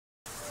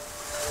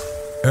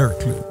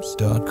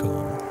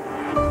Air-Clips.com.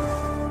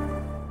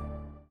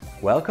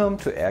 Welcome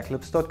to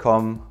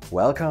Air-Clips.com.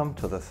 Welcome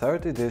to the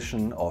third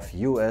edition of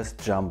US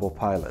Jumbo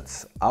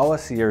Pilots, our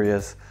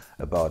series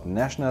about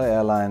National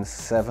Airlines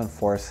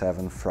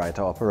 747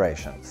 freighter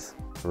operations.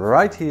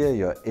 Right here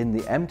you're in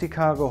the empty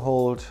cargo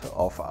hold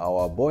of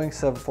our Boeing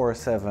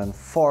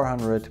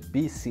 747-400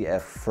 BCF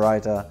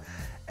freighter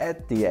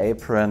at the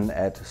apron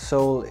at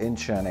Seoul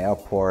Incheon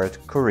Airport,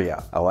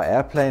 Korea. Our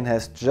airplane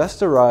has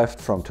just arrived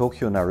from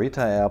Tokyo Narita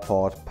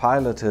Airport,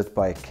 piloted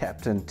by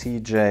Captain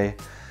TJ.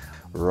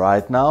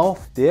 Right now,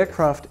 the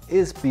aircraft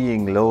is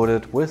being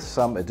loaded with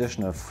some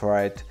additional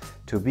freight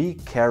to be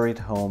carried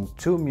home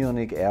to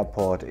Munich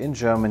Airport in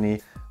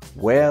Germany,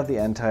 where the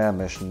entire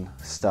mission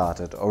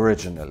started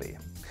originally.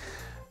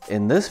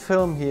 In this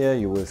film here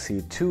you will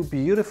see two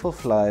beautiful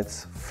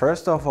flights.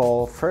 First of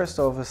all, First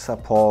Officer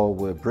Paul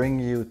will bring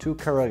you to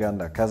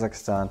Karaganda,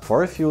 Kazakhstan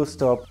for a fuel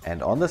stop,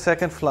 and on the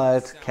second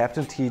flight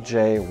Captain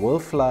TJ will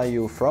fly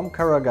you from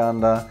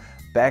Karaganda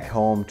back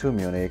home to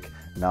Munich.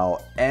 Now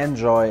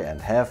enjoy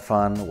and have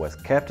fun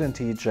with Captain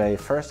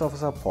TJ, First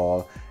Officer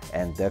Paul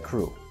and their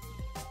crew.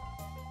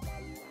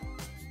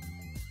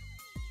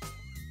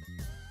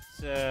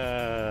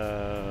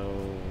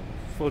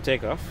 Full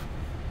takeoff.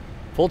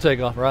 Full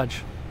takeoff,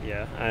 Raj.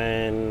 Yeah,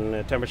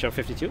 and temperature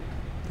 52.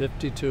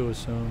 52,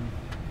 so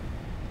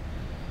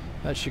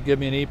that should give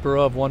me an EPR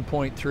of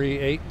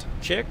 1.38.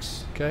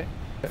 Checks. Okay.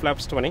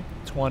 Flaps 20.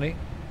 20.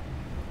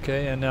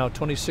 Okay, and now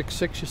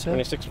 26.6 you said?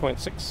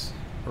 26.6.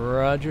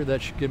 Roger,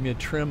 that should give me a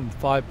trim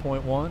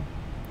 5.1.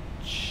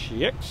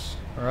 Checks.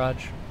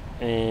 Raj.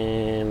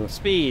 And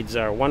speeds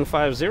are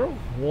 150.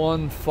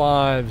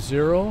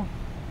 150.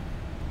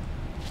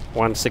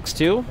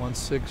 162.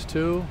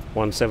 162.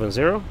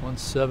 170.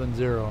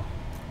 170.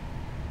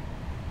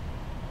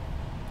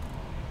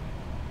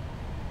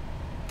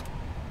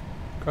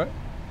 Okay.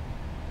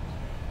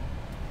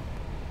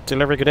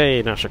 Delivery good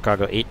day, National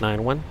Cargo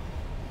 891.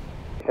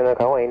 National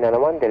Cargo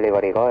 891,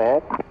 delivery, go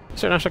ahead.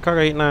 Sir, National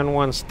Cargo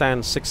 891,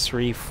 stand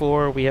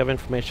 634. We have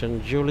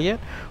information, Juliet,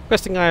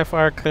 requesting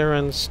IFR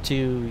clearance to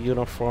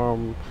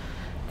Uniform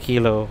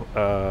Kilo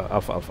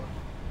Alpha Alpha.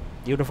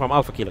 Uniform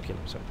Alpha Kilo Kilo,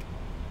 sorry.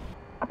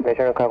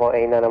 National Cargo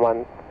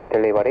 891,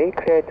 delivery,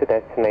 clear to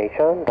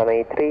destination,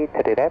 runway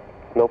 33 left,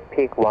 no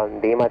peak 1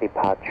 Lima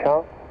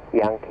departure,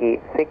 Yankee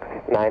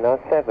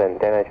 6907,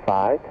 Danish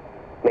 5,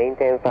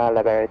 maintain flight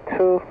level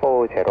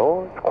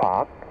 240,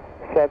 squawk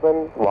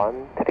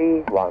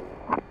 7131.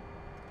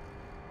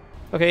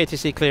 Okay,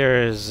 ATC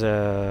clears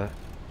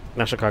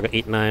National Cargo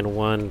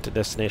 891 to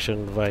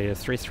destination via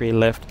 33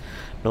 left,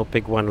 no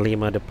pig 1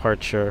 Lima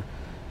departure,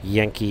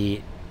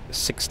 Yankee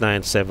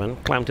 697,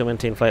 climb to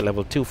maintain flight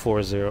level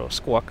 240,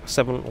 squawk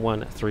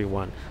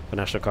 7131 for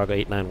National Cargo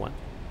 891.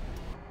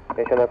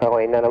 National Cargo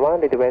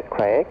 891, lead west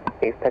correct,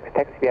 expect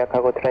taxi via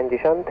cargo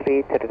transition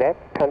 3 to the left,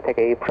 contact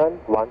apron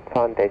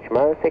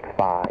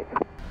 11.65.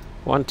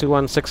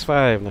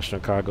 12165,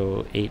 National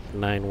Cargo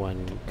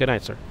 891. Good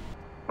night, sir.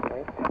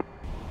 Right.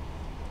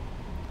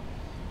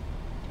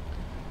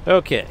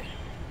 Okay.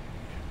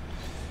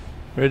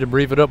 Ready to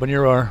brief it up when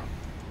you are.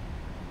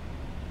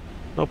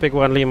 No pig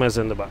 1 Lima's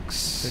in the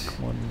box. Pick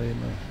 1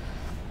 Lima.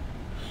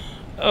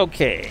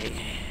 Okay.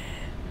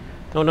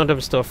 No, none of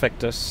them still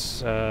affect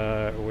us.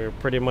 We're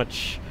pretty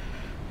much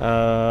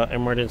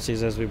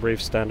emergencies as we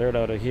brief standard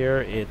out of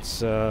here.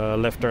 It's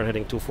left turn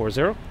heading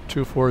 240.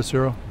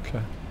 240,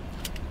 okay.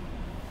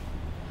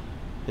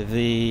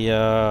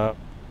 The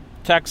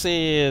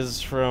taxi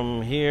is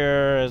from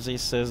here, as he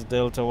says,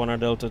 Delta 1 or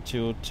Delta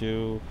 2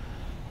 to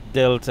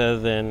Delta,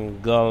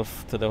 then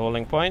Gulf to the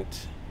holding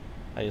point,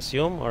 I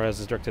assume, or as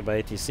is directed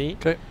by ATC.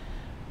 Okay.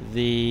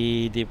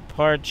 The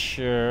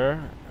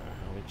departure,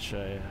 which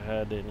I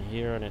had in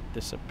here and it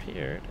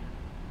disappeared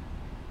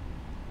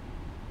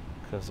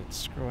because it's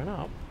screwing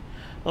up.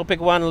 No pick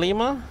 1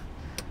 Lima,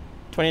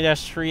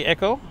 20-3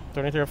 Echo,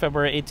 23rd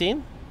February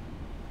 18.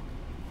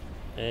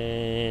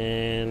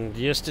 And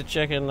just to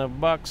check in the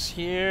box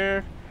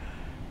here,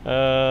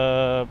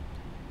 Sierra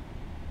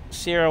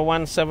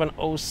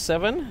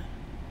 1707,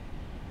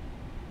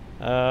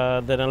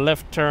 then a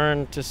left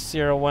turn to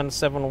Sierra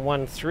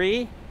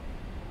 1713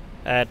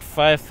 at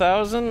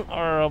 5,000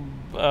 or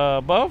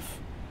above,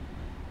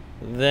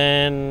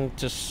 then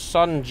to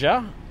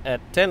Sonja at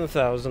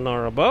 10,000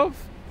 or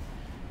above,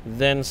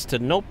 thence to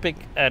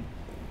Nopik at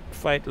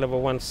flight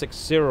level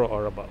 160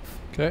 or above.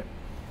 Okay.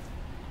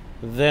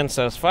 Thence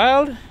as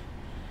filed.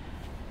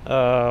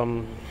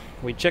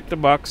 We checked the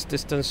box,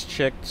 distance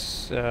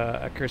checks,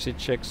 accuracy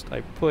checks.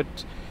 I put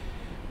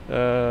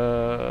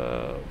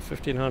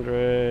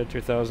 1500,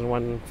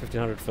 3001,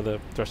 1500 for the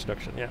thrust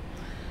reduction. Yeah.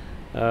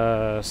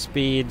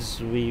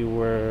 Speeds we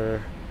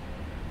were.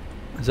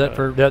 Is that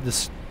for that?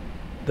 This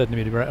doesn't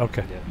need to be right.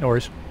 Okay, yeah. No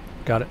worries.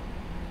 Got it.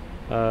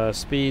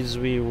 Speeds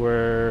we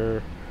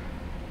were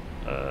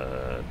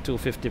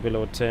 250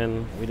 below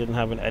 10. We didn't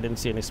have I didn't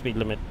see any speed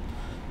limit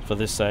for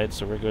this side,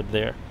 so we're good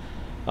there.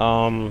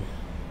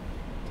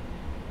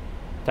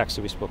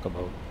 Taxi we spoke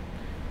about.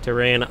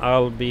 Terrain,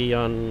 I'll be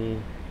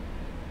on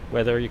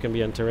Weather, you can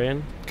be on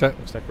terrain. Okay.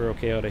 Looks like we're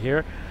okay out of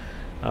here.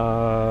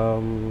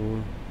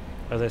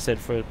 As I said,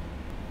 for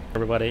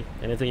everybody,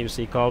 anything you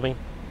see, call me.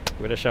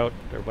 Give it a shout.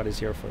 Everybody's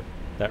here for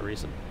that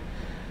reason.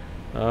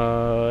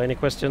 Any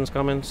questions,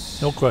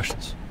 comments? No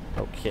questions.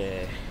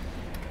 Okay.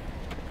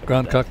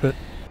 Ground cockpit.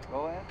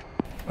 Go ahead.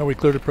 Are we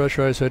clear to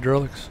pressurized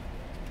hydraulics?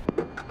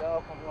 Yeah,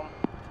 confirm.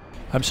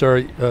 I'm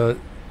sorry,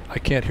 I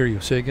can't hear you.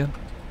 Say again.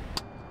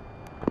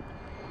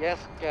 Yes,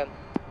 can.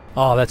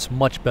 Oh, that's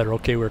much better.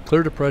 Okay, we're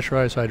clear to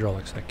pressurized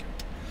hydraulics. Thank you.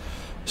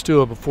 Let's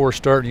do it before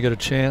start and you get a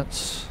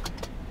chance.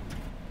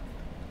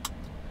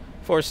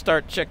 For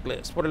start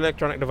checklist, what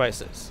electronic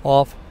devices?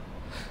 Off.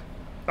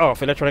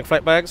 Off. Electronic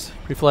flight bags.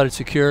 Pre-flighted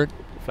secured.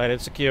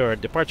 Flighted secure.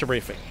 Departure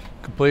briefing.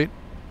 Complete.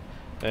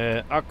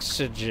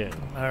 Oxygen.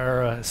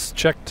 It's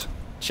checked.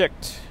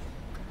 Checked.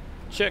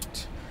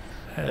 Checked.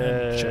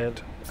 And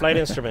checked. Flight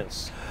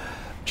instruments.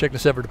 Check the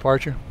set for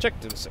departure.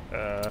 Checked.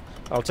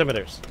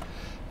 Altimeters.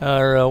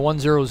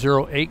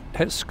 1008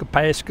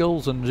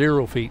 hectopascals and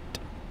 0 feet.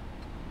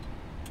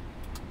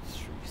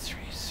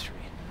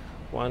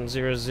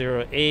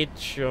 1008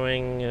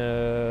 showing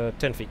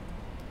 10 feet.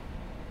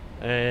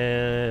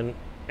 And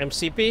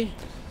MCP?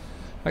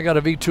 I got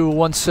a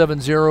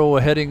V2170,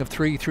 a heading of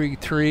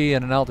 333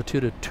 and an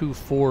altitude of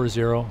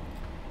 240.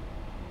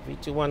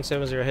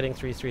 V2170 heading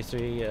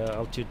 333,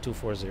 altitude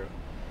 240.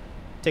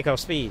 Takeoff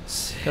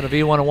speeds. Got a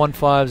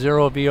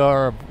V1150, a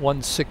VR of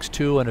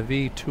 162 and a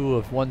V2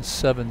 of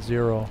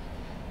 170.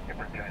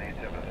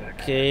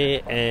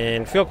 Okay,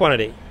 and fuel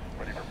quantity.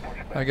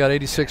 I got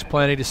 86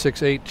 plan,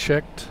 86.8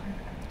 checked.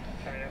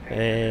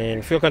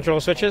 And fuel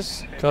control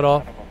switches. Cut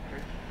off.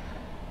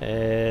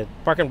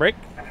 Park and brake.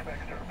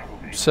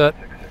 Set.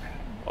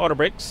 Auto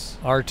brakes.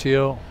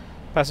 RTO.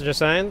 Passenger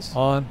signs.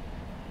 On.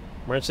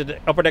 Emergency,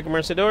 upper deck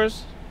emergency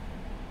doors.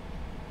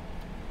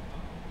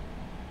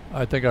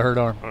 I think I heard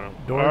arm.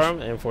 Doors.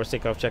 Arm and force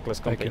takeoff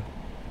checklist Thank complete. you.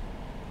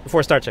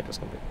 Before start checklist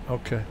complete.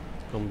 Okay.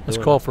 I'm Let's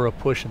doing call it. for a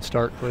push and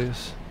start,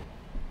 please.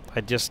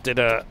 I just did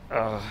a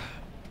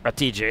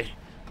TJ.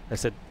 I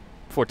said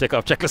before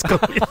takeoff checklist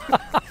complete.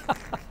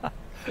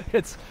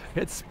 It's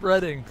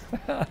spreading.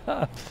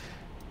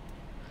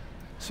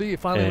 See, you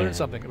finally learned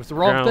something. It was the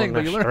wrong thing,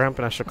 but you learned. Ramp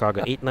in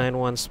Chicago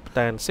 891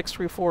 stand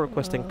 634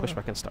 requesting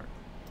pushback and start.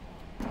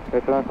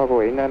 Lufthansa Cargo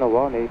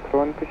 8901,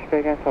 apron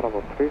pushback and start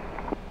about 3.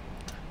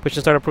 Push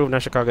and start approved,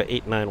 Chicago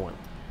 891.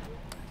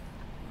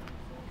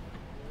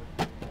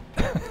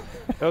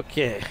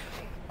 Okay.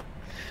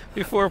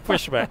 Before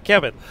pushback,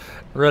 cabin.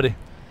 Ready.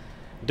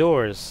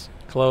 Doors.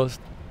 Closed.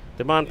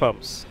 Demand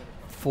pumps.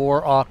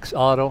 4 aux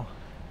auto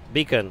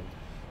Beacon.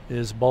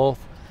 is both.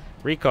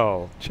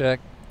 Recall. Check.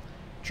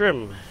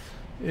 Trim.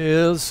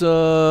 Is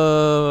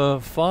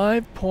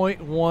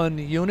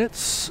 5.1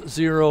 units,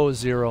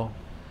 00.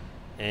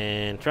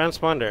 And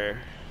transponder.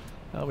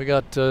 We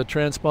got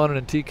transponder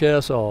and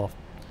TCAS off.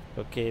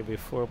 Okay,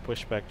 before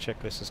pushback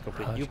checklist is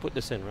complete. You put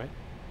this in, right?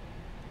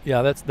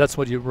 Yeah, that's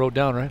what you wrote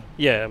down, right?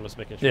 Yeah, I'm just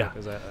making sure. Yeah.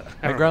 'Cause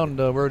I Ground,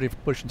 we're ready for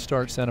push and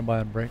start, standing by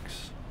on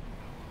brakes.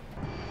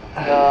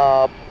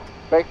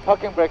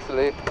 Parking brakes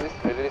release, please.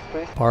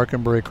 Park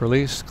and brake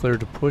release, clear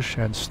to push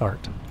and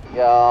start.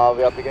 Yeah,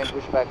 we are beginning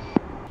pushback.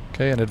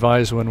 Okay, and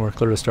advise when we're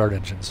clear to start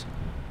engines.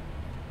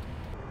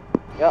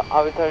 Yeah,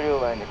 I will tell you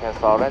when you can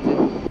start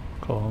engine.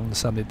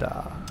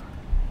 감사합니다.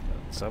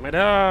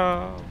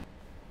 감사합니다.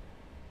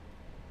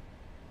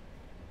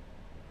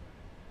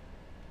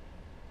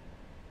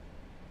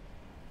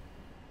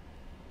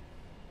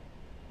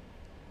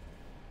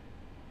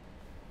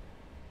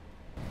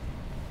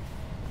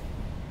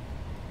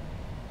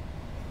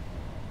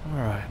 All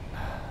right.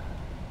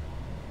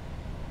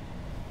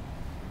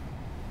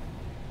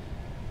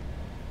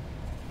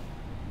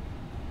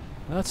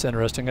 That's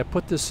interesting. I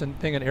put this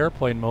thing in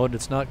airplane mode.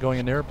 It's not going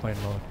in airplane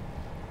mode.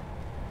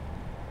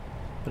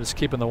 But it's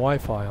keeping the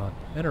Wi-Fi on.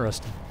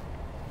 Interesting.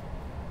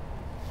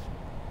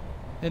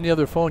 Any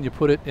other phone, you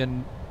put it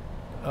in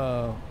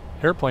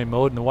airplane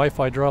mode and the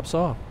Wi-Fi drops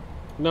off.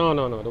 No.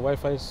 The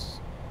Wi-Fi's.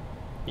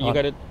 You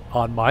got it.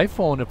 On my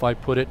phone, if I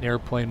put it in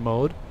airplane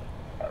mode,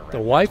 the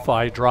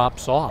Wi-Fi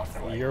drops off.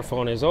 Your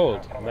phone is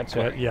old. That's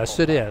why. Yes,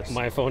 it is.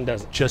 My phone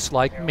doesn't. Just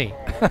like me.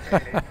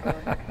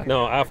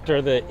 No,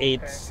 after the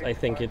 8s, I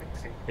think it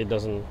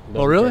doesn't.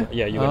 Oh, really?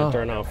 Yeah, you gotta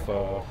turn off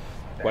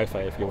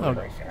Wi-Fi if you want.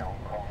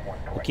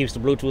 It keeps the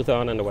Bluetooth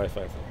on and the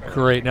Wi-Fi.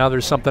 Great. Now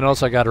there's something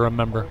else I got to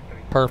remember.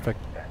 Perfect.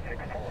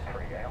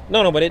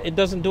 No, but it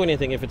doesn't do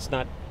anything if it's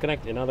not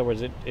connected. In other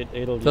words,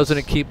 it'll. Doesn't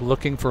it just keep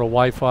looking for a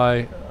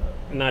Wi-Fi?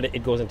 Not.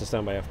 It goes into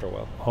standby after a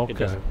while. Okay. It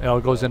doesn't.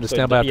 It goes into So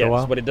standby after a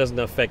while? but it doesn't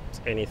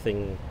affect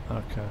anything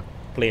Okay.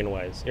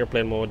 plane-wise.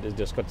 Airplane mode is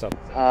just cuts up.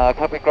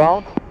 Cockpit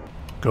ground.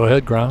 Go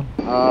ahead, ground.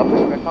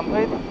 Pushback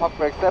complete. Park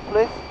brake set,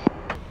 please.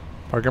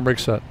 Park and brake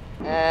set.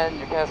 And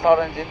you can start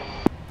engine.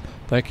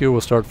 Thank you.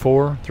 We'll start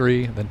 4,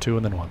 3, then 2,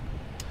 and then 1.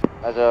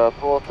 Measure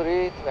 4,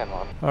 3, 2, and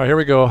 1. All right, here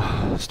we go.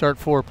 Start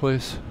 4,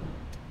 please.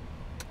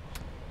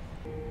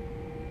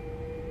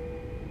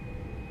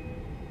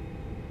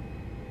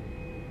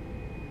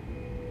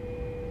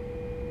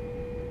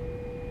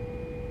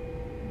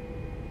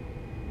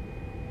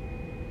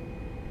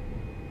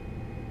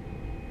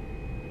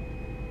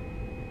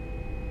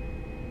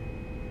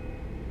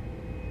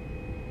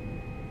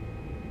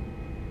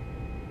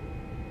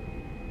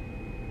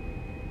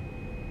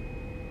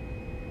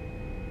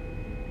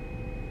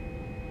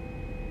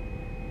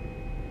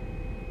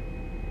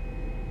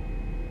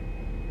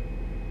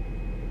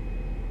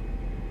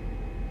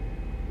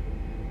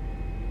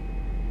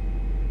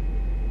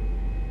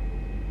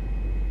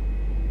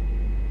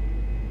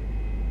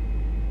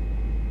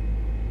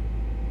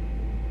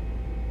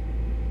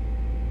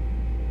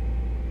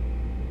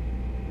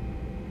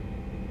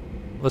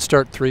 Let's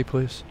start 3,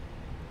 please.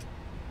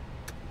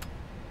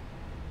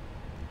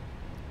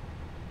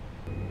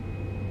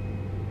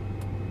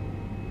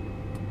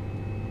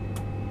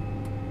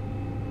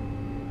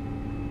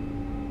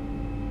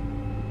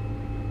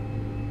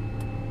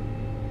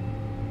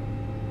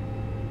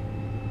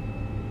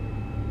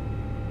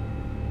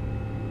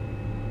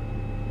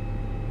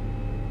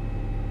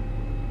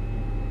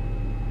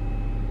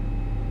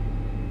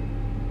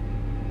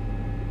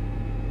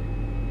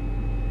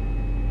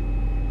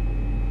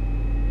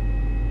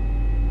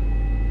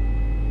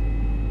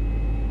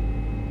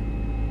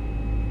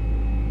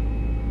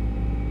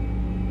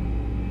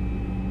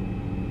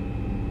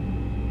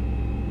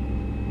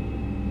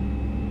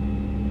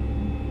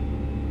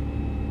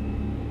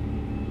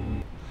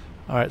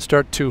 All right,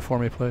 start 2 for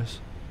me,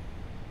 please.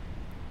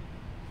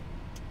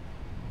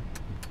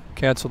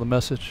 Cancel the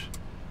message.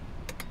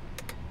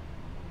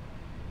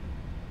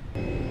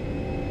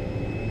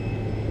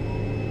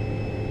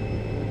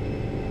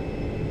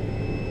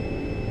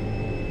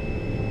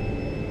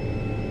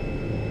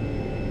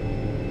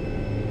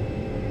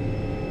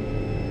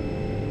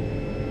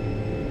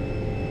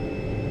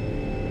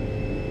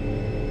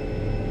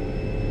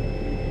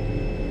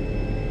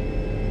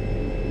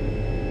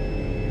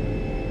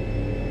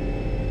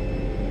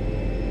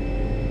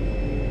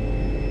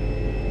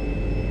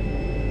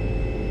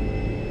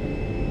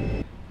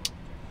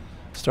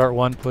 Start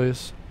 1,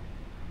 please.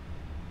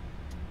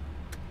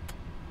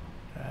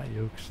 Ah,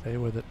 you stay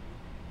with it.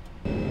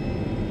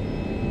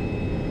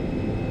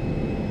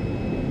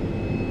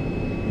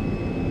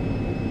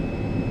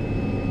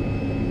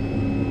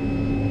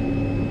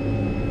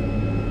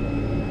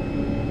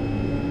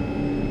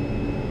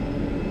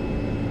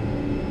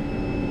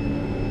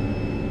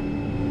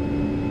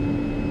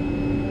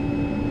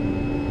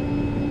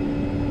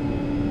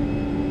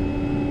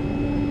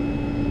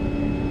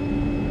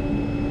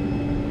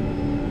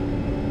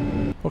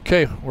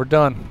 Okay, we're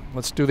done.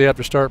 Let's do the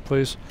after start,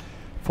 please.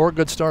 4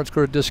 good starts,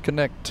 go to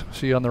disconnect.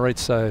 See you on the right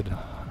side.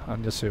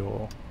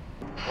 안녕하세요.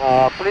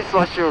 Please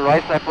watch your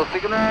right side for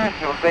signal.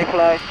 Have a safe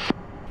flight.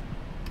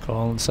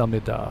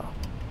 감사합니다.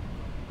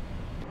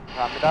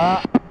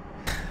 감사합니다.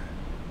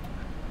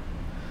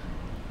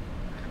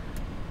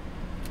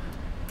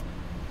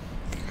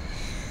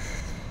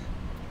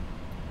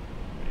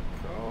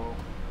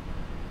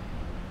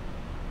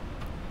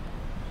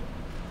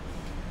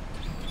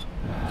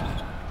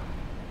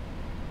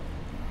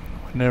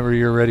 Whenever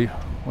you're ready.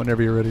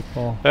 Whenever you're ready,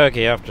 Paul.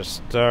 Okay, after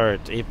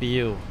start,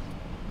 APU.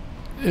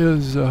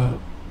 Is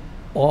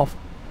off.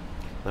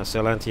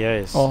 National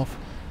anti-ice. Off.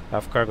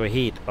 Half cargo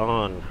heat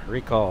on.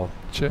 Recall.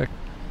 Check.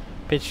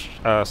 Pitch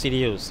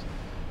CDUs.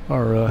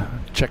 Or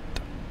checked.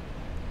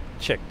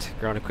 Checked.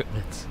 Ground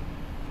equipment.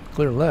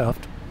 Clear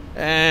left.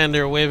 And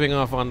they're waving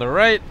off on the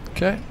right.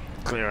 Okay.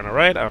 Clear on the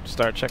right. After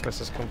start, checklist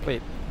is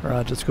complete.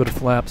 Alright, let's go to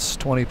flaps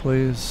 20,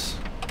 please.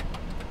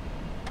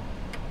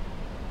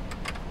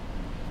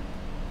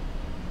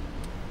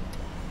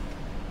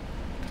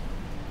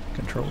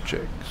 Control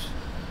checks.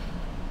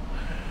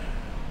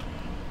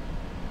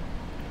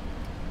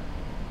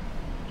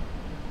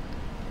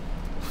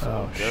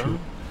 Oh, shoot.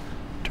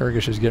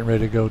 Turkish is getting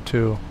ready to go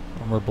too.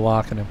 And we're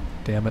blocking him.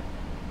 Damn it.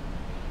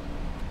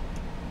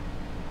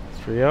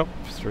 3 up,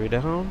 3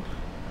 down.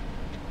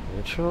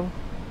 Neutral.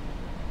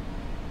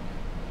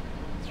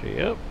 3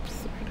 up,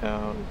 3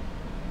 down.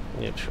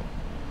 Neutral.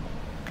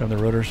 Come the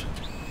rotors.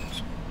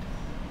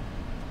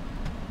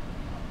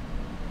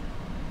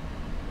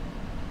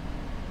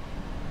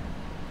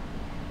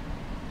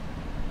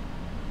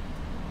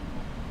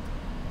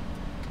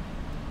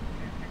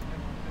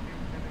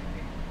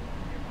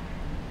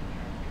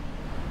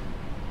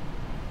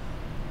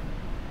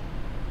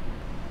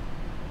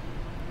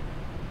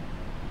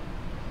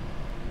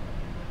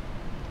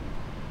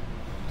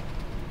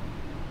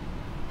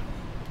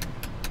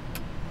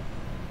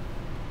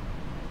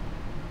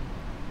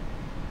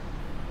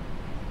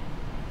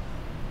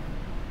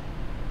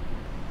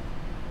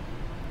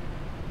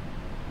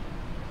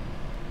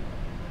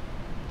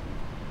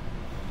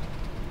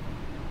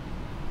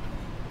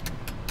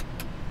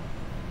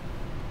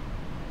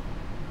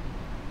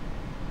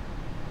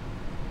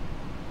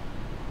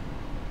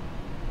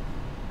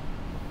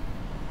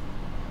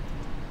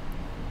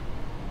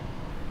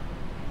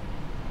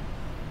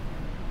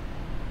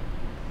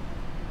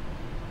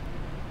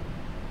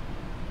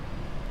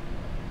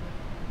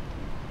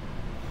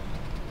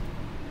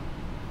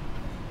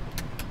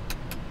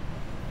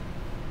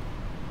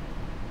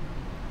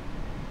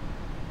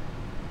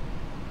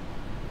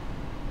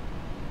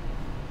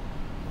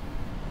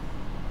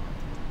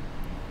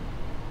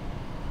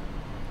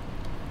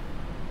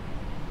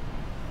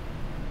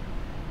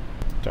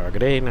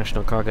 Target A,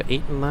 National Cargo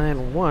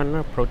 891,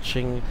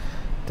 approaching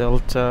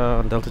Delta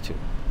on Delta 2.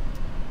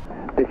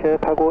 National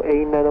Cargo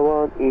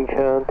 891,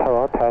 Incheon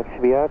Tower, taxi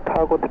via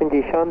cargo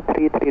transition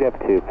 33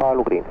 left,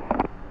 follow green.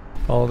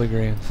 Follow the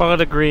greens. Follow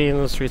the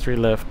greens, 33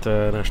 left,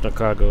 National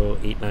Cargo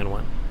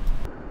 891.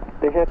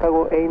 National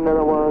Cargo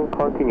 891,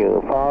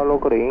 continue, follow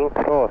green,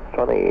 cross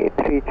runway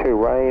 32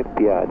 right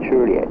via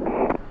Juliet.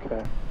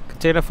 Okay.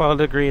 Taylor followed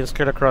the greens,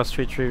 cleared across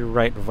 33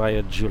 right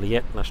via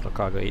Juliet, National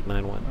Cargo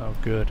 891. Oh,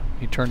 good.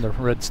 He turned the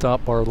red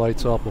stop bar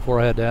lights off before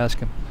I had to ask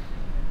him.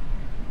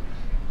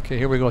 Okay,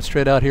 here we go.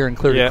 Straight out here and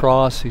cleared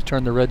across. He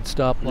turned the red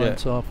stop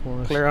lights off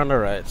for us. Clear on the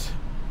right.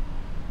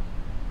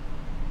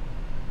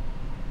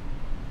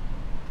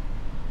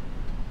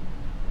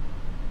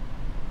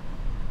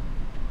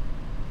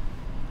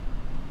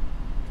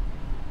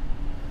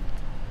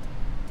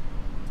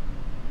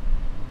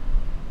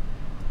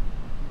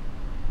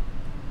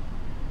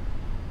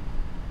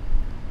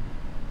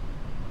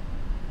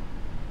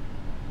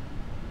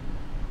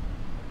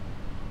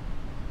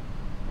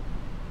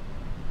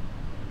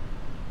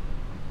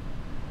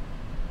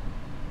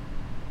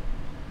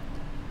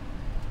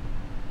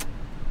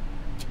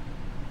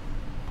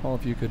 Paul,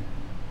 if you could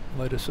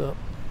light us up.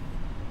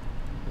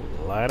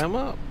 Light them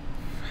up.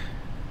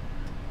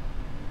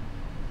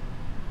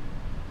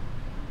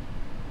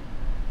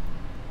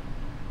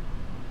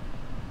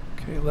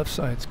 Okay, left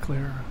side's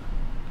clear.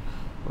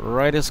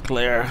 Right is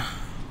clear.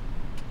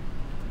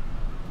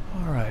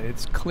 All right,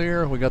 it's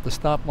clear. We got the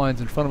stop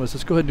lines in front of us.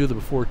 Let's go ahead and do the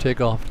before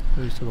takeoff.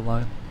 Goes to the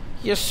line.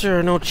 Yes,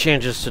 sir. No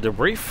changes to the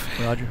brief.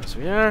 Roger. As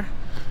we are.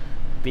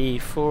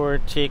 Before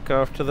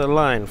takeoff to the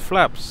line.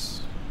 Flaps.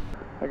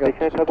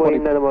 National Cargo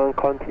 891,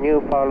 continue,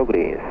 follow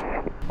greens.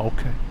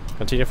 Okay.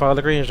 Continue follow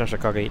the greens,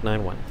 National Cargo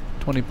 891.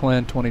 20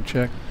 plan, 20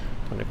 check.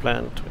 20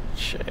 plan, 20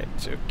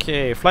 checked.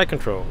 Okay, flight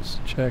controls.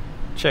 Check.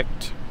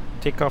 Checked.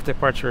 Takeoff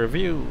departure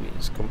review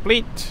is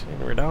complete,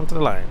 and we're down to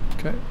the line.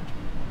 Okay.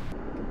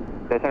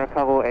 National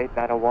Cargo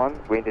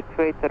 891, wind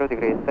 280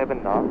 degrees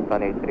 7 knots,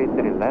 runway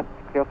 33 left,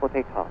 clear for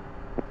takeoff.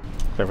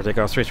 Clear for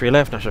takeoff 33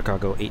 left, National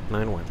Cargo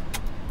 891.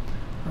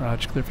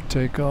 Roger, clear for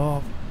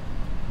takeoff.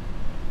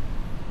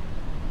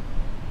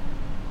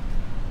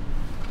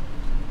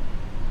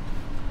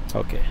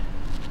 Okay.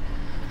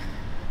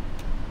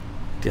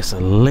 Just a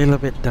little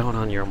bit down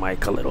on your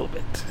mic, a little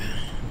bit.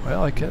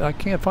 Well, I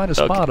can't find a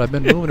spot. I've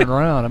been moving it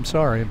around. I'm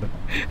sorry, but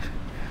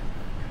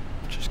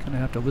just gonna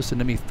have to listen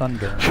to me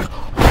thunder.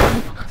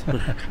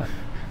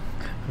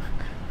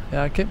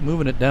 Yeah, I kept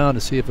moving it down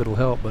to see if it'll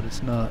help, but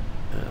it's not.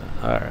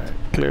 All right,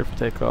 clear for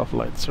takeoff.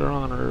 Lights are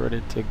on. We're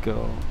ready to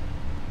go.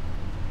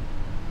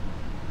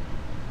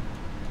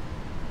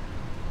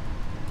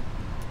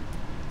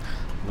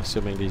 I'm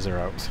assuming these are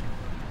out.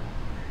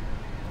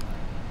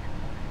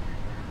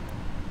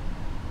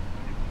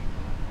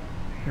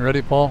 You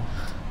ready, Paul?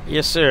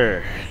 Yes,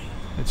 sir.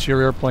 It's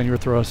your airplane, your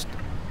thrust.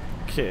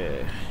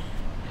 Okay.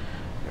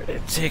 Ready to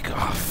take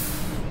off.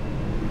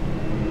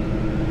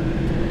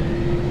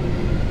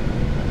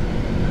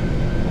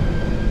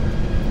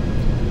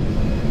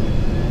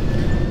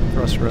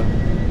 Thrust rep.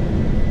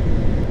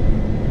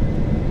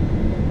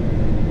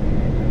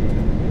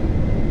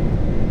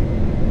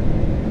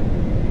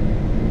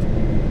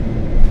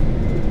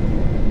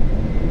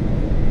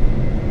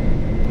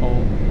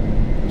 Hold.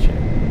 Check.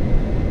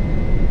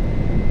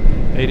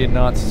 80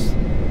 knots.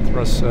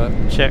 Thrust set.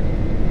 Check.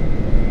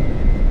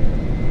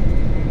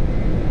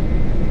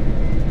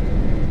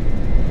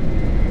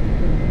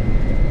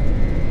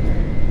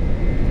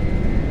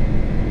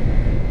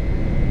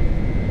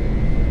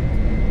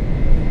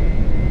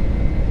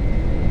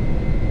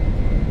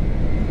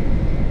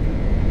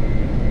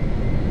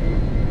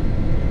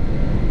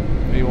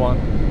 V1.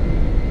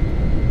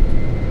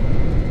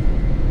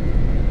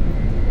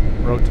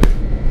 Rotate.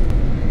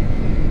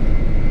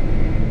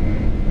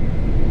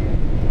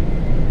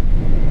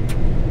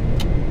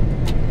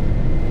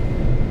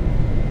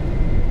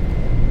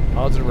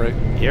 Odds and rate.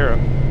 Euro.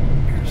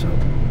 Here's up.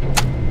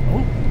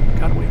 Oh,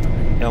 got away from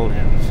me.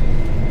 LNAV.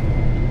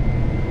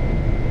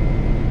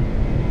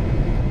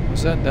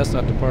 Was that? That's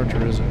not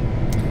departure, is it?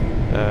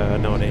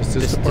 No, Is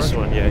this this departure?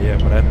 one, yeah,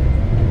 but I.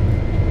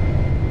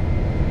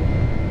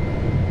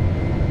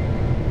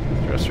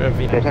 Thrust rev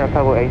V9. National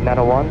Cargo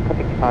 891,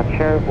 traffic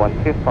departure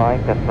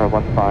 125, that's for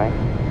 15.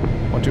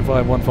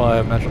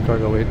 12515, National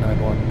Cargo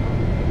 891.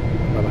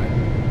 Bye-bye.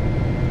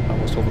 I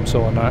almost told them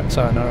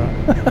sayonara.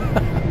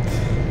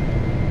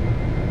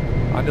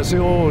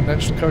 Andazio,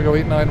 National Cargo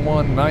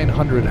 891,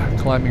 900,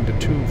 climbing to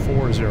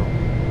 240.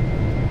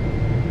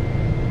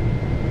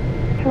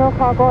 National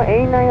Cargo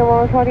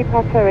 891 for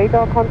departure,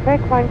 radar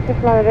contact, climb to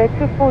runway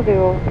 240.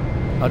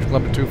 Roger,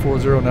 climb to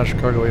 240,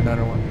 National Cargo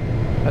 891.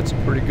 That's a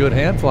pretty good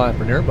hand flying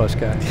for an Airbus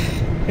guy.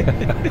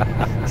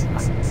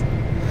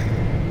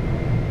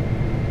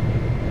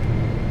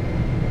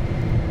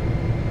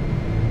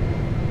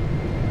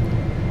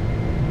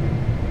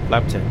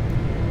 Flap 10.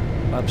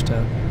 Flaps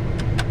 10.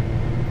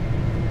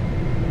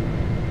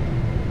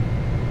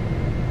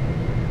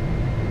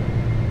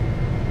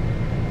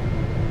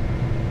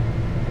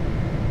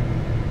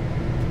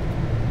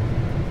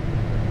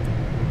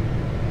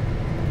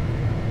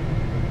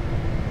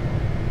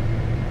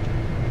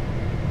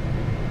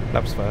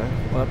 Flaps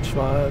 5. Flaps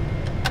 5.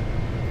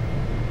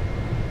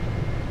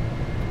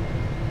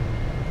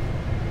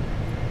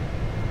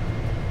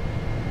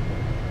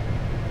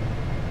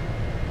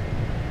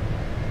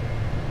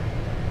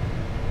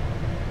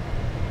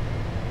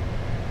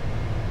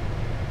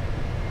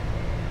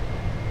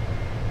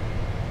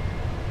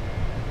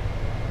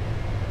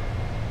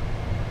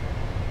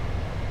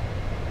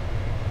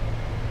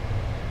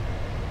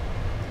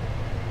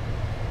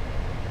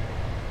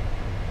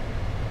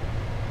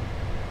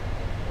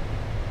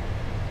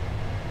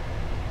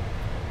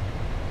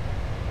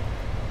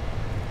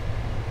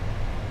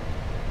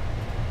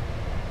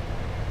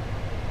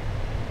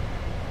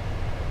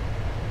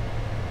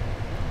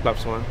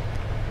 Flaps 1.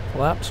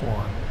 Flaps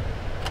 1.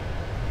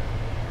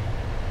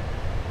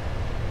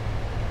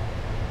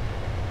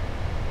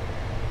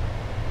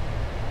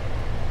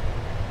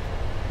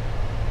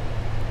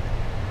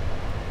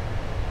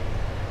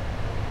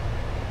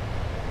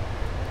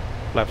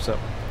 Flaps up.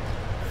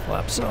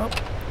 Flaps up.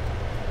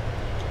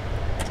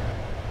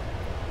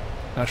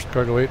 National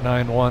Cargo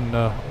 891,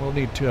 we'll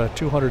need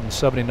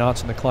 270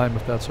 knots in the climb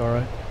if that's all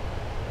right.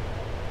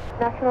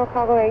 National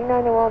Cargo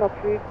 891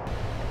 approved.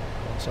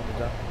 Something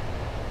down.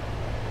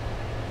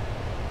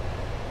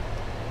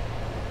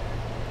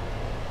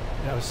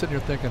 Yeah, I was sitting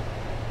here thinking,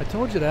 I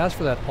told you to ask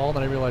for that, Paul,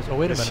 then I realized, oh,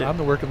 wait a minute, I'm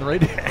the working the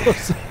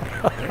radios.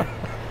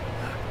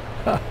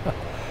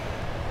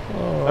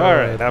 All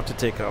right, after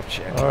takeoff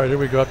check. All right, here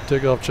we go. After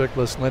takeoff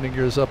checklist. Landing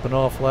gears up and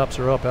off. Flaps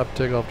are up.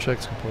 After takeoff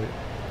check's complete.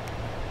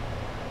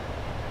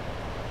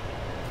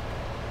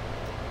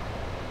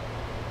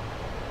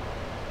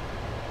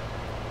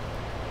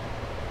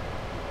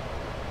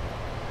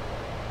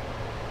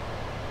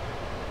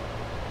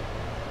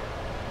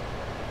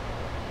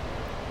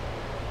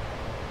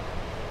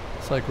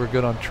 Looks like we're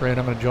good on train.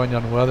 I'm going to join you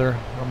on weather.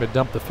 I'm going to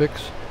dump the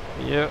fix.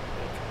 Yep.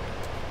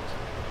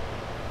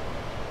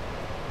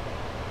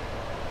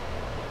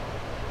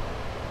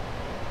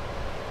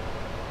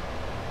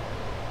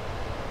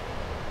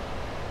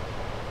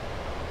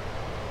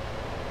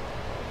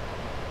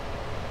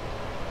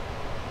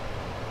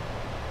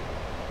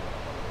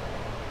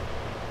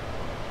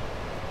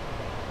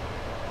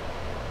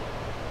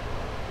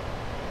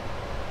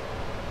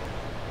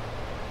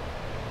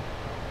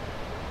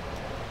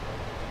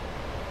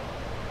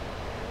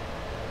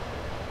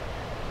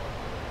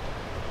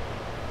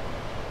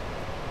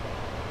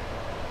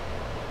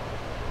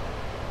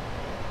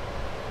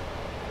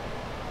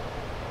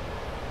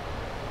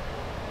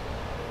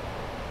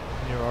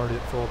 Already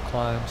at full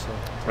climb, so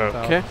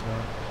okay.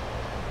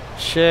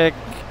 Check,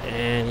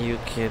 and you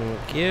can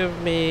give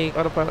me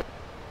autopilot.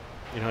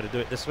 You know how to do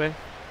it this way?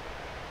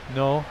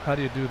 No, how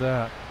do you do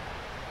that?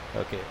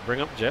 Okay, bring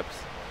up JEPs.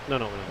 No,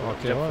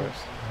 Okay, JEP well,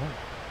 first.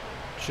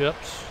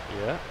 Chips.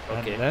 Yeah.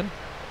 Okay. And then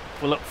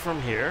pull up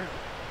from here.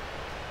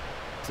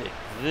 Take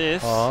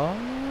this. Oh,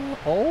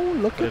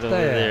 look put at it that. over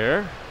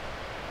there,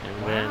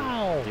 and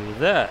Wow. then do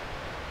that.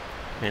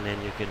 And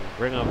then you can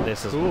bring up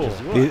this as much as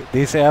you want.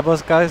 These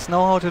Airbus guys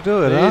know how to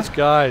do it, These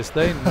guys,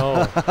 they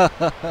know.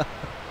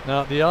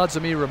 Now, the odds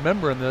of me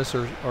remembering this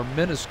are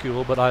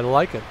minuscule, but I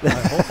like it. I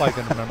hope I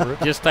can remember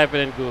it. Just type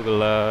it in Google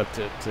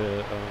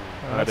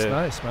That's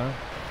nice, man.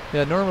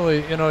 Yeah,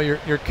 normally, you know,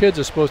 your kids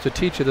are supposed to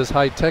teach you this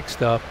high-tech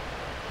stuff,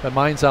 but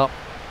mine's out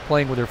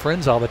playing with her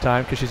friends all the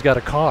time because she's got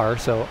a car,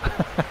 so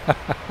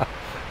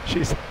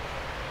she's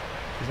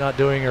not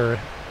doing her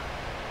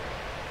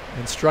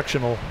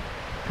instructional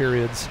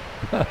periods.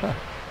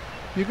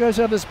 You guys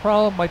have this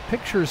problem? My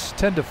pictures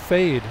tend to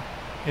fade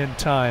in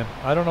time.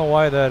 I don't know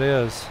why that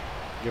is.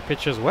 Your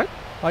pictures what?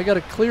 I got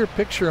a clear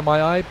picture of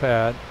my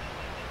iPad,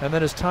 and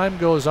then as time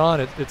goes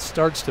on, it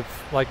starts to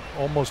like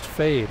almost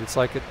fade. It's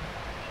like it.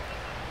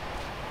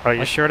 Are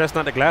you sure that's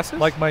not the glasses?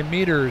 Like my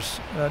meters,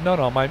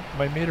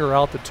 my meter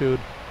altitude.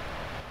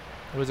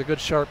 It was a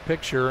good sharp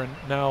picture, and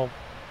now,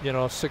 you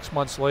know, 6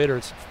 months later,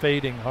 it's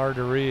fading, hard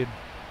to read.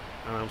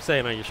 I'm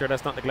saying, are you sure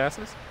that's not the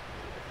glasses?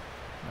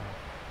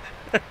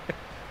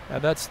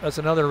 And that's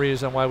another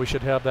reason why we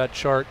should have that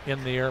chart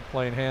in the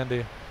airplane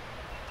handy.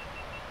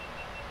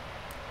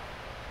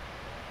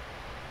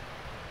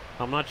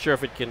 I'm not sure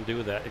if it can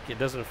do that. It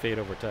doesn't fade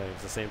over time.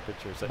 It's the same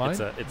picture. So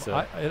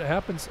it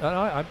happens.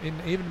 I mean,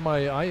 even my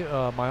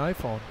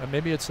iPhone, and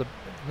maybe it's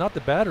not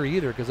the battery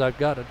either, because I've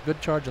got a good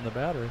charge on the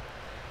battery.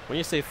 When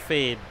you say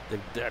fade,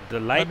 the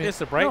lightness,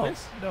 the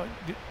brightness? No.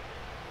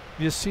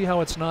 You see how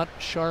it's not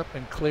sharp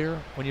and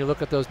clear when you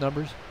look at those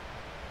numbers?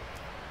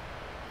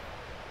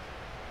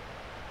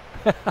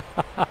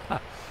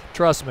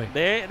 Trust me.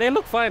 They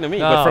look fine to me,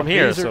 but from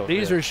here.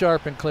 These are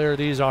sharp and clear.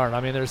 These aren't.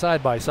 I mean, they're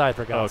side by side,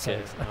 for God's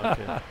sake.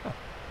 Okay.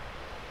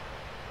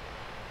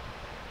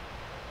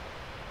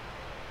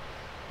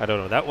 I don't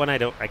know. That one I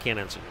can't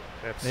answer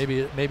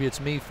you. Maybe it's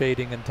me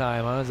fading in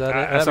time, huh? Is that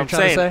that's what I'm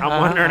saying.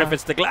 I'm wondering if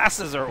it's the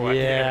glasses or what.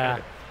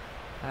 Yeah.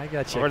 I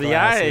got you. Or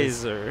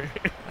glasses. the eyes, or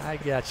I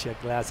got your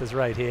glasses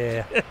right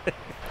here.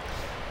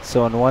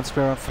 So, and once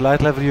we're on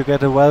flight level, you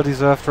get a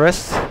well-deserved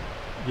rest?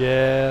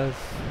 Yes.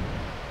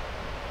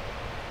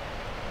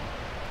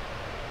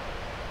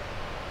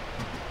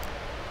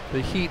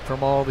 The heat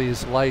from all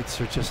these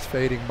lights are just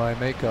fading my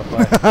makeup.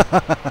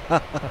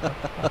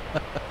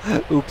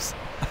 Oops.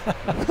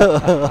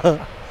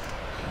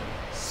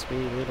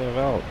 Speed it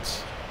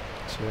out.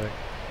 Check.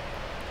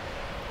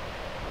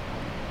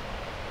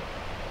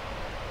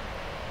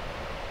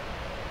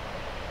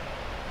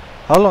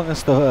 How long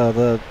is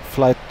the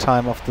flight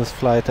time of this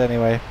flight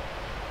anyway?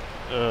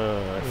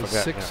 I forgot.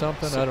 6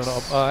 something? I don't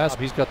know. Ask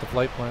him. He's got the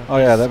flight plan. Oh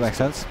yeah, that makes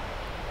sense.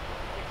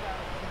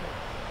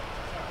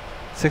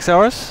 6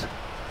 hours?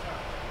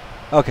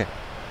 Okay.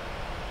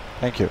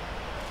 Thank you.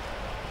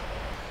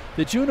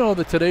 Did you know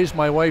that today's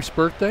my wife's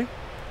birthday?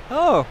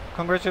 Oh,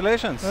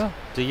 congratulations. Yeah.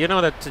 Do you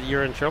know that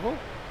you're in trouble?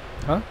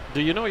 Huh?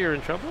 Do you know you're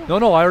in trouble?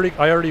 No. I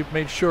already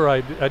made sure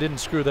I didn't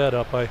screw that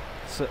up.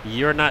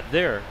 You're not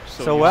there,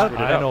 so well,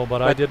 screwed it I up. know,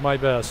 but I did my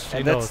best.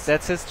 And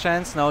that's his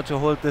chance now to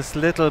hold this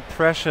little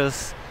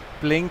precious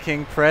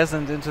blinking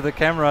present into the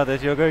camera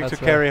that you're going to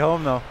carry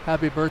home now.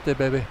 Happy birthday,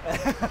 baby.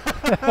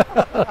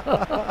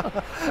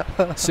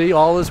 See,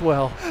 all is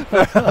well.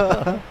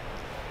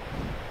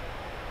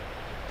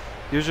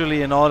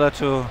 Usually in order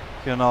to,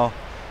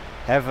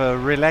 have a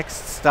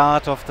relaxed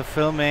start of the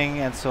filming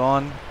and so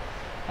on,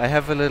 I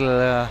have a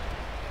little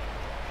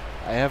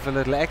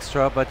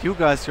extra, but you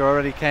guys, you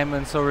already came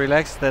in so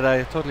relaxed that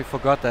I totally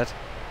forgot that.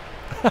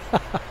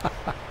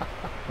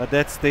 But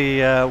that's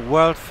the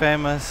world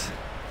famous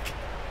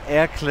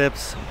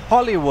Air-Clips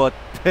Hollywood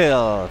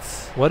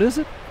pills. What is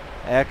it?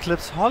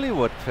 Air-Clips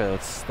Hollywood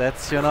pills.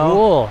 That's,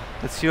 cool.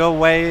 It's your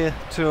way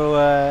to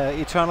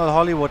eternal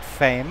Hollywood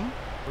fame.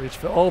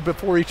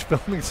 Before each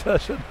filming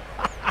session.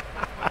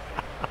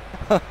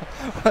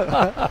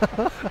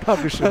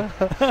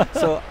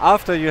 So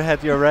after you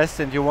had your rest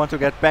and you want to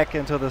get back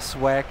into the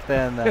swag,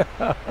 then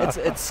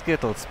it's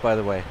Skittles, by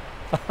the way.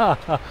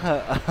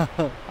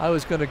 I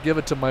was going to give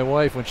it to my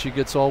wife when she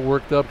gets all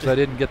worked up because I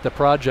didn't get the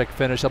project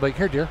finished. I'm like,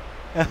 here, dear,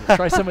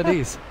 try some of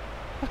these.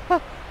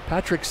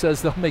 Patrick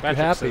says they'll make you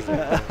happy.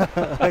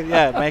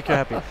 Yeah, make you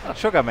happy.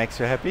 Sugar makes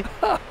you happy.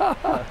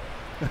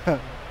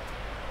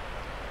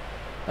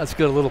 That's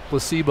good, a little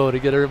placebo to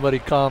get everybody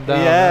calmed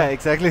down. Yeah,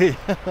 exactly.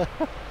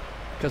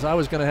 Because I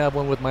was going to have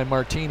one with my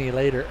martini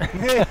later.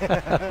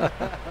 I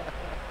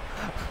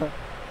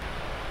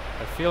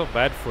feel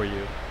bad for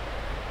you.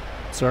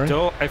 Sorry?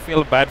 I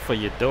feel bad for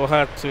you.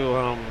 Doha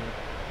to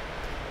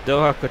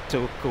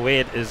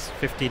Kuwait is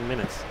 15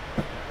 minutes.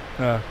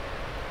 I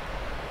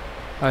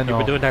know. You've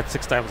been doing that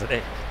 6 times a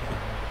day.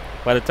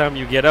 By the time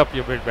you get up,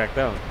 you bring back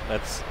down.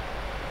 That's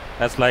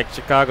like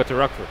Chicago to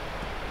Rockford.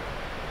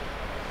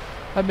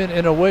 I mean,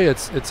 in a way,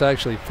 it's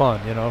actually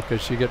fun,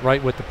 because you get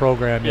right with the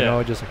program,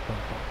 just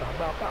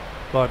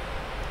like. But,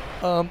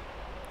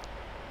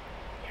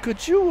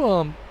 could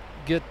you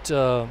get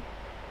the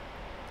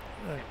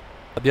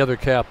other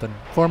captain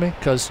for me?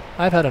 Because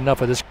I've had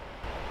enough of this.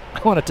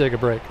 I want to take a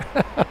break.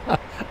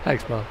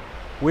 Thanks, Bob.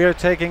 We're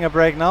taking a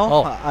break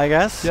now, I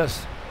guess.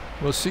 Yes.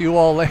 We'll see you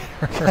all later.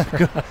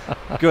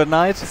 Good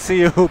night.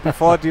 See you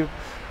before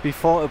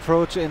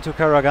approach into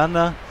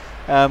Karaganda.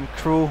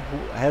 Crew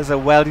has a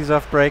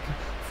well-deserved break.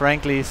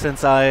 Frankly,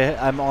 since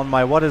I'm on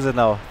my, what is it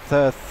now?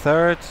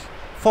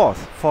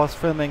 Fourth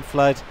filming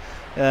flight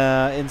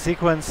in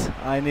sequence.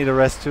 I need a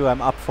rest too.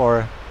 I'm up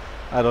for,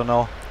 I don't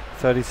know,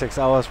 36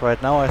 hours right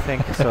now, I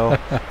think. So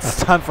it's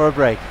time for a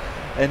break.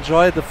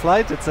 Enjoy the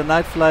flight. It's a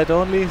night flight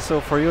only,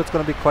 so for you it's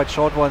going to be quite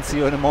short one. See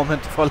you in a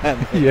moment for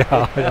landing.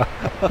 Yeah.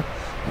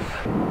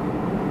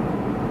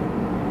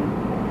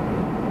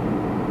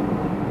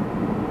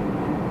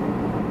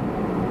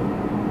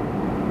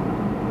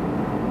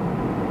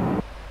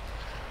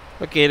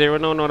 Okay, there were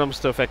no NOTAMs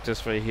to affect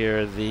us right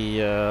here.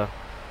 The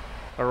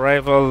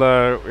arrival,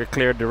 we're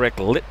cleared direct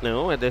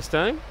Litno at this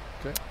time.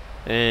 Okay.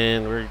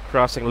 And we're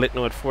crossing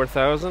Litno at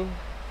 4,000.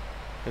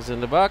 Is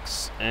in the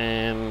box.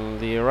 And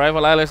the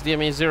arrival ILS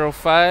DME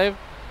 05,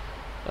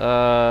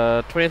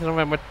 20th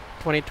November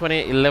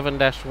 2020,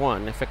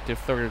 11-1, effective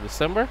 3rd of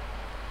December.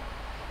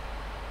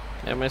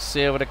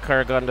 MSC over the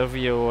Karaganda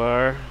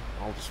VOR.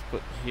 I'll just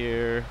put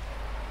here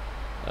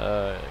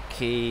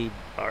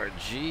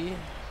KRG.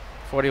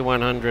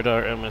 4100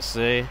 our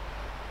MSA.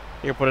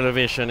 Airport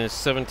elevation is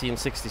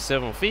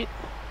 1767 feet.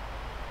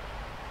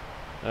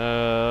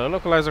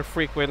 Localizer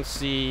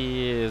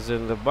frequency is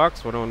in the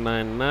box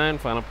 1099.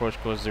 Final approach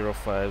code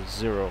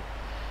 050.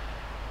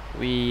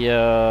 We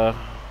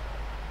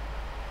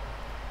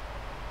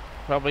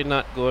probably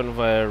not going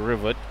via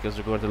Rivet because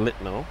we're going to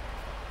Litno.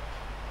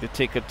 You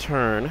take a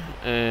turn,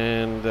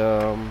 and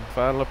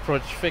final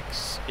approach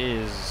fix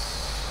is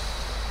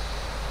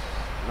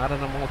not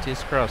on a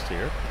Maltese crossed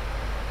here.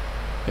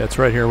 Yeah, it's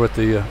right here with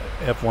the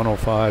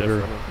F-105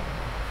 here.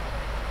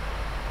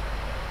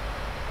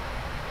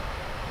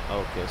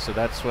 Okay, so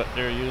that's what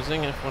they're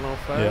using,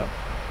 F-105? Yeah.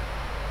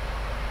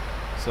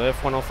 So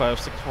F-105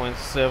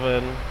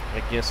 6.7, I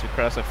guess we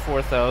cross at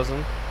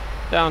 4,000.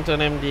 Down to an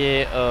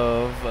MDA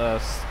of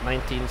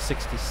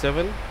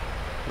 1967.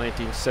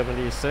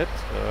 1970 set.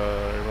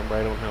 Remember,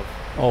 I don't have...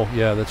 Oh,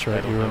 yeah, that's right.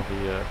 I don't have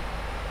the...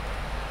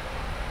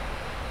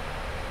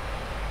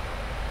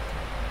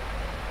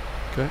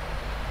 Okay.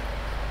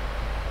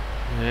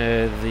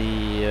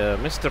 The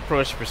missed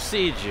approach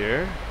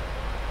procedure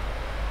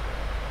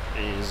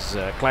is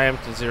climb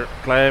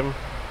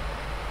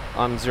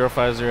on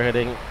 050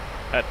 heading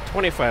at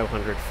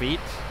 2,500 feet.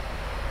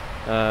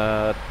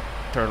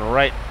 Turn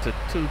right to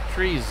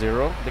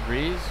 230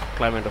 degrees,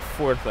 climb into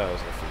 4,000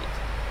 feet,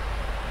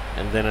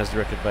 and then as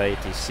directed by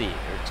ATC.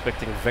 We're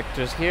expecting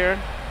vectors here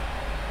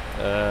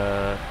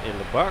in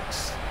the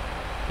box.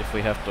 If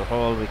we have to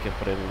hold, we can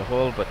put it in the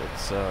hold, but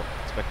it's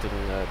expecting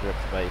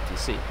directed by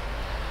ATC.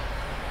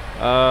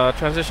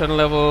 Transition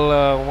level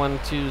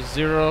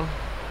 120,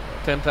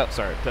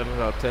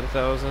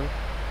 10,000.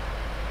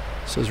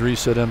 Says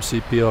reset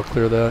MCP. I'll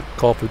clear that.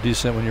 Call for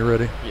descent when you're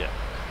ready. Yeah.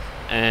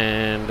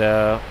 And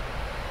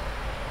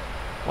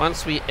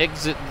once we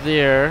exit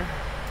there,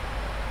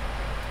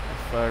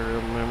 if I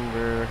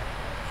remember,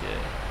 okay.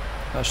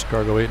 National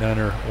Cargo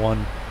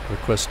 891,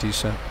 request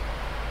descent.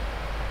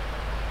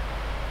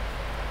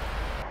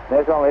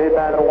 National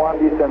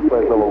 891, descent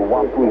flight level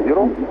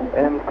 120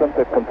 and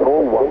contact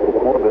control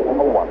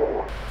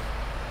 124.1.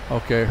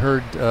 Okay,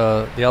 heard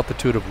the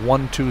altitude of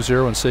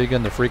 120 and say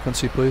again the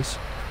frequency, please.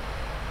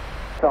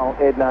 National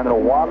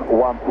 891,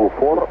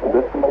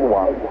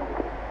 124.1.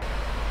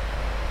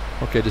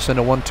 Okay, descend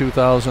to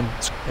 12,000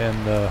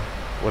 and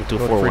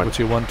 1241.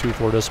 frequency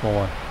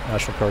 124.1.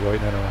 National Cargo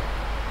 891.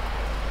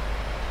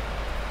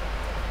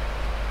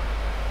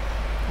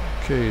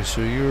 Okay,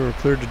 so you're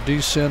cleared to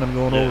descend. I'm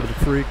going over to the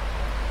freak.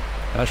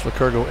 National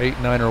Cargo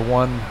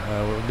 891.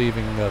 We're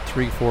leaving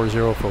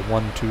 340 for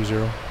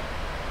 120.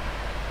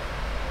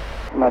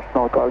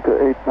 National Cargo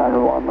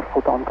 891,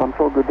 full on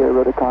control, good day,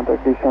 ready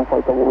contact descent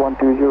flight level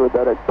 120,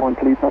 direct point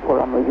Litno for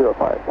runway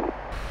 05.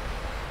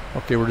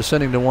 Okay, we're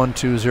descending to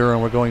 120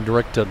 and we're going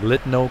direct to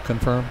Litno,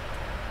 confirm.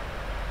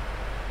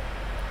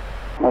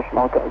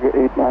 National Cargo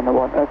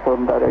 891,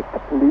 affirm direct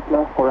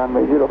Litno for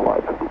runway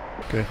 05.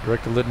 Okay,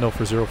 direct to Litno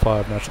for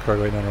 05, National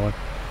Cargo 891.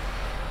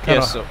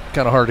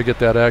 Kind of hard to get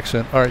that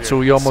accent. All right, Yeah. so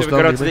we almost So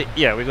we done. go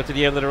we go to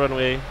the end of the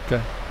runway.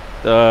 Okay.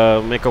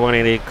 Make a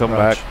 180, come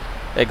Roger. back.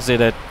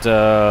 Exit at,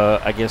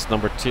 I guess,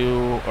 number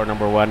 2 or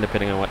number 1,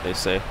 depending on what they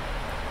say.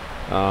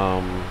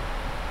 For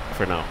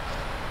now.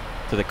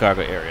 To the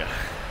cargo area.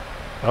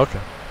 Okay.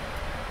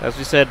 As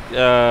we said,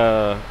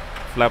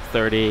 flap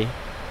 30.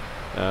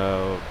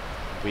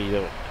 We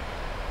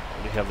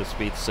have the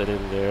speed set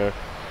in there.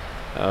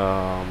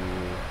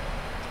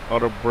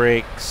 Auto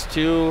brakes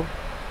 2.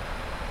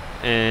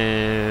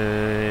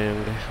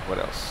 And what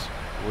else?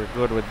 We're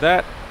good with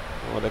that.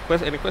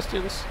 Any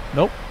questions?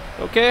 Nope.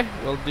 Okay,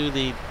 we'll do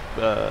the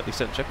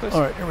descent checklist.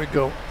 All right, here we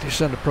go.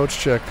 Descent approach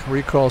check.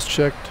 Recalls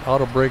checked.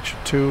 Auto brakes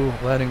 2.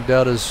 Landing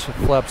data is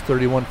flaps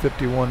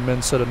 3151.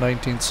 Men set at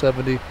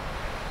 1970.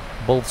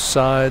 Both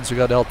sides. We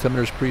got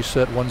altimeters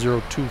preset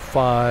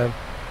 1025.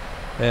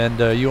 And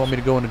you want me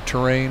to go into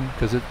terrain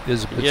because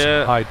it's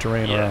high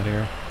terrain around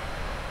here.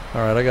 All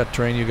right, I got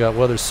terrain. You got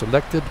weather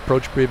selected.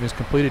 Approach briefings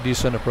completed.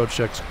 Descent approach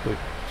checks complete.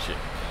 Shit.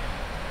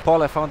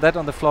 Paul, I found that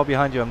on the floor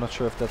behind you. I'm not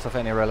sure if that's of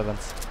any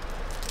relevance.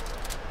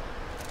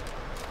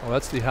 Oh,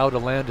 that's the how to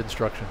land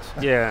instructions.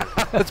 Yeah.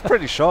 It's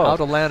pretty short. How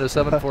to land a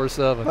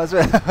 747.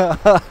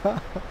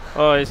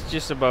 Oh, it's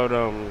just about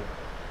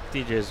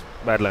TJ's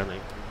bad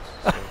landing.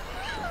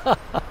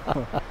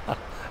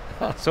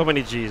 So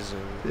many G's.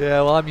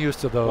 Yeah, well, I'm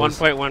used to those.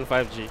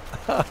 1.15 G.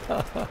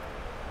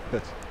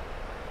 Good.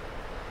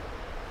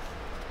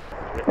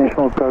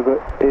 National Cargo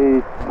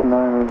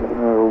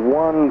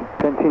 891,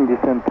 continue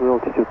descent to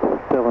altitude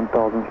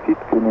 7,000 feet,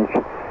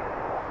 QNH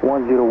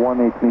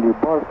 1018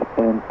 millibars,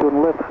 and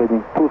turn left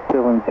heading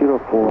 270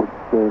 for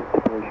the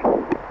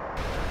separation.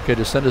 Okay,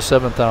 descend to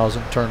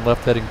 7,000, turn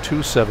left heading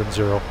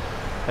 270.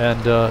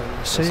 And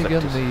say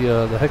again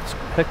the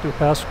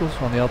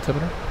hectopascals on the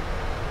altimeter?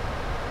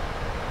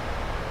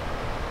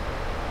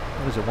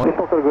 What is it?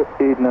 National Cargo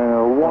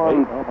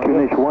 891,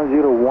 QNH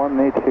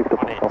 1018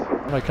 hectopascal.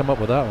 How did I come up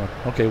with that one?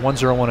 Okay,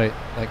 1018.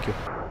 Thank you.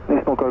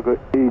 National Cargo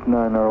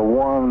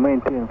 891,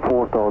 maintain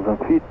 4,000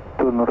 feet,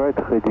 turn right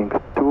heading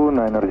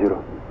 290.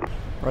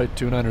 Right,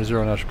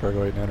 290, National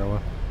Cargo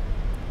 891.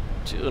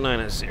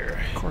 290.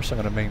 Of course I'm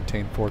going to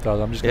maintain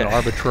 4,000. I'm just going to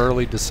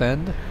arbitrarily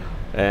descend.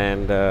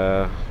 And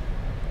give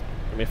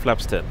me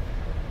flaps 10.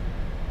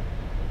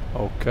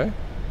 Okay.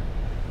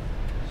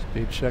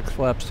 Speed checks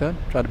flaps 10.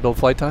 Try to build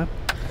flight time.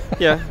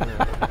 Yeah.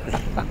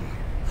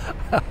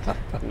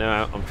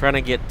 No, I'm trying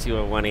to get to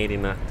a 180,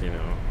 not,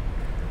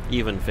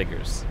 even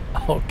figures.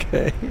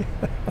 Okay.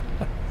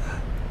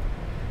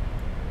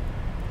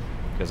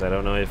 Because I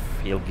don't know if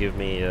he'll give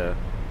me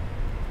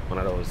one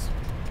of those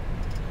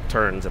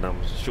turns and I'm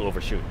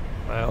overshoot.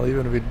 Well,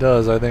 even if he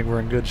does, I think we're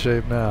in good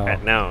shape now.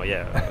 Now,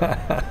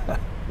 yeah.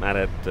 Not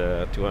at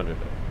 200.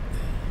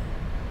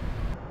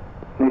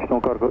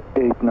 National Cargo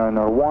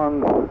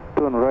 891,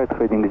 turn right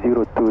heading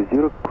 020,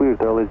 cleared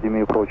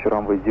LSDM approach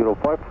runway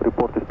 05,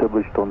 report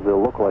established on the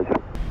localizer.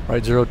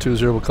 Right,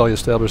 020, we'll call you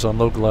established on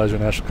localizer,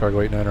 National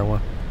Cargo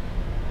 891.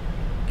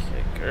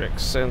 Okay, correct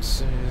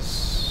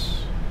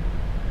senses.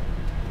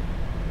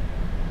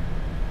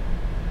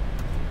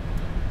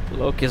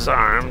 Loc is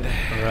armed.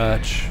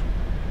 Right.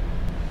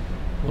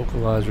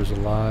 Localizer's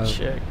alive.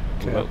 Check.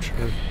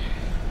 Captured.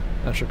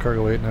 National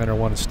Cargo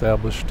 891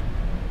 established.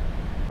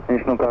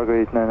 National Cargo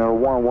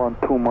 891,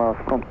 12 miles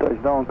from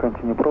touchdown,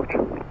 continue approach.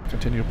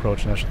 Continue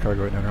approach, National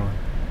Cargo 891.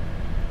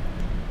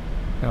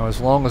 Now,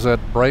 as long as that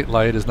bright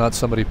light is not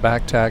somebody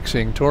back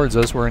taxiing towards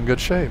us, we're in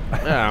good shape.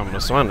 Yeah, I'm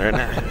just wondering.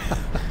 Of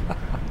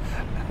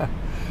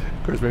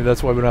course, maybe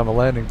that's why we don't have a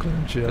landing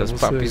clearance yet. Those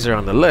puppies are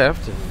on the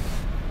left. And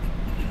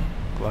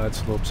glide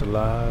slopes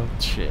alive.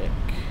 check.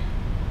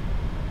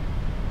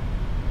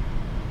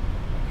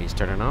 He's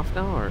turning off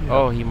now, or Yeah.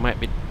 oh, he might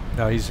be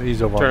No, he's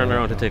over turning on the around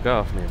ramp to now. take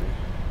off, maybe.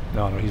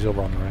 No, he's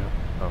over on the ramp.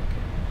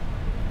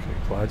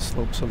 Glide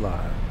slopes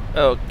alive.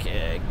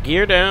 Okay,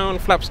 gear down,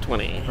 flaps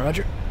 20.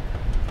 Roger.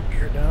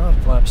 Gear down,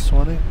 flaps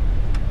 20.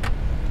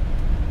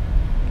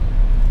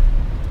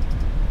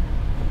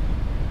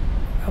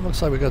 That looks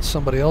like we got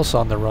somebody else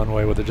on the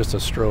runway with just a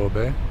strobe,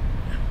 eh?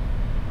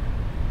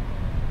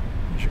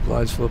 There's your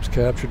glide slopes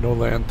captured, no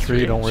land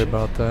 3, don't worry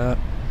about that.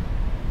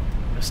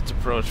 Missed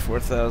approach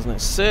 4,000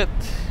 is set.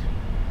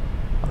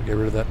 I'll get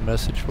rid of that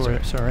message for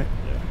you, sorry.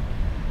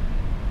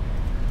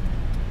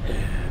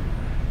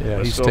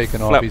 Yeah, he's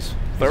taking off, he's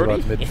about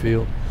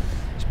midfield.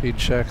 Speed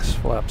checks,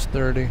 flaps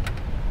 30.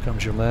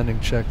 Comes your landing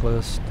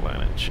checklist.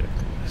 Landing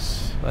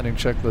checklist. Landing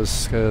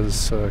checklist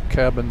has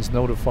cabins,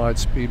 notified,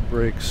 speed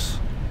brakes.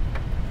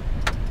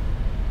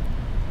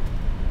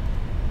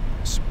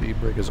 Speed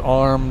brake is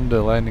armed,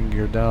 landing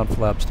gear down,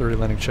 flaps 30,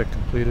 landing check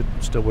completed.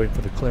 Still waiting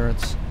for the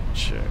clearance.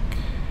 Check.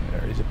 There,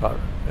 he's about,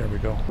 there we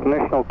go.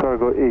 National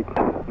Cargo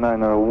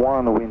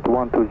 8901, wind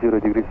 120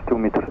 degrees 2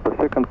 meters per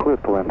second, clear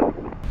to land.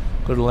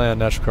 Clear to land,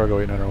 National Cargo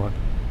 8901.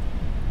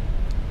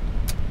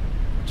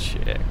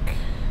 Check.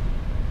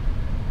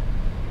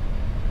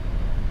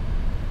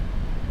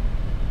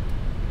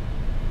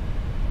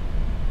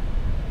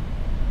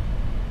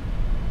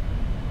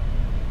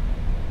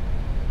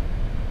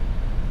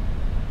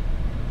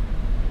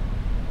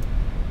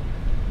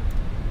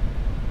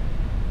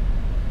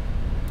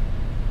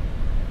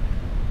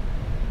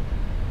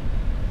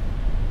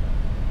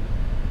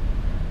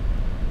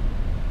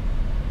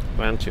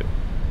 Plan 2.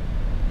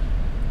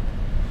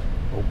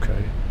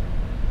 Okay.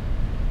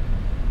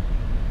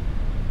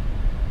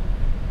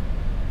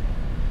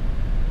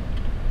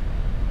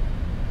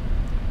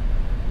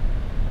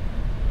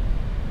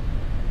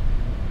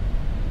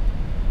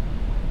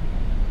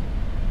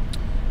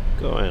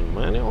 Go in,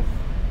 manual.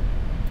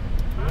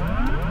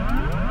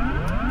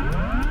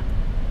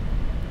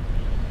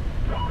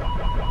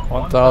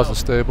 $1,000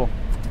 stable.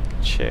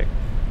 Check.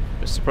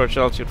 Missed approach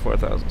altitude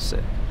 4,000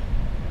 set.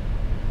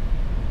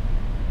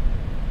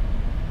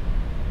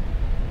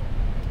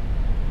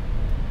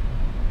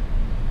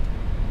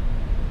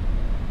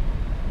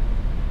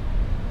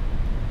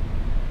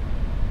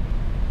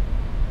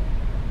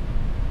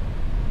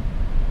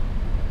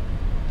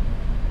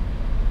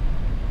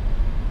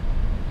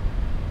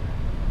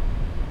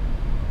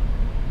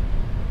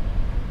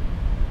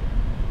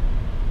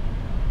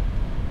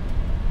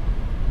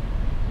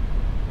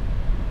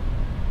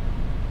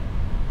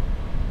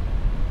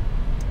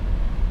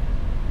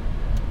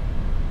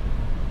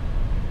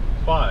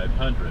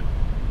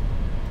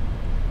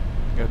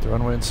 Got the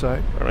runway in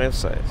sight? Runway in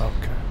sight.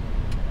 Okay.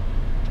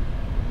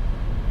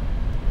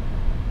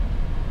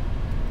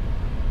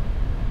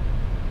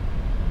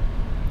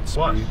 Speed.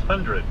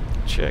 100.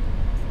 Check.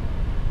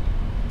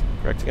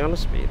 Correcting on the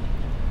speed.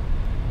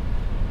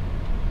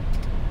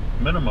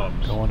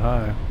 Minimums. Going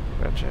high.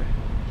 Gotcha.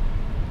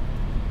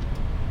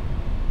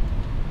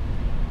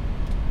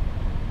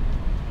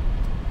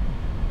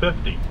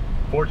 $50,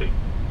 $40,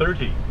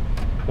 $30,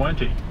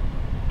 $20,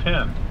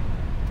 $10.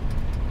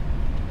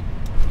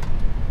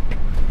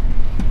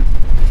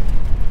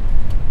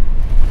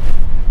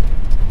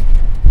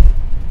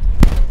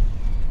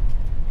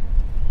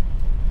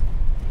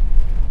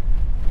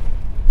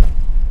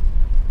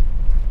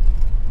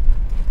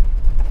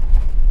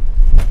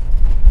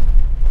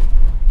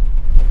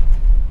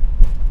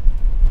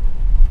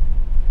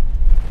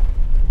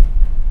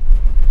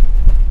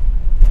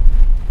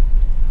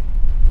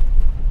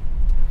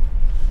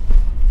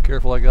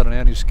 Careful, I got an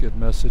anti-skid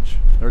message.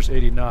 There's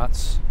 80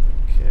 knots.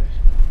 Okay.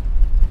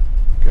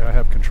 Okay, I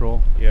have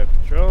control. Yeah,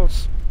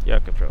 controls. Yeah,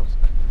 controls.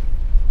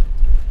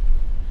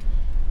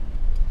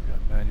 Got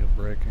manual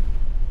braking.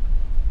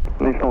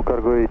 National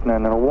Cargo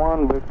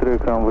 8901,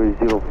 backtrack runway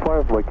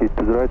 05, locate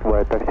to the right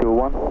via taxiway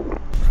 1.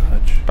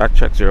 Roger.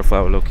 Backtrack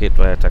 05, locate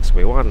via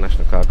taxiway 1,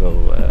 National Cargo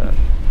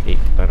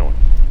 8901.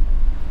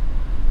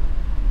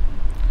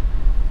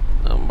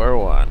 Number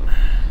 1.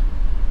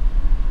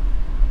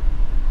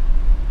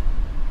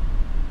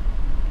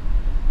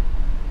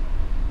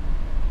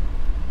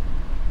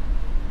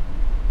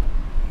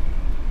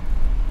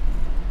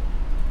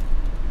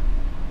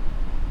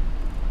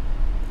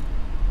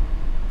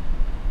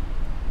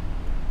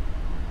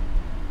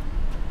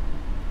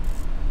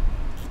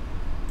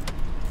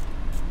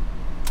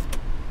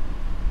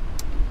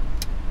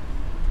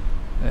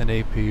 And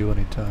APU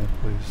anytime,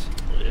 please.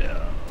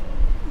 Yeah.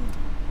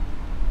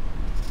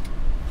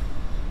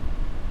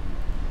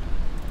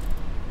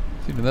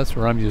 See, that's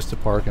where I'm used to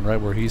parking,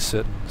 right where he's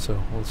sitting.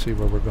 So we'll see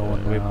where we're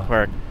going We now.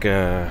 park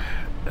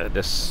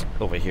this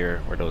over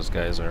here where those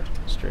guys are,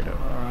 straight up.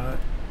 Alright.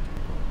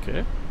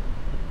 Okay.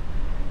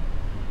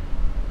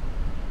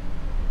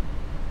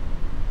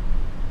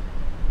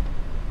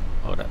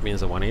 Oh, that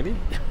means a 180?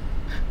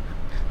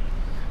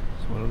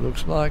 That's what it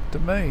looks like to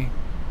me.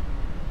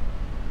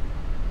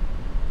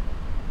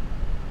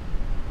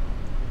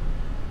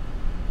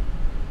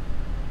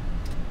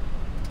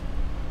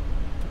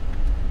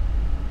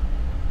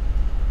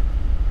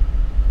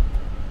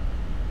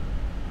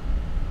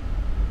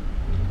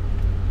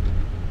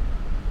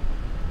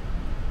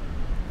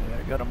 Yeah,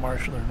 I got a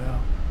marshaller now.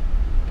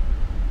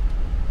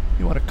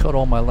 want to cut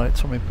all my lights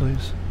for me,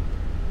 please?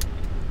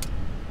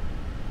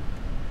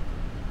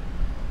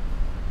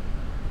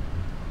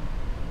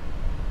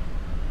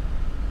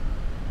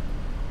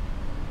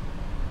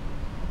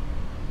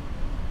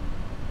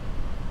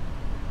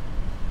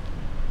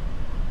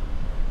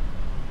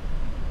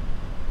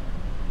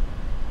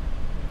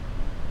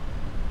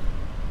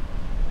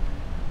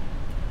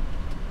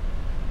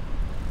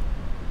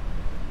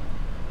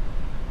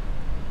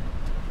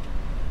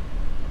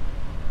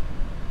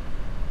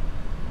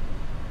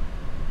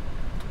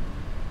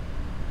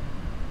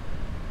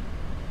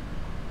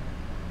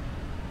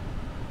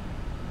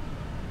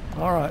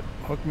 All right,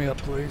 hook me up,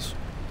 please.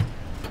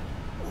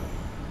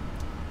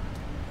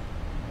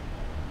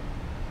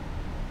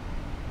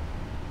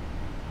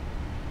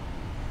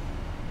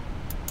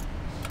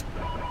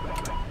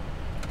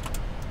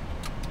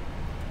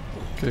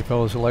 Okay,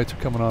 fellas, the lights are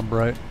coming on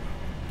bright.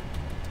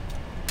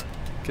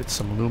 Get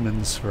some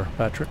lumens for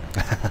Patrick.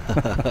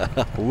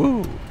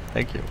 Woo!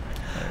 Thank you.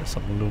 There's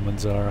some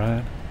lumens, all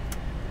right.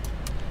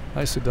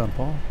 Nicely done,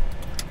 Paul.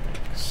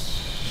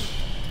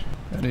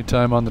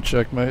 Anytime on the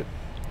check, mate.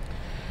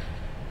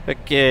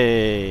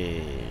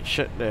 Okay,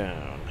 shut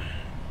down.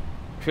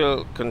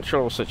 Fuel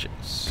control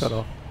switches. Cut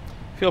off.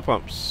 Fuel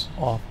pumps.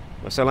 Off.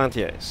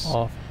 Masalantiers.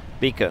 Off.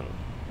 Beacon.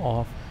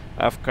 Off.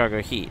 Aft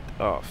cargo heat.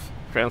 Off.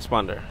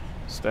 Transponder.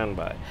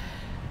 Standby.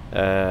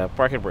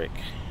 Parking brake.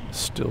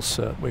 Still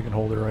set. We can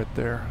hold it right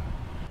there.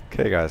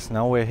 Okay guys,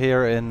 now we're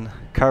here in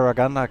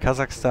Karaganda,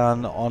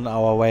 Kazakhstan, on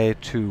our way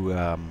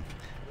to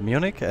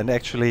Munich, and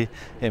actually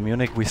in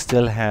Munich we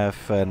still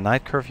have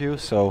night curfew,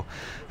 so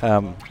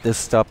this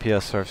stop here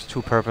serves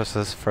two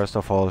purposes. First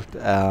of all,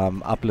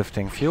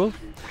 uplifting fuel,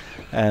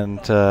 and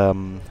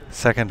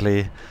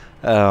secondly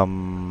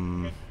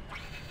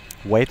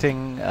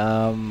waiting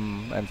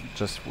and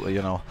just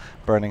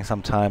burning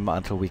some time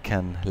until we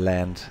can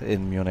land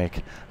in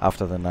Munich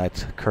after the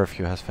night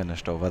curfew has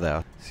finished over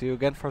there. See you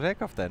again for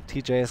takeoff then.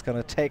 TJ is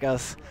gonna take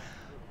us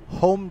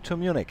home to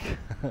Munich.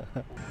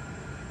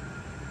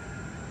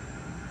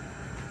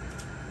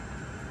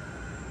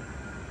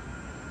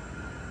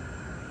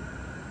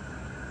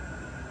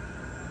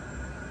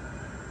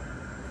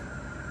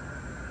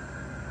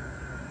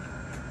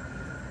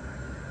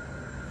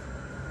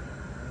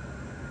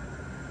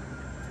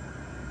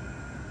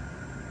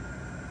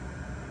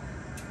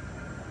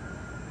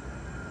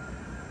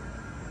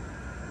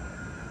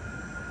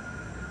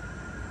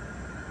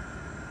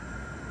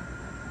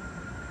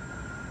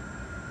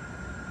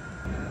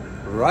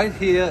 Right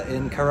here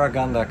in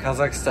Karaganda,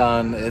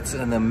 Kazakhstan, it's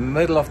in the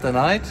middle of the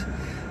night,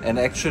 and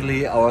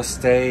actually our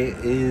stay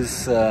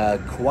is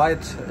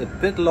quite a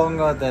bit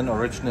longer than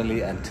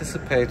originally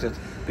anticipated,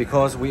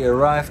 because we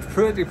arrived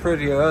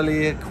pretty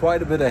early,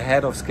 quite a bit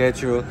ahead of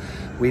schedule.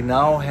 We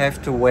now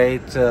have to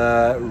wait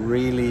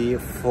really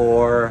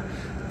for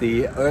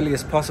the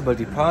earliest possible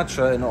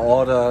departure in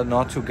order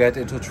not to get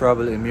into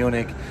trouble in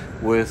Munich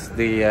with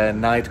the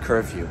night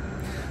curfew.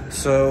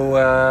 So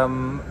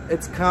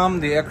it's calm,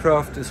 the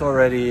aircraft is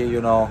already,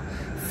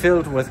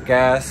 filled with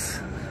gas,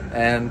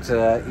 and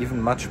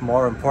even much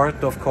more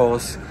important, of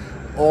course,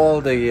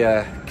 all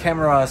the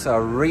cameras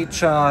are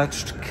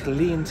recharged,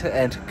 cleaned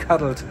and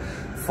cuddled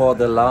for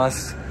the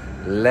last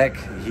leg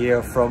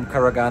here from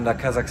Karaganda,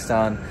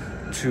 Kazakhstan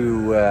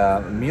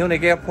to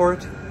Munich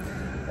airport.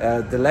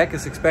 The leg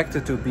is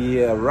expected to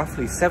be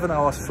roughly 7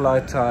 hours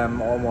flight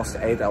time, almost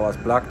 8 hours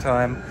block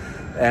time.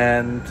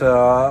 And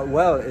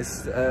well,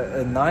 it's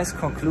a nice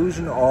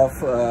conclusion of,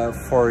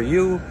 for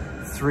you,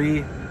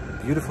 3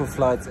 beautiful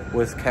flights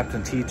with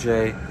Captain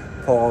TJ,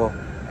 Paul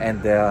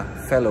and their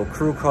fellow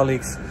crew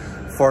colleagues.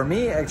 For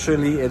me,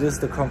 actually, it is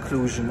the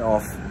conclusion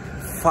of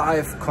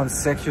 5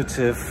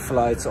 consecutive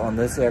flights on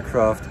this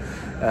aircraft.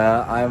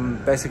 I'm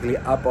basically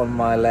up on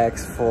my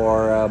legs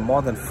for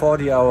more than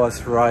 40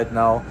 hours right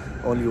now,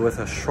 only with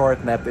a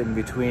short nap in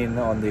between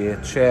on the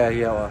chair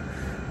here.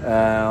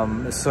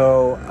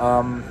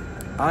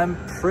 I'm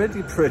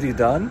pretty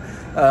done.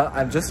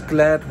 I'm just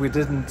glad we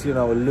didn't,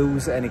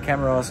 lose any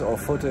cameras or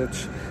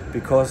footage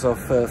because of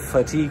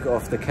fatigue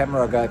of the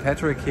camera guy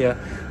Patrick here.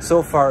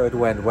 So far it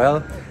went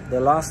well. The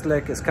last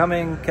leg is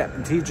coming.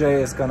 Captain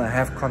TJ is gonna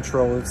have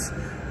controls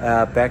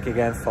back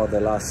again for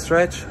the last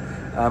stretch.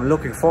 I'm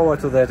looking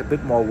forward to that. A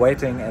bit more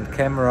waiting and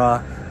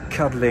camera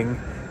cuddling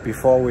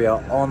before we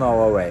are on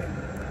our way.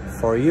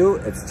 For you,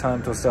 it's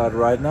time to start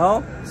right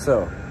now.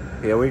 So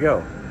here we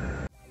go.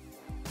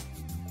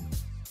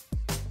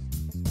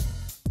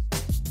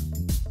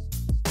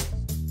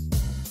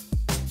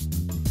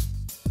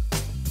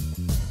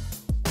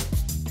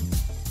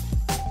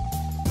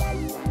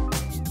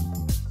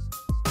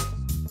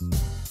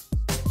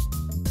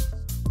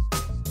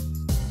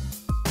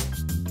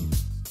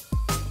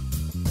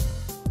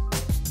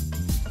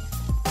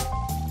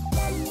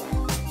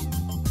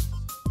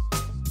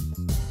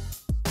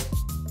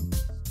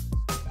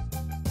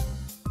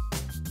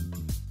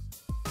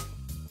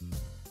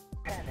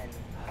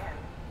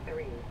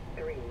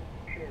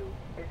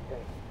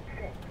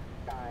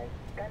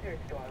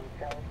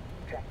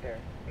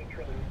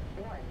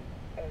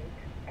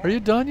 Are you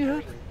done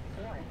yet?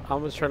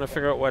 I'm just trying to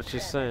figure out what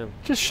she's saying.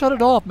 Just shut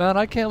it off, man.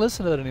 I can't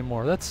listen to that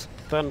anymore. That's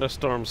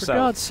Thunderstorm for south.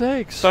 God's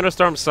sakes.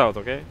 Thunderstorm south,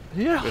 okay?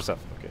 Yeah. You're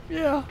south, okay.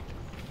 Yeah.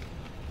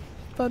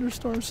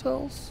 Thunderstorm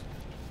cells.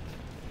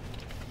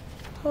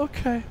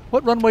 Okay.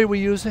 What runway are we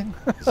using?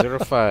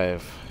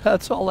 05.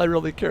 That's all I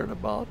really cared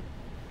about.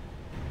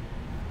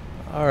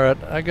 All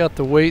right, I got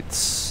the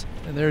weights,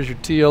 and there's your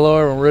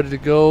TLR. We're ready to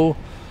go.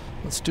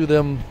 Let's do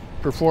them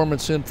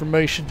performance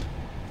information.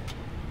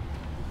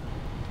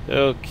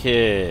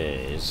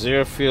 Okay,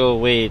 zero fuel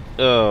weight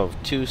of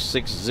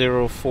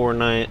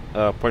 260.5.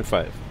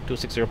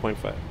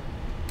 260.5.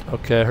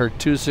 Okay, I heard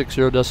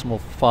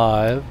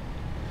 260.5.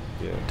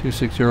 Yeah.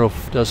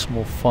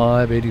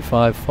 260.5,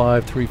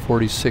 85.5,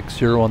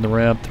 346.0 on the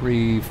ramp,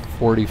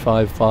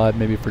 345.5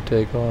 maybe for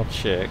takeoff.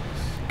 Check.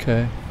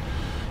 Okay.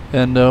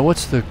 And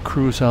what's the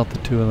cruise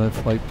altitude on that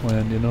flight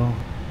plan, do you know?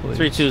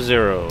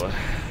 320.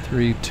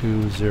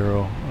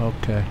 320.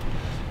 Okay.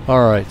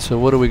 All right, so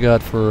what do we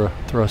got for a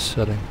thrust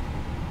setting?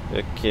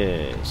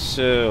 Okay,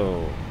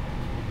 so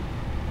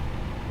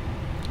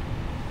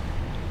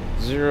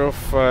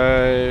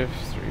 05,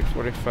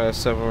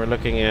 345.7. We're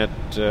looking at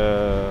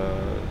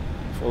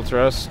full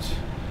thrust.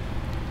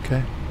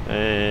 Okay.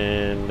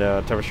 And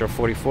temperature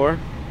 44.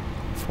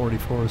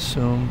 44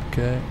 assumed.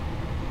 Okay.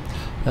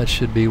 That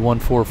should be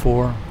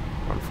 144.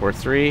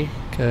 143.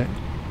 Okay.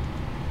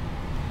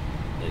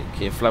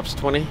 Okay, flaps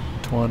 20.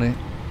 20.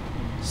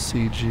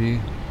 CG.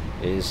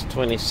 Is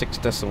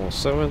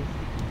 26.7.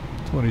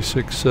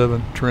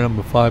 26.7. Trim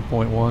of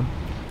 5.1.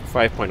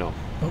 5.0.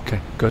 Okay,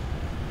 good.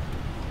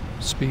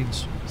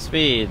 Speeds.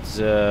 Speeds,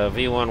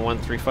 V1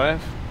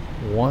 135.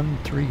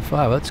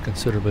 135. That's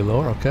considerably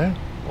lower. Okay.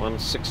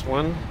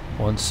 161.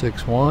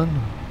 161.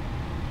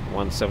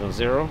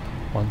 170.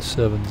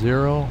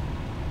 170.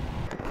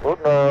 Good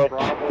night.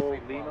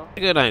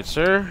 Good night,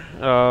 sir.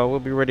 We'll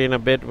be ready in a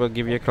bit. We'll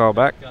give you a call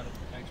back.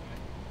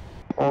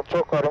 All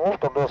choke are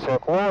removed, all doors are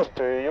closed.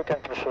 You can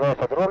pressurize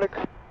hydraulic.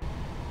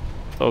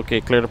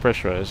 Okay, clear to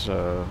pressurize.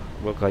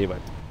 We'll call you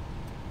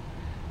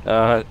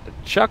back.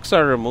 Chucks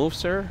are removed,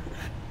 sir.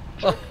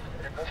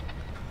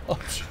 Oh,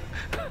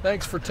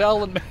 thanks for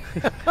telling me.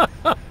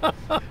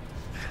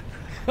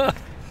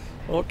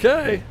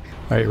 Okay.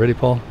 All right, ready,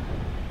 Paul?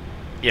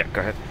 Yeah,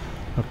 go ahead.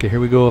 Okay, here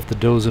we go off the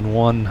Dozen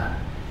 1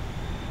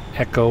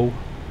 Echo.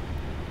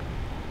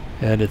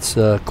 And it's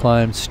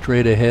climbed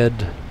straight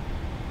ahead,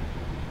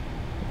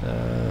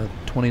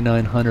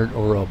 2900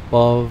 or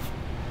above.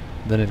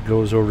 Then it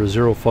goes over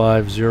to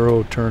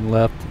 050, turn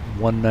left,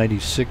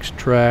 196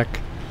 track.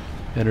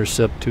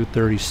 Intercept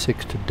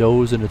 236 to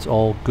Dozen. It's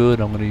all good.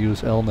 I'm going to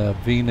use LNAV,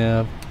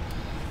 VNAV.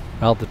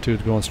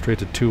 Altitude's going straight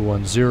to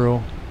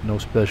 210. No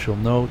special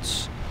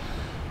notes.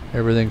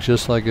 Everything's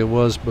just like it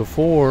was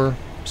before.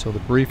 So the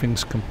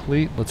briefing's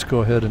complete. Let's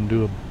go ahead and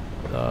do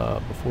a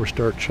before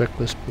start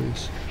checklist,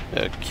 please.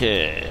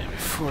 Okay,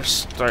 before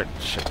start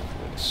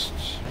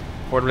checklist.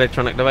 Port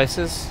electronic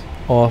devices.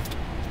 Off.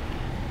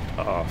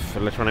 Off.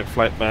 Electronic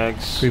flight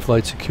bags.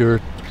 Pre-flight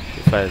secured.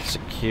 Pre-flight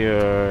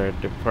secure.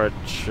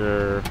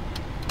 Departure.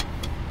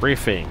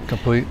 Briefing.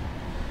 Complete.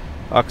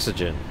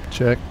 Oxygen.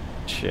 Check.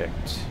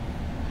 Checked.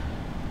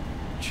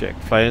 Check.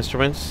 Flight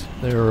instruments.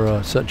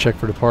 They're set check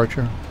for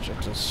departure. Check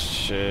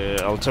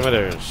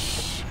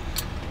altimeters.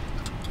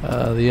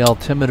 The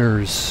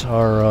altimeters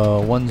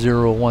are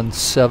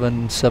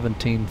 1017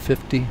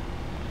 1750.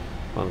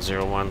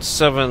 1017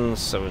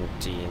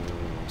 1770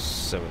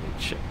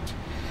 checked.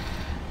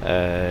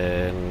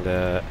 And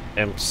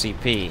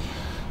MCP.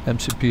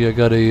 MCP, I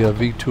got a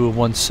V2 of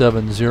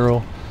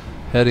 170,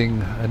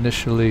 heading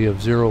initially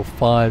of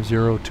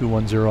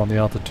 050210 on the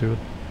altitude.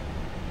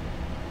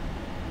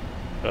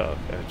 Oh,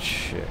 that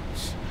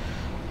checked.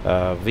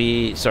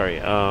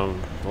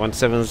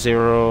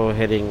 170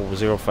 heading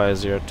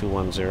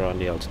 050210 on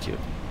the altitude.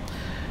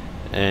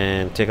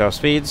 And takeoff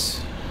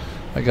speeds.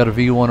 I got a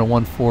V1 of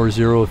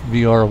 140,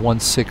 VR of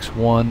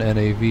 161, and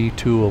a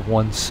V2 of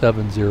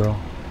 170.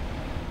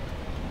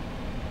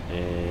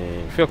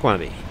 And fuel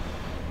quantity.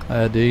 I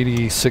had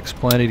 86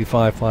 plan,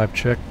 85.5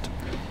 checked.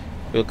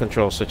 Wheel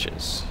control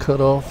switches.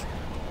 Cutoff.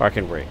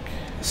 Parking brake.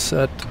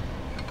 Set.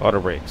 Auto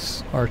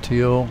brakes.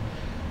 RTO.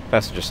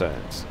 Passenger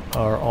sides.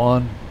 Are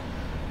on.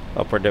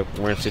 Upper deck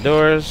emergency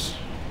doors.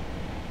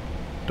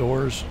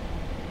 Doors.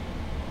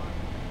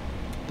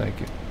 Thank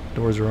you.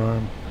 Doors are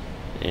armed.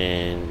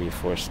 And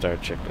before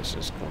start checklist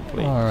is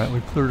complete. All right, we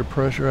cleared to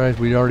pressurize.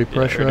 We already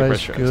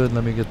pressurized. Good.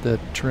 Let me get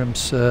that trim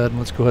set. And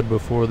let's go ahead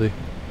before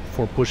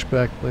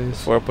pushback, please.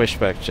 Before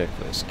pushback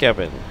checklist.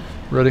 Cabin.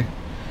 Ready.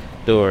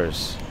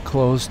 Doors.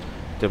 Closed.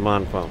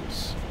 Demand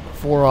pumps.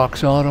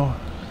 4-aux auto.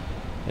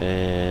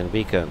 And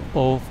beacon.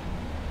 Both.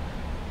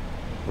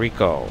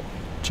 Recall.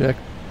 Check.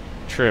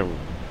 Trim.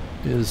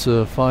 Is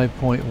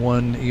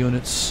 5.1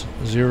 units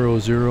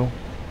 00.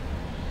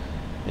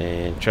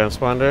 And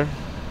transponder.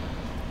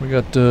 We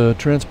got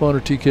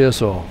transponder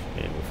TKS off.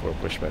 And before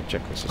pushback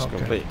checklist is Okay.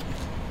 complete.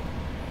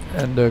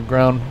 And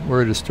ground, we're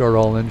ready to start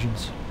all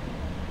engines.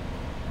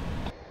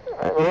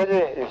 I'm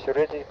ready. If you're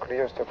ready,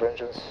 clear stop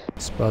engines.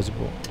 It's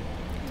possible.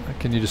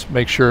 Can you just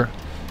make sure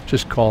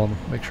Just call them,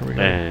 make sure we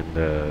got it.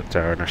 And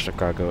Tower National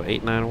Cargo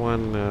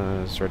 891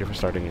 is ready for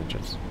starting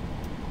engines.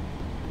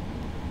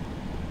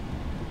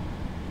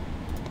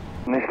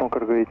 National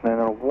Cargo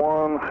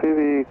 891,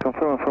 heavy,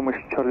 confirm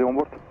information Charlie on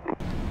board.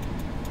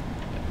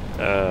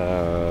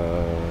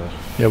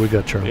 Yeah, we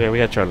got Charlie. Yeah, we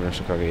had Charlie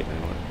National Cargo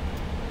 891.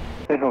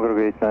 National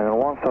Cargo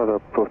 891, start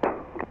approved.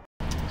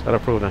 Start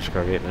approved National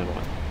Cargo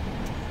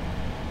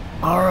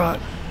 891.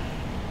 Alright.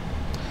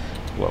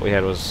 What we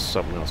had was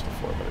something else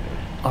before, but anyway.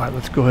 Alright,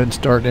 let's go ahead and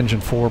start engine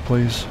 4,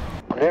 please.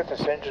 Clear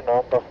this engine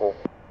on the full.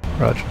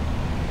 Roger.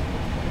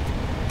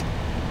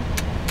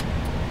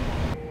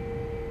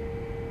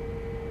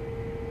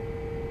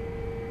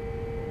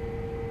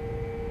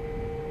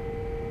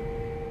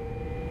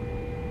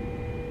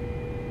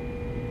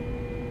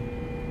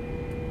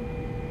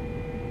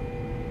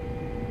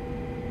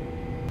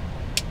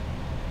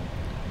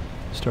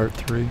 Start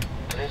 3.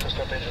 Clear to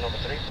start engine number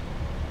 3.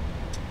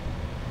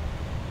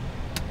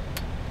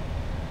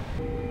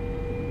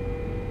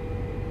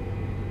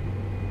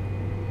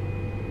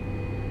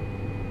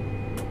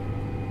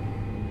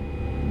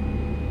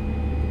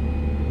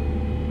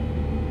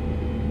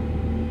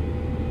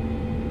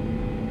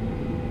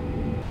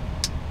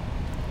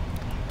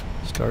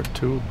 Start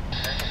 2.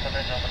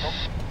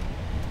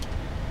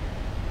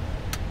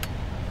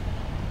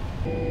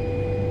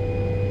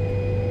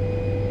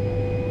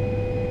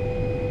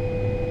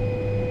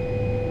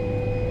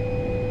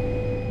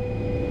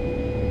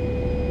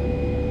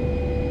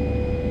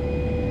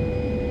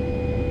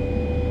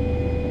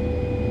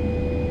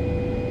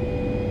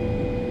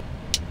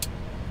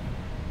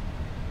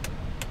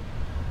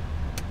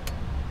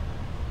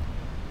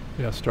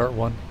 Yeah, start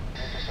 1.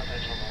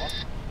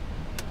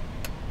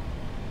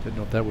 Didn't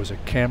know if that was a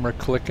camera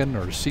clicking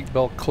or a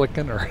seatbelt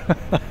clicking or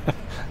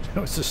it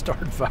was the start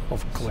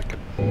valve clicking.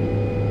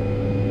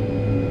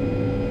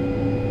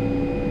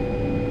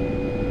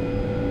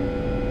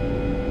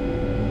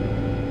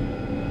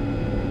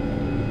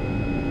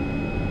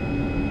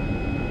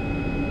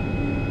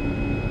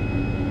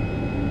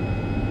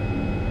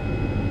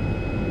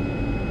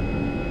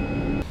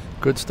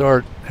 Good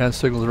start. Hand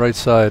signal to the right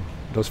side.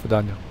 Dos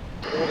Vidania.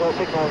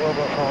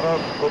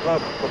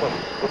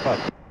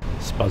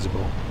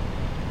 Spazzible.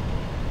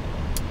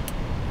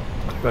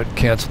 Go ahead and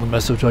cancel the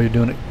message while you're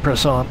doing it.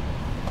 Press on.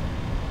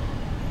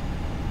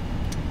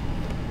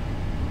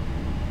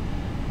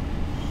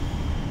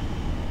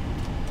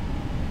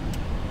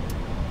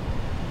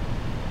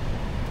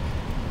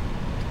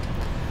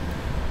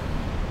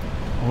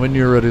 When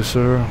you're ready,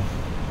 sir.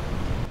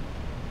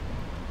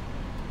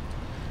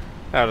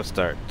 How to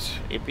start.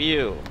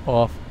 APU.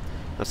 Off.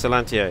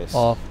 Oscillantes.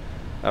 Off.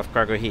 Off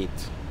cargo heat.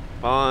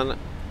 On.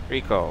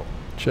 Recall.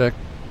 Check.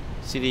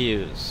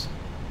 CDUs.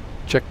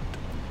 Checked.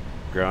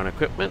 Ground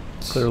equipment.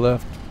 Clear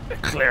left.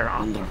 Clear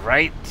on the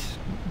right.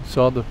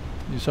 You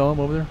saw him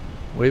over there?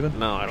 Waving?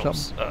 No, I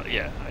don't.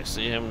 Yeah, I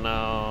see him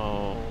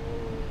now.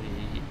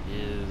 He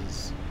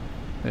is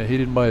Yeah, he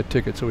didn't buy a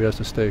ticket, so he has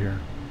to stay here.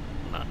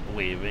 not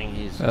waving.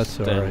 He's That's just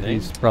all standing. right.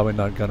 He's probably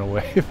not going to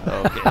wave.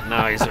 Okay,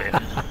 now he's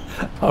waving.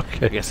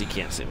 Okay. I guess he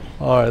can't see me.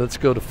 All right, let's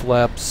go to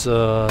flaps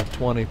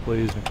 20,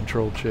 please, and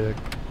control check.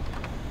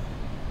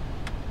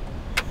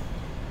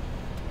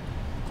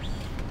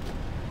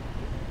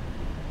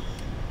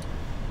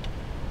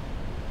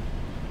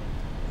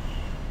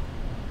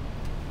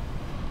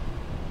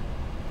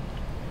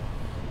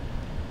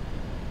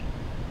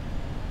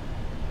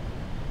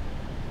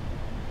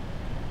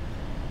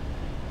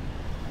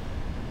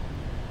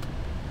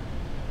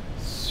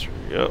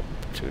 Three up,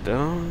 2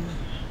 down.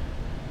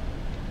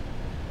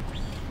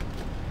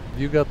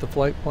 You got the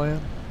flight plan?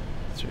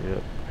 3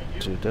 up,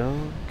 2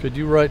 down. Could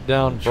you write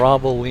down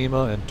Bravo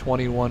Lima and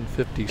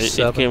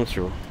 2157? It came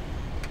through.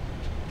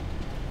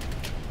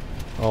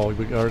 Oh,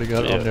 we already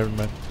got it? Yeah. Oh, never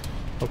mind.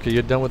 Okay,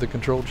 you done with the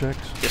control checks?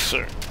 Yes,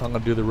 sir. I'm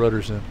going to do the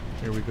rudders then.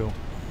 Here we go.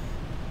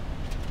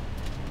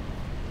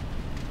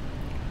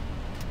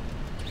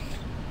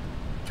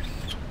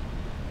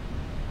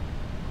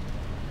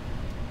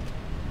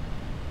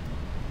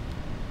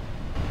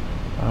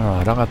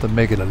 Alright, I'm going to have to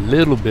make it a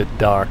little bit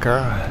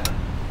darker.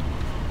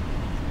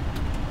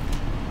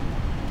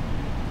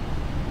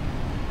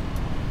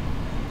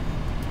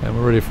 And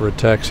we're ready for a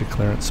taxi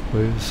clearance,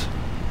 please.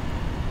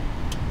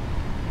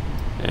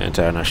 And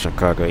Tower National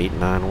Cargo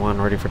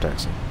 891, ready for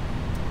taxi.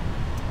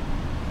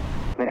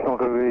 National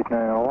Cargo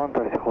 891,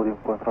 taxi holding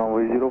point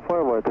runway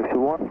 05 via taxi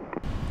 1.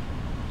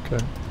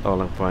 Okay.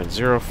 Holding point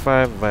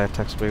 05 via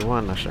taxiway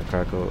 1, National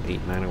Cargo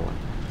 891.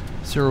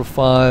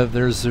 05,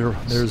 there's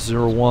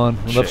 01.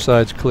 The Check. left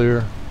side's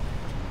clear.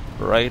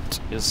 Right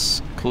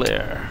is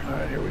clear.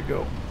 Alright, here we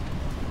go.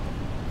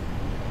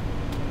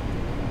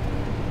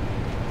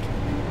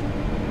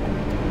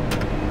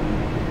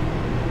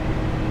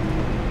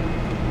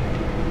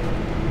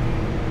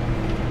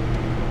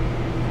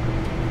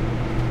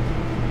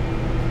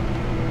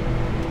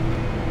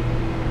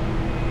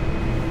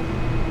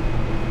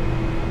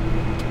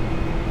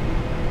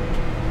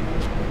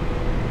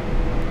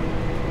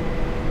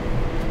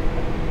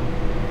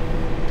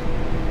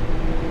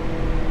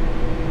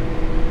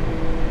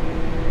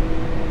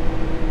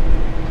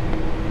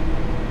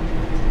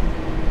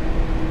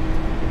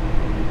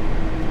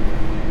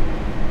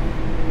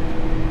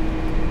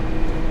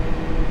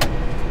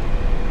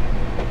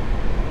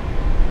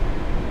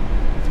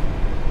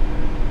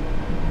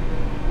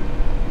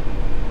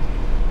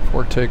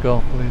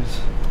 takeoff,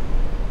 please.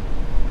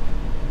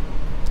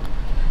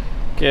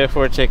 Okay,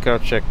 for takeout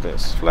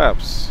checklist.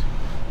 Flaps.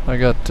 I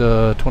got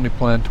 20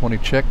 plan, 20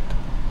 checked.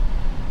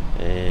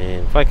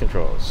 And flight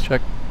controls.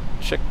 Check.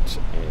 Checked.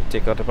 And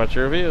takeout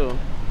departure review.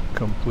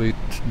 Complete,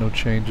 no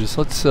changes.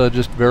 Let's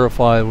just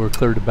verify we're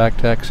cleared to back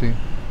taxi.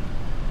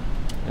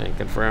 And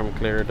confirm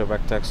clear to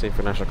back taxi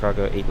for National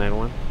Cargo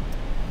 891.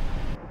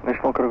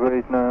 National Cargo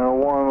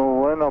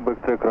 891, line up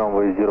backtrack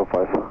runway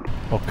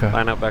 05. Okay.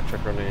 Line up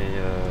backtrack runway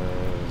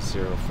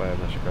 05,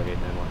 National Cargo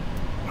 891.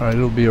 Alright,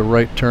 it'll be a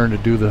right turn to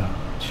do the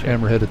Check.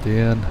 hammerhead at the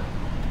end.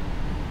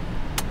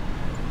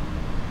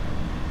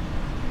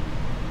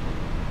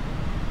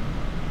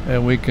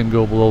 And we can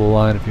go below the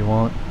line if you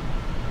want.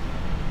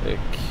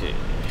 Okay.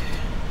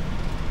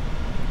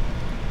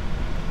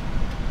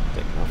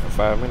 Taking off for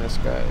 5 minutes,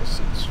 guys.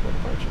 Seats for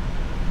departure.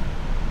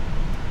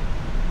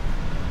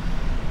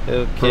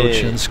 Okay.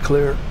 Approaching's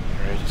clear.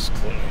 Right is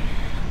clear.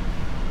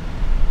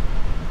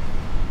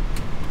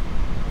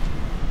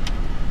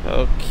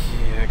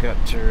 Okay, I got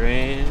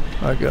terrain.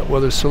 I got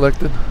weather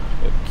selected.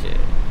 Okay.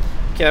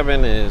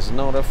 Cabin is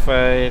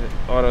notified.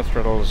 Auto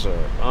throttles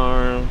are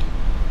armed.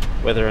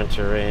 Weather and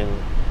terrain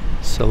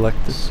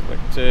Selected.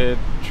 selected.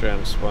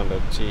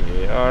 Transponder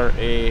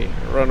TARA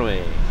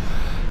runway.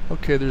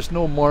 Okay, there's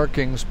no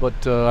markings,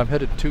 but I'm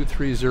headed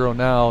 230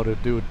 now to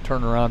do a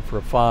turnaround for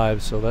a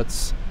 5, so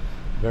that's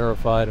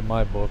verified in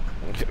my book.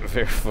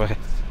 Verified.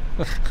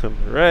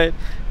 Right.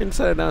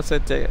 Inside and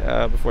outside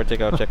before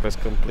takeout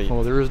checklist complete.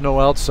 Well, there is no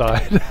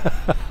outside.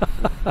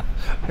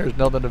 There's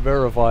nothing to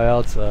verify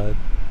outside.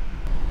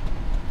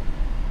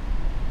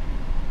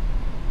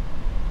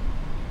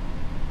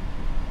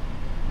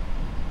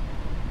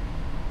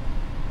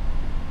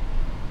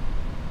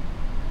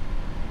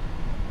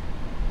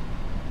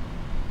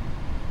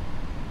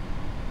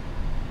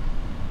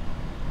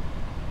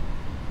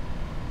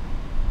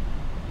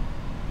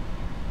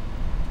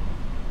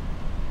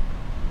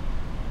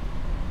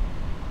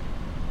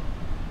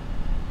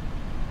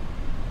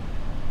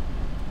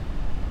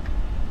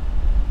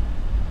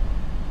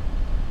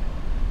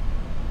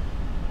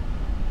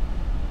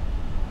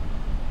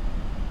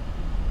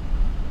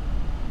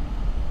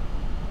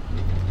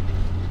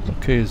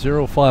 Okay,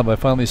 05, I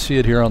finally see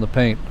it here on the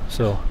paint,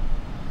 so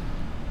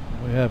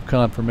we have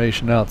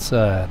confirmation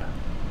outside.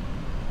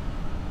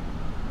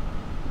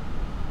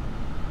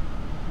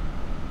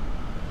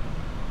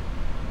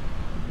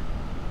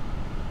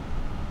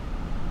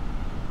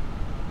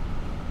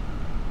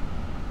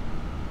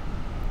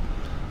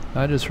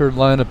 I just heard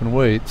line up and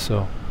wait,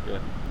 so. Yeah.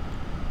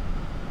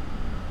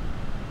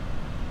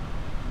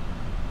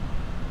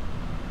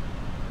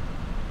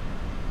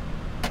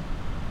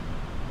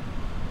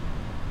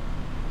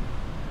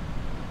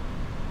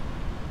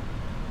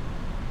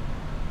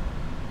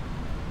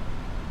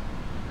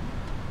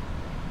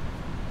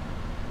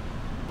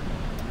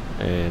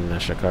 And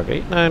National Cargo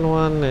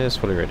 891 is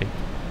fully ready.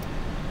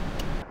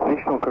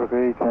 National Cargo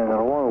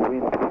 891,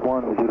 wind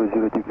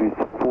 100 degrees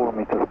 4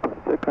 meters per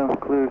second,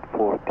 cleared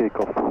for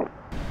takeoff.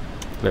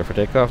 Clear for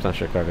takeoff,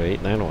 National Cargo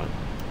 891.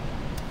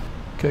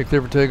 Okay,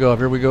 clear for takeoff,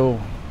 here we go.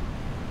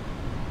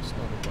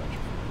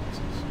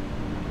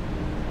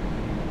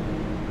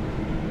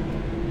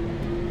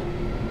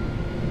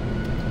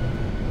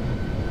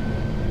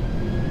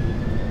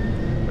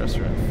 Press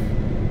ref.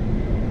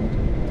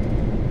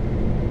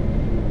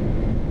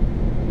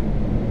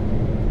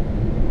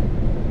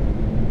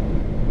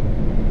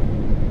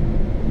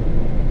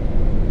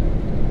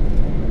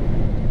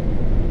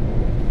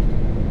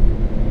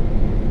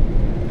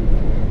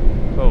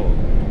 Hold.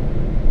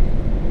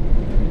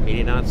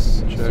 80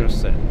 knots,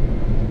 thrust set.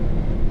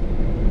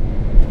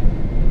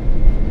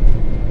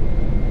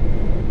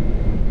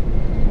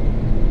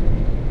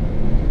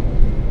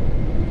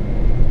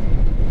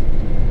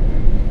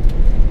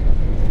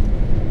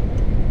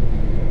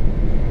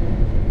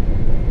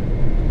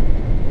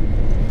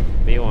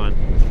 B1.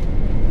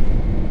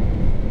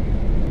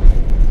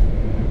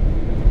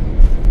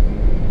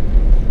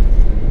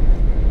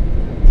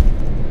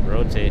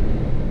 Rotate.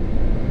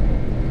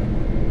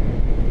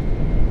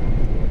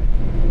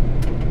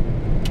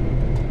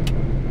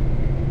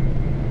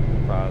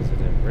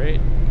 Positive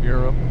rate.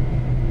 Europe.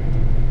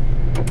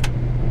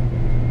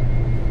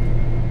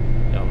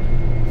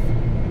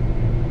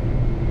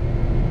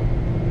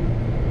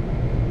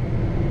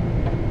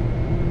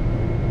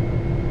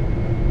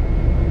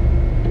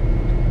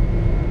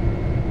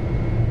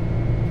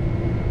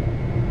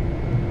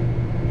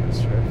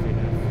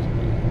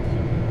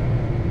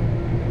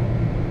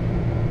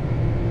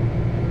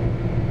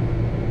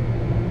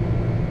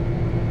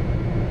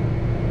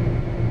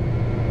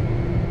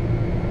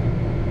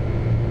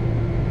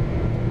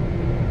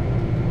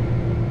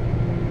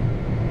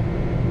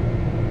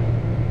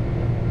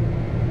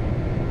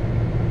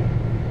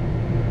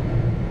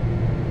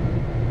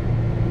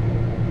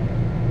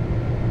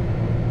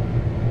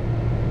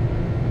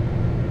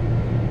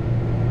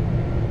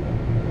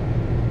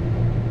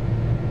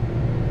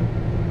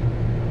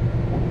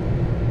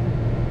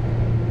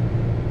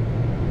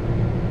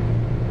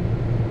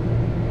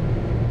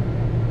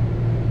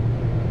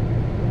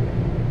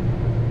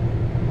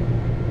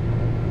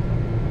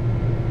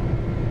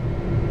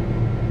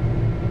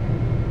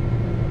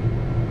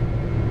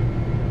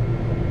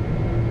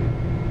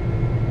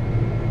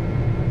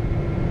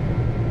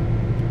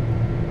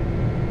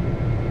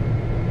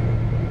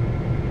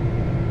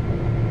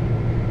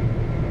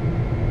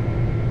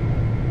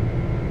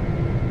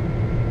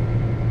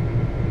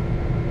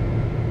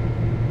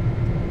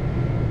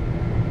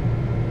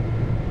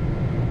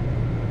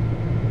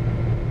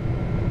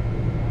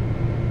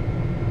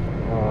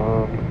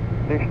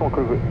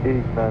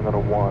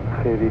 8901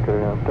 Heavy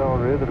Caribbean Tower,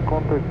 radar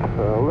contact,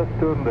 left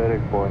turn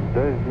direct point,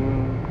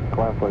 Dazin,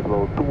 climb flight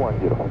level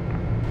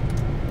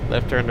 210.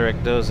 Left turn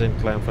direct does in,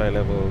 climb flight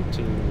level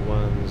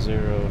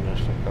 210,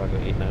 National Cargo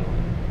 891.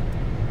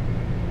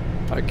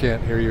 I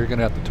can't hear you. You're going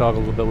to have to talk a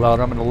little bit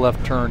louder. I'm in the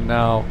left turn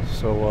now,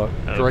 so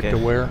direct to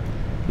where?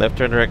 Left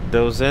turn direct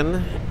does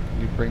in.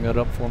 You bring that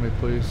up for me,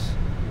 please.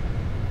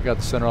 You got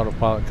the center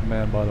autopilot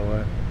command, by the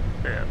way.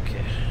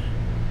 Okay.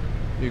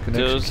 You can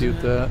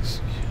execute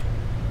that.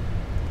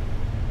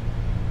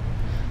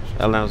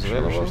 LNAV's Sure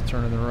available. she's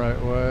turning the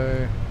right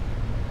way.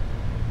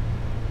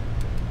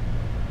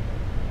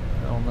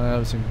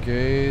 LNAV's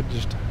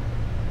engaged.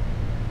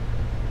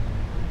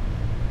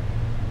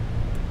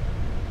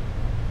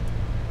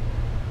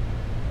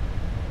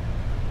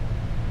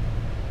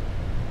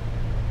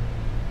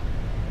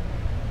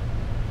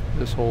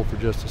 Just hold for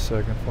just a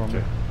second for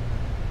me.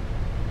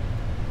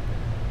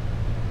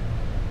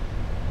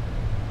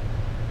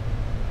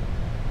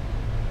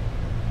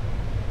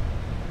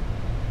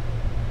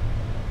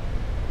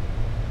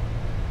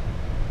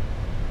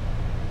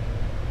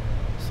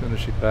 As soon as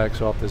she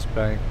backs off this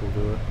bank, we'll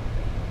do it.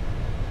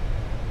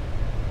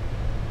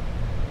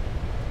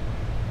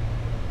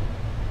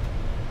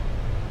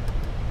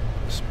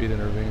 Speed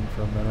intervene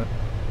for a minute.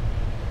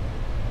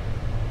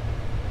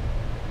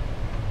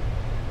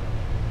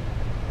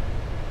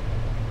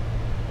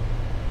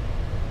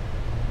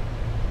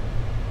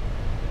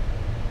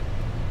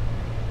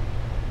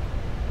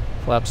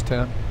 Flaps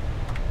 10.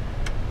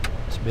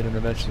 Speed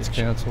intervention is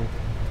canceled.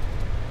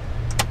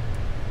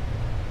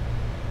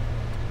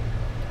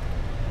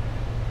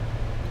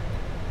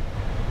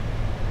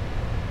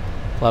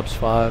 Flaps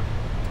 5.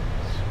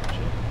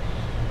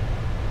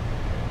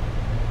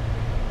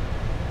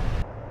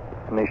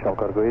 National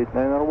Cargo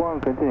 8901,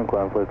 continue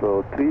climb flight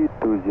level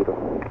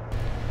 320.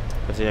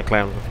 Continue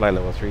climb flight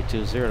level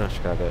 320,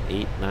 National Cargo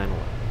 891.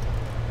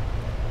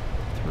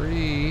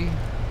 320.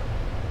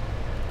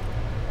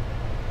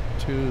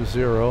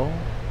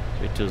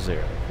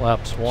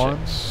 Flaps 1.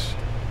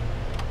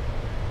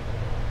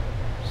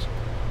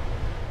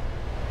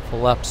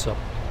 Flaps up.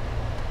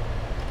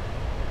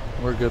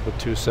 We're good with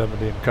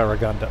 270 in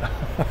Karaganda.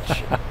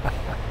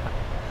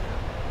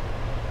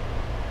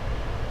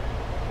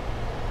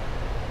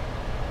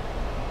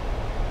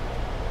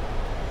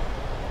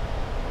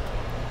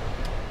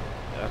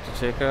 After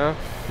takeoff.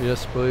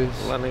 Yes, please.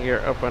 Landing gear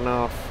up and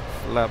off.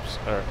 Flaps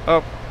are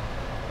up.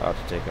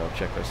 After takeoff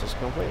checklist is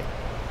complete.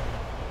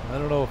 I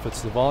don't know if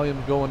it's the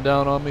volume going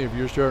down on me or if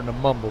you're starting to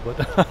mumble, but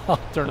I'll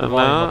turn the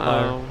volume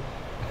up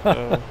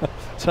higher.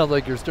 Sounds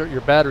like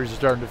your batteries are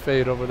starting to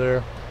fade over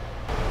there.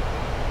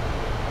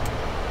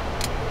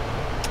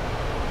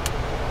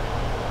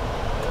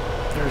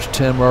 There's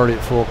Tim already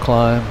at full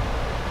climb.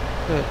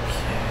 Okay.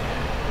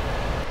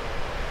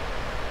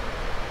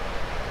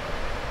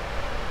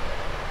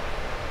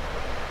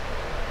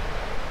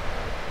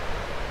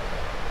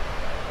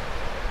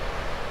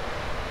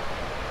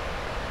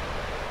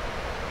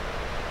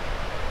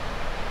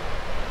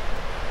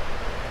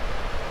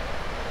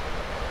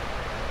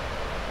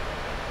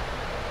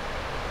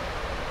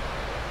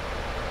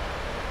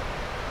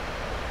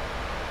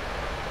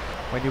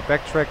 When you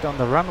backtracked on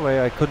the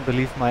runway, I couldn't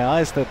believe my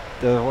eyes that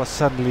there was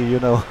suddenly, you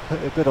know,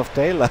 a bit of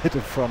daylight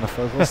in front of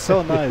us. It was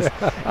so nice.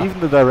 Even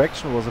the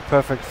direction was a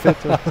perfect fit.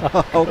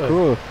 How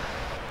cool.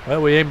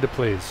 Well, we aim to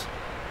please.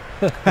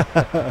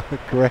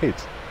 Great.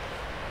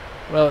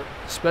 Well,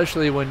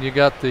 especially when you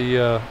got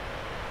the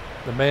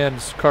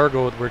man's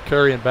cargo that we're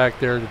carrying back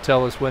there to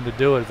tell us when to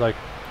do it. It's like,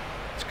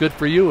 it's good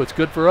for you, it's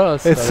good for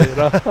us. It's you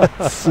know?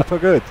 super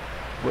good.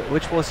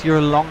 Which was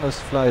your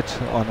longest flight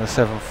on a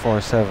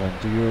 747?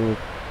 Do you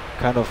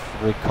kind of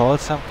recall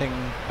something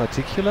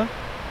particular?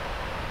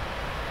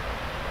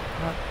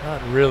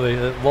 Not really.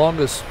 The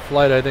longest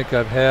flight I think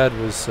I've had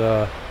was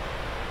a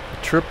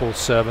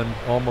 777,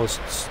 almost,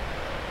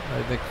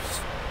 I think,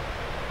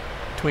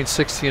 between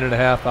 16 and a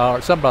half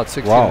hours, something about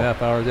 16 and a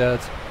half hours. Yeah,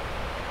 it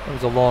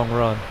was a long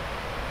run.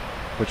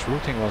 Which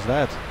routing was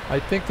that? I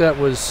think that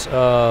was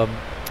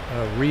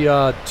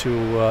Riyadh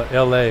to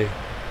LA.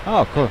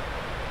 Oh, cool.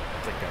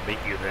 I think I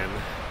beat you then.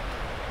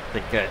 I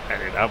think I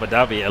did Abu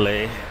Dhabi,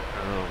 LA.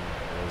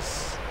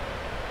 Was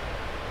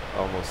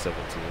almost 17.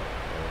 Or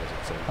was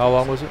it 17? How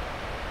long was it?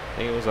 I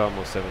think it was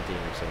almost 17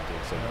 or 17.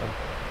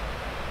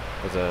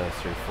 It was a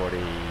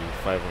 340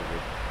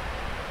 500.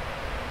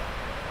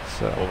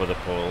 So over the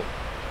pole.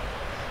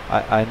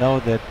 I know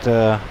that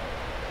the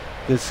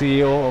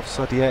CEO of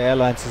Saudi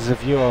Airlines is a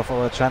viewer of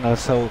our channel,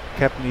 so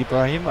Captain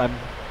Ibrahim, I'm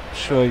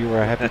sure you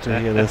were happy to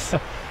hear this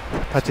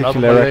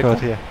particular record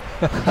here.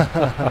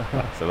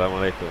 Assalamu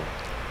alaikum.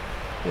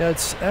 Yeah,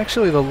 it's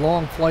actually the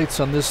long flights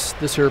on this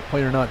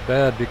airplane are not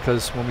bad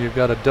because when you've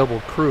got a double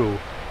crew,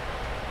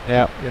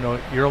 yeah, you know,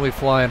 you're only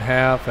flying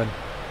half, and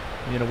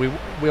you know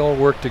we all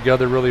work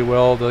together really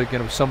well. You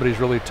know, if somebody's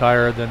really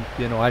tired, then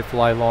you know I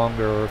fly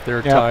longer, or if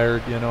they're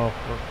tired, you know,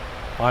 or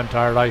I'm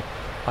tired,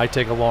 I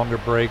take a longer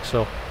break.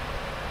 So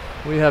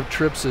We have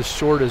trips as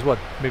short as what,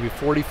 maybe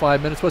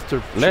 45 minutes. What's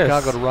the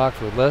Chicago to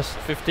Rockford? Less?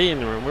 15.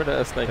 Remember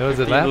that's like. Was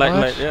it that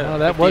much? Yeah, oh,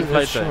 that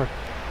was short.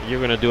 You're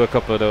gonna do a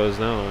couple of those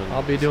now.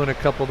 I'll be doing a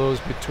couple of those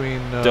between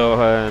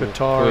Doha and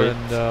Qatar Kuwait.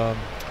 and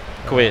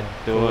Kuwait.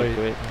 Kuwait.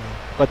 Kuwait.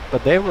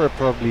 But they were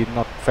probably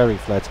not ferry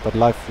flights, but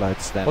live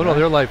flights then. Oh no, right?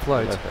 they're live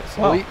flights.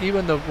 Wow. Well,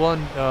 even the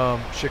one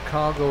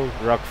Chicago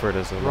Rockford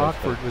is a live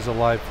Rockford flight. was a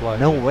live flight.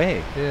 No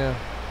way. Yeah.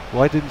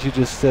 Why didn't you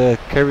just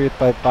carry it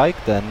by bike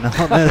then?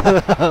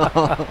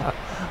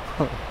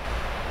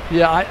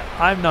 Yeah,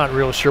 I'm not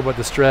real sure what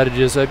the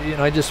strategy is.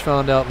 I just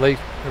found out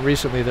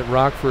recently that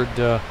Rockford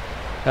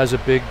has a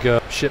big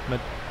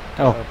shipment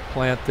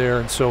plant there,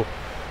 and so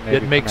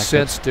it makes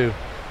sense to,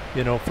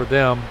 for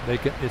them.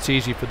 It's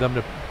easy for them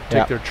to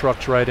take their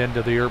trucks right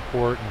into the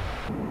airport.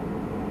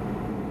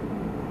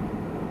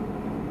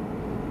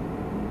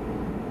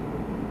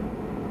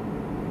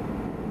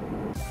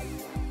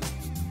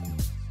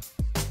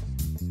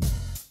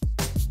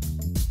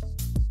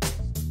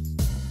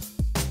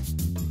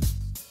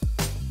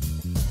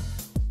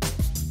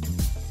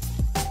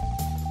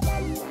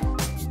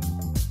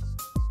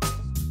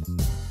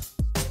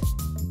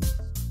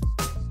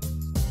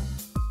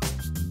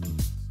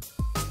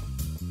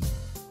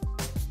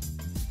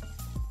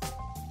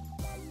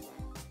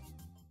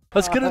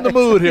 Let's get in the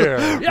mood here.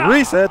 Yeah.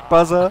 Reset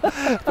buzzer.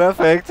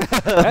 Perfect.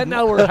 And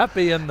now we're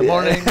happy in the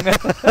morning.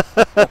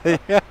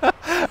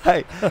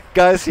 Hey,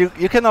 guys, you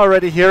can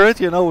already hear it.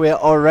 We're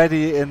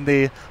already in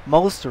the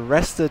most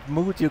rested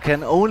mood you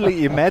can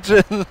only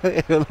imagine.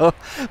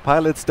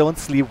 Pilots don't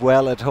sleep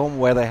well at home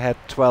where they had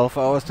 12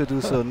 hours to do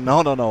so.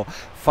 No.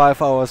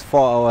 5 hours,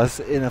 4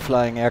 hours in a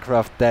flying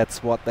aircraft,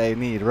 that's what they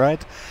need,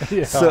 right?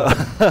 Yeah. So,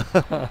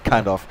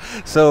 kind of.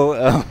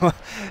 So,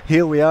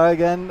 here we are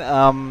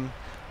again.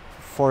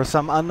 For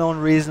some unknown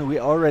reason, we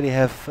already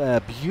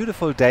have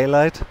beautiful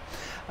daylight,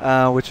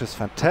 which is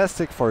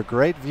fantastic for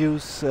great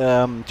views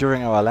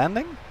during our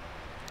landing.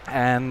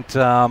 And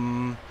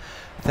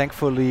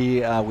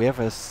thankfully, we have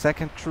a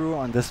second crew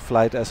on this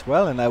flight as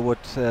well, and I would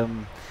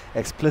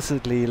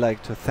explicitly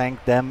like to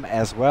thank them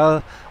as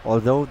well.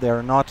 Although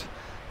they're not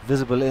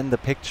visible in the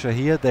picture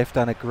here, they've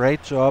done a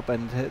great job,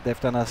 and they've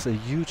done us a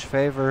huge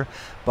favor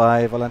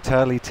by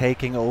voluntarily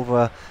taking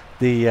over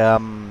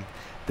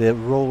the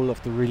role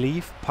of the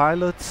relief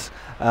pilots,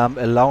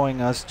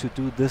 allowing us to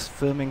do this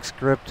filming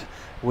script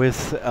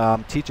with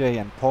TJ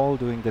and Paul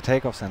doing the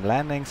takeoffs and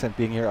landings and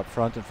being here up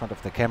front in front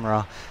of the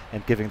camera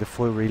and giving the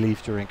full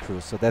relief during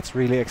cruise. So that's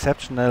really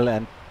exceptional,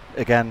 and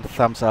again,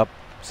 thumbs up,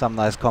 some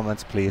nice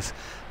comments please,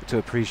 to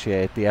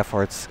appreciate the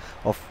efforts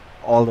of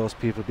all those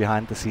people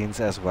behind the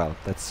scenes as well.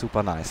 That's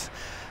super nice.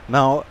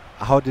 Now,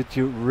 how did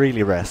you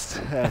really rest,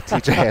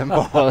 TJ and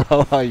Paul?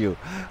 How are you?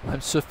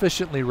 I'm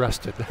sufficiently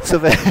rested.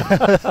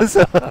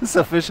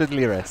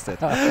 Sufficiently rested.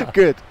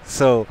 Good.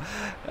 So,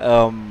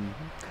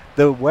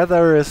 the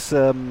weather is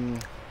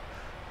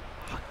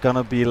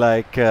gonna be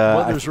like.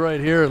 Weather's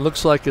right here. It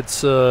looks like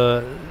it's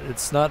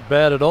not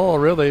bad at all.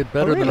 Really,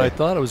 better than I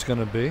thought it was going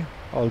to be.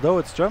 Although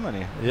it's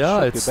Germany.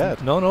 Yeah, it's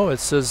bad. No. It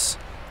says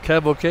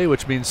CAVOK,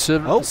 which means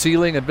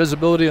ceiling and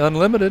visibility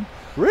unlimited.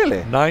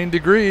 Really? 9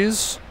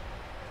 degrees.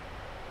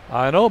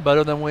 I know,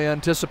 better than we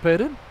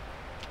anticipated.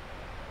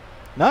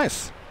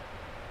 Nice.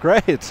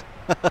 Great.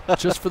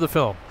 Just for the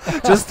film.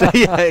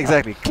 Yeah,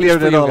 exactly.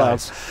 Cleared it all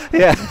out.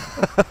 Yeah.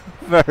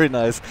 Very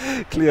nice.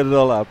 Cleared it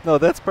all up. No,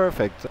 that's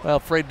perfect. Well,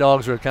 freight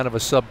dogs are kind of a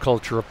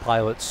subculture of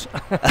pilots.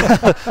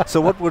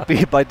 So what would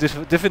be, by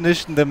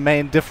definition, the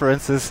main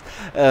differences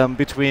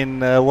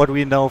between what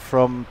we know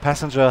from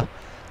passenger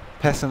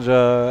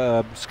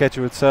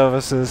scheduled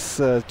services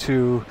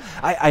to...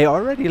 I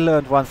already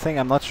learned one thing.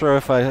 I'm not sure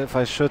if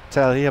I should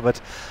tell here, but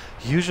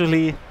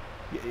usually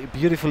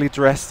beautifully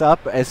dressed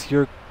up as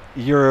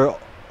you're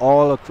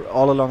all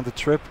along the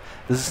trip.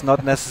 This is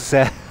not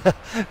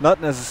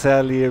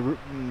necessarily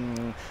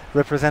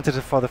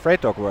representative for the freight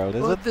dog world,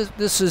 is it?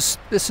 This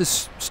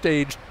is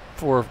staged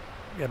for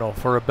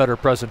for a better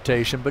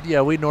presentation. But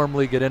yeah, we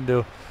normally get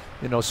into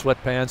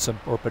sweatpants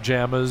or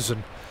pajamas,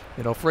 and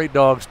freight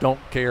dogs don't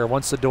care.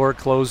 Once the door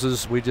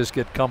closes, we just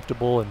get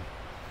comfortable, and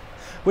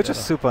which is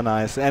super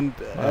nice. And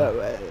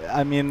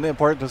I mean,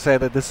 important to say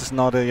that this is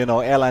not a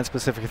airline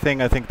specific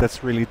thing. I think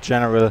that's really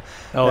general.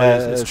 Oh,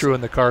 it's true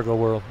in the cargo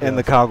world. In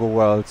the cargo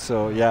world,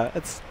 so yeah,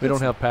 we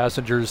don't have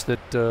passengers that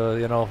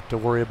to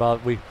worry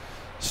about. We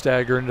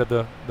stagger into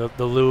the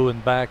loo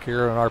and back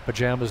here in our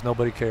pajamas.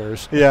 Nobody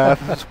cares. Yeah,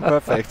 that's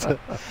perfect.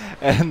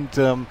 And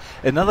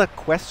another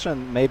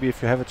question, maybe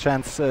if you have a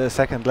chance,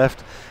 second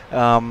left.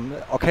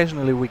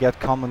 Occasionally we get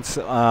comments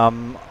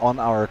on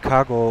our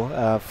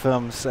cargo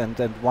films, and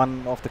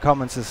one of the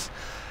comments is,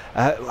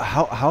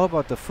 how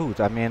about the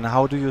food? I mean,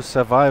 how do you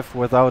survive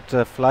without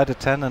a flight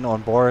attendant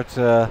on board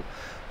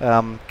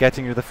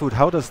getting you the food?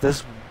 How does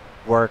this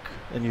work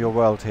in your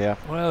world here?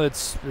 Well,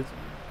 it's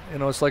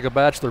like a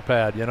bachelor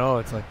pad.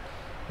 It's like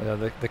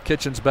the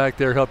kitchen's back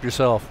there. Help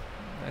yourself.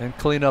 And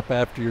clean up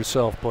after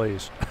yourself,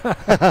 please.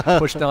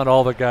 Which not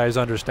all the guys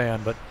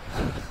understand, but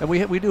and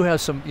we do have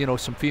some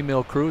some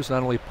female crews,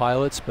 not only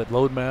pilots but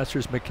load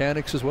masters,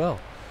 mechanics as well.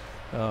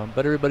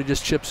 But everybody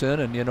just chips in,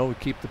 and we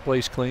keep the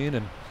place clean.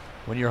 And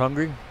when you're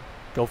hungry,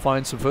 go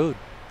find some food.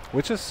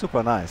 Which is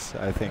super nice,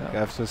 I think. I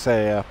have to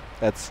say,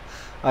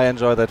 I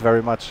enjoy that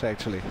very much,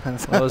 actually.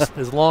 Well,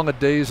 as long a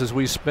days as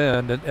we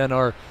spend,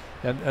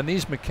 and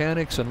these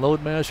mechanics and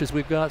load masters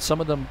we've got,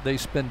 some of them, they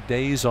spend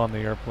days on the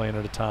airplane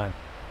at a time.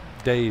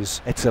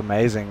 Days. It's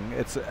amazing.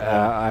 It's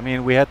I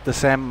mean, we had the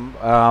same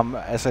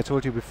as I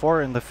told you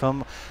before in the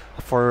film.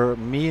 For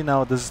me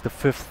now, this is the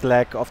 5th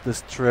leg of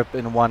this trip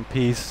in one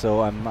piece,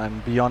 so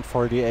I'm beyond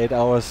 48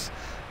 hours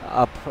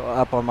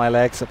up on my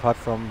legs, apart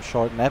from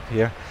short nap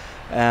here.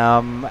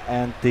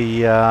 And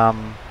the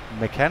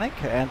mechanic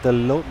and the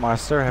load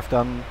master have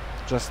done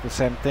just the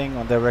same thing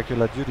on their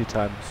regular duty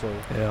time. So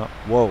yeah,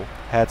 whoa,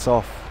 hats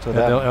off to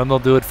them. And they'll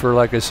do it for,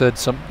 like I said,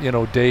 some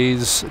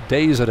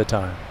days at a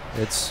time.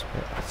 It's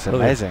really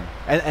amazing.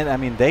 And I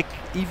mean, they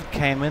even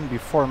came in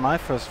before my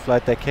first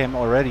flight. They came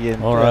already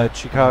in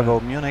Chicago,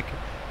 Munich,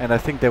 and I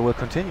think they will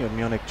continue in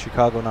Munich,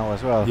 Chicago now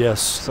as well. Yes.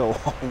 So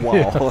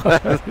wow,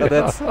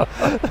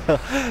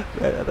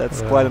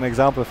 that's quite an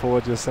example for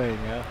what you're saying.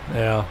 Yeah.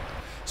 Yeah.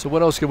 So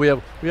what else can we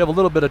have? We have a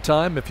little bit of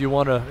time. If you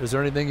want to, is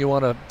there anything you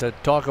want to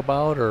talk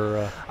about,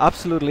 or?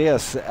 Absolutely,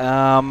 yes.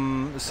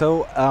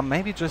 So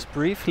maybe just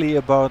briefly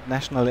about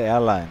national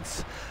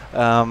airlines.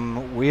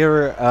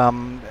 We're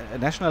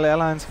National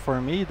Airlines,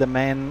 for me, the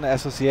main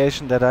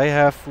association that I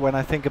have when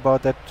I think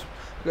about that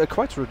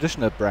quite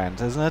traditional brand,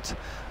 isn't it?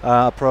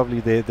 Probably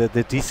the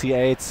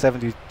DC-8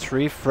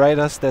 73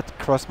 freighters that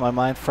crossed my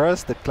mind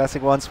first, the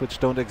classic ones which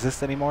don't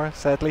exist anymore,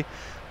 sadly.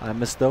 I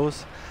miss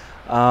those.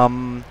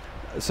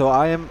 So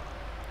I am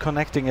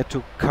connecting it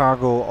to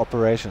cargo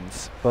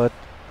operations, but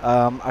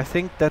I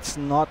think that's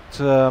not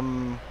I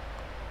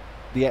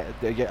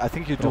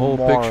think you do the whole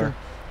more picture.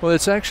 Well,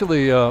 it's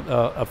actually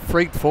a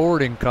freight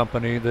forwarding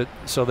company that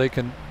so they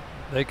can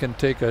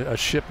take a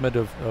shipment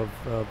of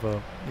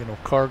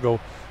cargo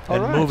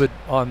and move it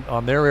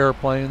on their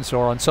airplanes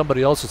or on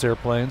somebody else's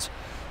airplanes,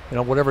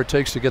 whatever it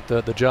takes to get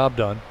the job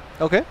done.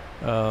 Okay.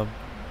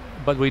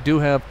 But we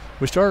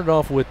started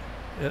off with,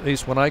 at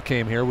least when I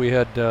came here, we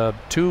had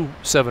 2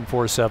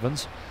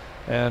 747s,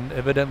 and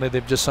evidently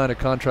they've just signed a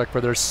contract for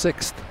their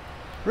 6th.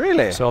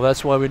 Really? So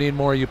that's why we need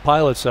more of you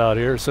pilots out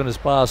here as soon as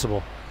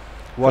possible.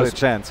 What a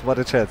chance! What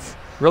a chance!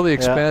 Really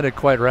expanded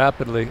quite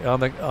rapidly.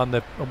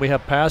 We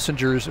have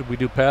passengers. We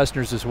do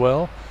passengers as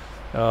well.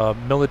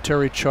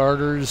 Military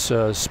charters,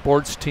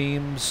 sports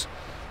teams.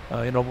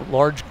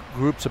 Large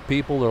groups of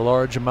people or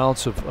large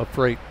amounts of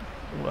freight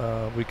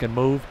we can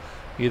move,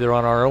 either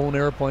on our own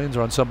airplanes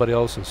or on somebody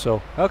else's.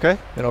 So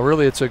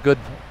really, it's a good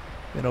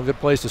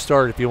place to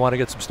start if you want to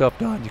get some stuff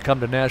done. You come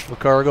to National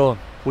Cargo, and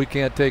if we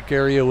can't take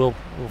care of you, we'll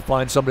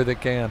find somebody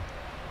that can.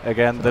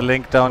 Again, the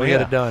link down here.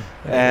 Get it done.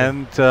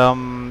 And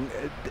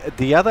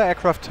the other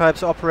aircraft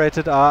types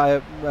operated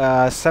are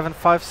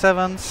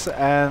 757s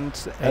and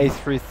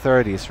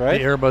A330s, right?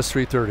 The Airbus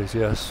 330s,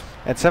 yes.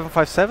 And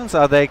 757s,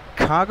 are they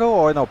cargo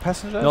or no,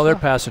 passenger? No, they're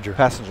passenger.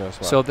 Passenger as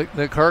well. So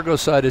the cargo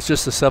side is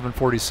just the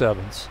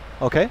 747s.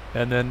 Okay.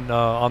 And then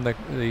on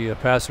the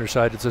passenger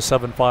side, it's a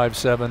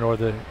 757 or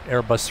the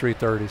Airbus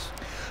 330s.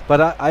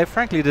 But I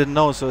frankly didn't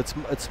know, so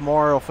it's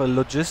more of a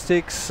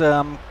logistics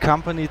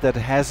company that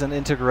has an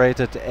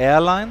integrated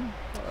airline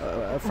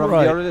from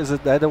the origin. Is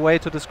that a way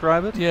to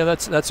describe it? Yeah,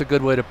 that's a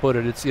good way to put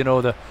it. It's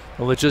the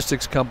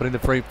logistics company, the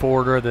freight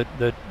forwarder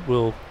that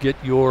will get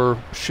your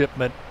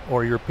shipment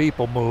or your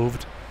people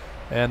moved,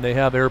 and they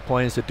have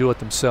airplanes that do it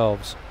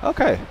themselves.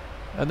 Okay.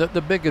 And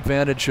the big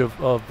advantage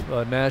of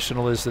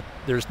National is that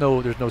there's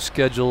no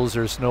schedules.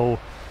 There's no,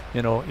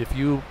 if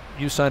you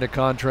sign a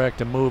contract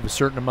to move a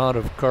certain amount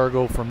of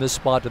cargo from this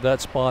spot to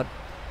that spot,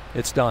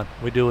 it's done.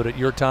 We do it at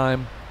your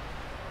time,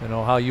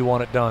 how you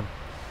want it done.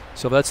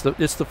 So it's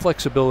the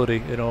flexibility,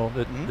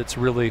 that's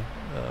really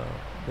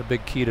the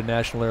big key to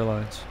National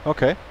Airlines.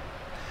 Okay.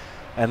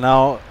 And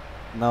now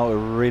a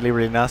really,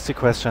 really nasty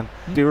question.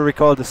 Do you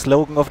recall the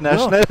slogan of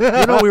National?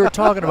 No. We were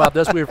talking about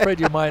this. We were afraid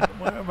you might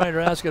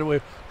ask it. We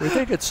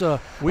think it's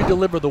we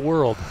deliver the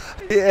world.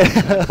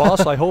 Yeah.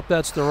 Boss, I hope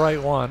that's the right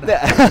one.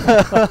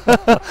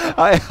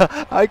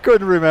 I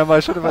couldn't remember. I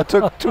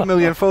took 2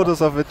 million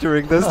photos of it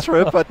during this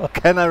trip, but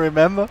can I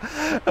remember?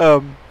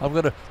 I'm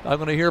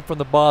gonna hear from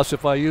the boss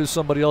if I use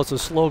somebody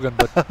else's slogan,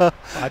 but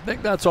I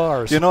think that's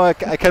ours. I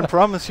can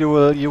promise you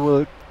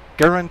will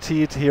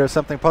guaranteed hear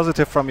something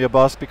positive from your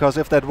boss, because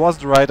if that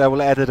was right, I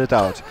will edit it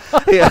out.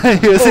 Yeah,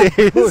 you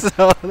see.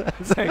 So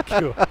Thank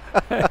you.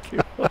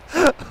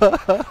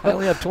 I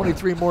only have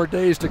 23 more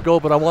days to go,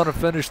 but I want to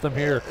finish them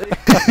here.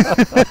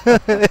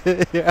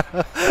 Yeah.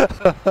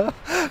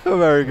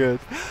 Very good.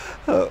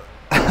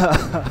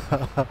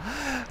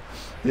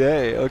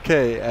 Yay.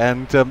 Okay.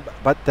 And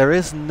but there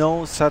is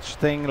no such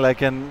thing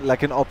like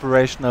an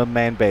operational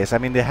main base. I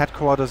mean, the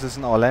headquarters is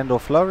in Orlando,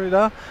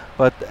 Florida,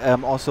 but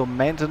also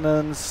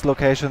maintenance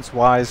locations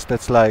wise,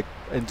 that's like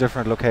in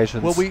different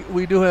locations? Well,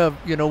 we do have,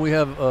 we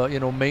have,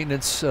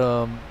 maintenance,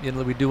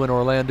 we do in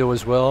Orlando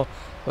as well.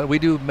 But we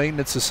do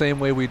maintenance the same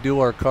way we do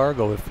our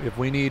cargo. If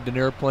we need an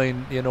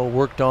airplane,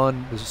 worked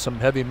on, some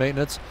heavy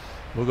maintenance,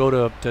 we'll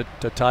go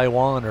to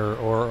Taiwan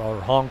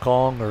or Hong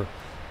Kong or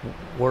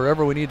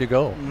wherever we need to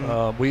go.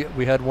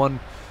 We had one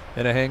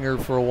in a hangar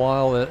for a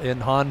while in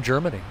Hahn,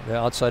 Germany,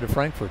 outside of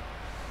Frankfurt.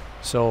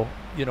 So,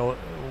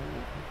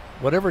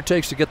 whatever it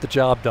takes to get the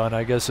job done,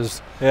 I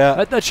guess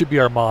that should be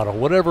our motto.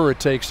 Whatever it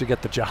takes to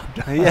get the job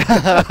done. Yeah,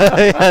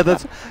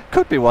 that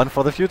could be one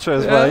for the future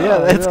as well. Yeah,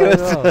 that's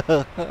good.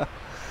 Yeah.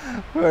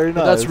 Very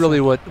nice. That's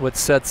really what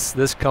sets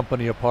this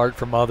company apart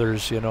from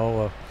others,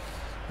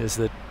 is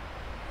that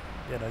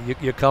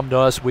you come to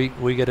us,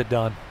 we get it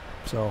done.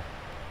 So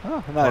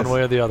nice. One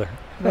way or the other.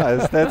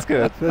 Nice, that's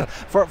good.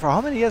 For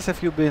how many years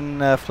have you been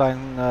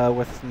flying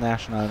with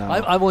National now?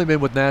 I've only been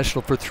with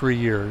National for 3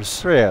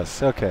 years. 3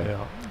 years, okay.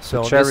 Yeah.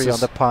 So the cherry on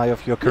the pie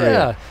of your career.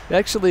 Yeah,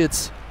 actually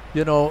it's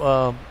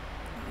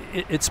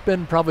it's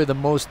been probably the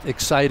most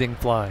exciting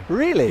flying.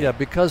 Really? Yeah,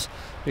 because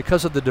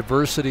of the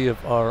diversity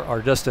of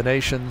our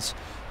destinations,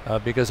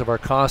 because of our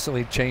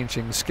constantly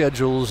changing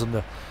schedules and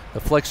the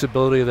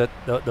flexibility that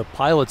the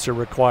pilots are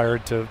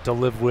required to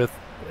live with,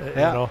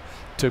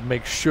 to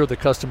make sure the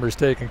customer's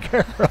taken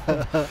care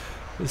of.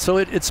 So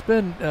it's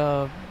been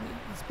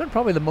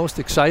probably the most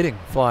exciting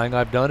flying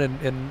I've done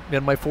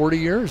in my 40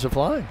 years of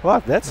flying. Wow,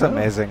 that's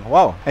amazing.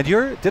 Wow. And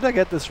did I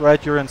get this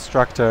right? You're an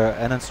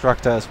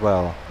instructor as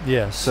well.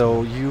 Yes.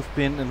 So you've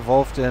been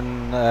involved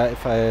in,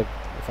 if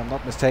I'm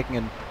not mistaken,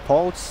 in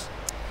Paul's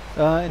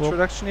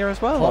introduction here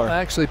as well?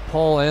 Actually,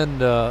 Paul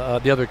and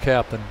the other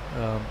captain.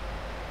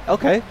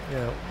 Okay.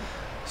 Yeah.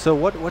 So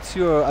what's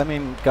your,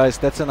 guys,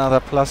 that's another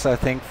plus, I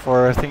think,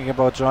 for thinking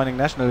about joining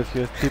National, if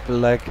you have people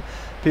like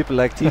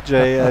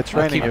TJ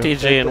training Keep you.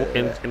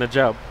 TJ in a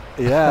job.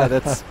 Yeah,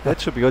 that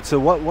should be good. So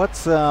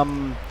what's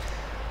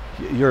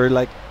you're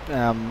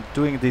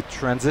doing the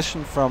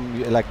transition from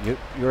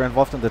you're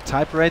involved in the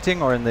type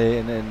rating or in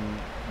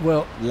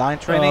line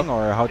training,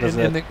 or how does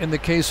it? In the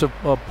case of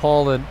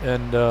Paul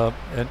and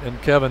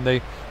Kevin,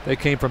 they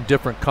came from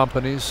different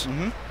companies.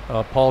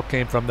 Paul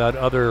came from that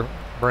other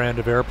brand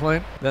of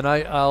airplane. Then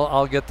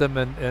I'll get them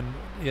and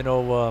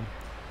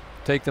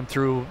take them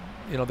through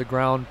the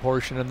ground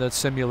portion and the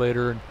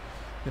simulator,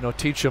 and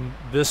teach them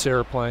this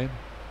airplane.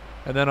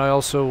 And then I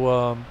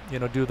also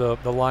do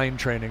the line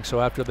training.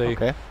 So after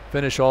they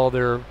finish all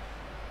their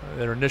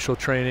initial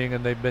training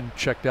and they've been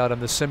checked out on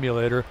the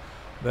simulator,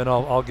 then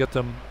I'll get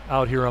them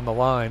out here on the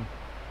line,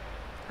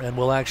 and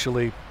we'll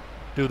actually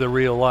do the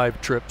real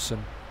live trips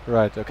and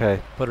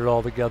put it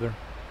all together.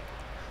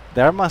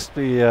 There must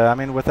be,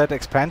 with that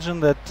expansion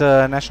that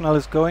National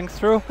is going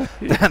through,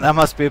 then there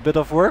must be a bit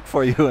of work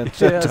for you in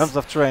terms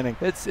of training.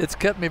 It's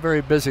kept me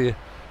very busy.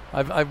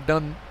 I've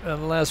done, in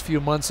the last few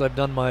months, I've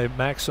done my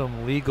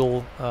maximum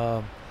legal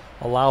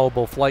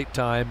allowable flight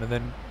time and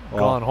then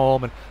gone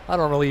home. And I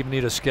don't really even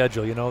need a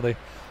schedule, as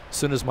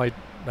soon as my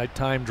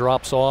time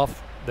drops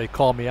off, they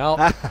call me out.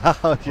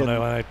 when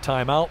I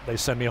time out, they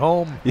send me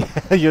home.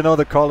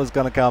 The call is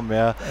going to come,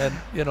 yeah. And,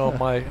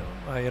 my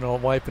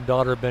wife and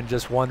daughter have been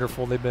just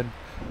wonderful.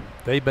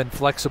 They've been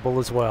flexible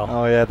as well.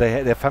 Oh yeah,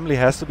 their family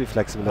has to be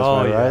flexible as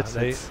well, right?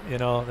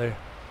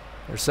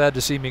 They're sad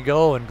to see me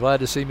go and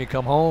glad to see me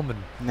come home,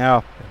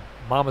 and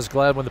Mama's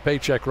glad when the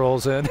paycheck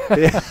rolls in.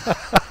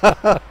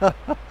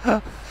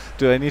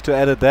 Do I need to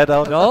edit that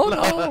out?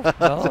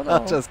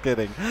 No. Just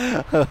kidding.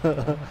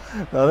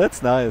 No,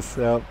 that's nice.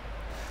 Yeah.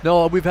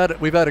 No, we've had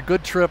a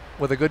good trip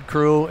with a good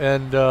crew,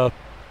 and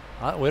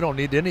we don't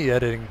need any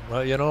editing.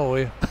 We're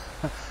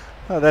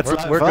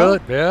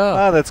good.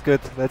 Yeah. Oh, that's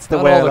good. That's the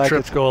Not way all I the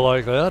trips go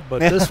like that, but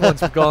this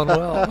one's gone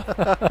well.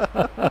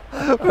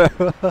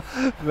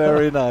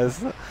 Very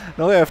nice.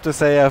 No, I have to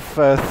say I've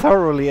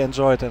thoroughly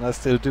enjoyed, and I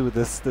still do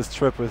this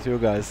trip with you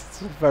guys.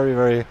 It's very,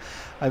 very.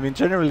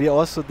 Generally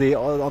also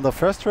on the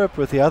first trip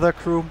with the other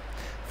crew,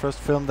 first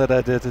film that I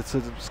did,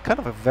 it's kind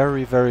of a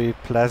very, very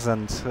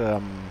pleasant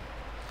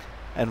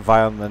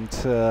environment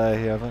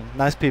here.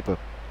 Nice people.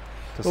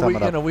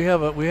 We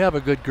have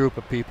a good group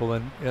of people,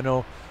 and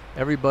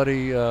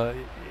everybody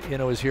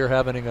is here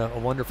having a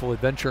wonderful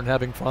adventure and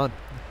having fun.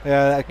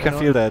 Yeah, I can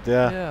feel that.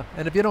 Yeah. Yeah,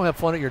 and if you don't have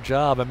fun at your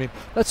job,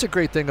 that's a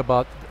great thing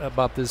about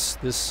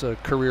this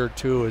career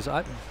too. Is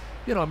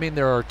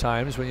there are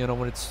times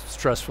when it's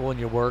stressful and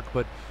you work,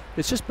 but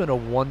it's just been a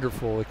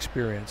wonderful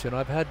experience.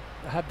 I've had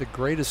the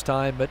greatest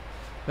time.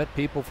 Met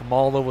people from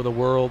all over the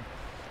world.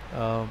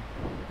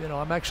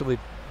 I'm actually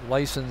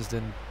licensed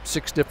in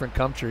 6 different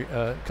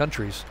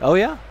countries. Oh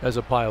yeah. As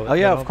a pilot. Oh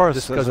yeah, of course.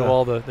 Just because of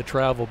all the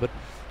travel, but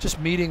just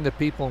meeting the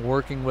people and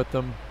working with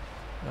them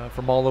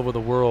from all over the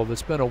world,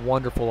 it's been a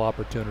wonderful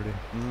opportunity.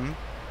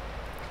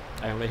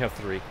 I only have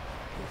 3.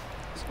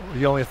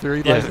 You only have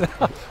 3? Yeah.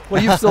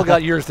 Well, you've still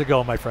got years to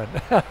go, my friend.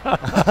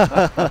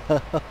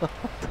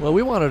 Well,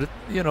 we want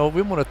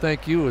to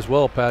thank you as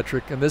well,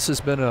 Patrick, and this has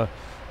been a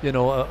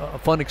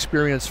fun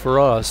experience for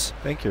us.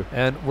 Thank you.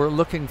 And we're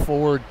looking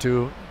forward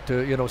to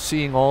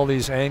seeing all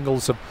these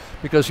angles of,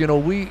 because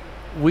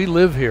we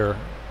live here.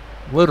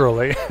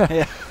 literally.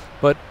 Yeah.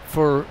 But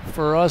for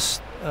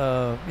us,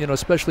 you know,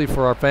 especially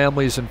for our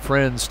families and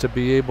friends to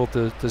be able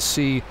to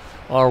see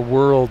our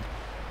world,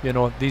 you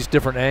know, these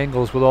different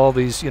angles with all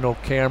these, you know,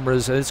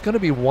 cameras, and it's going to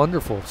be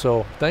wonderful.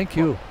 So thank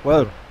you.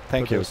 Well,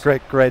 thank you.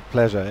 Great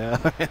pleasure. Yeah.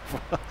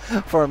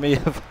 For me,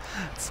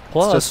 it's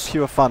just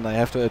pure fun, I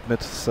have to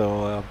admit.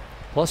 So.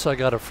 Plus, I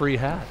got a free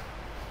hat.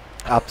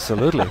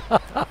 Absolutely.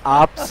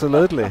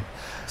 Absolutely.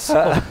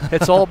 So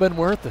it's all been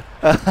worth it.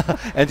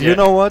 And you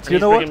know what? You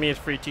know what? He's bringing me a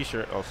free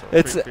T-shirt also.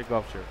 It's free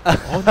golf shirt.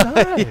 Oh,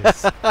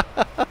 nice.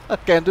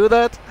 Can do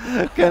that.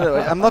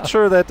 I'm not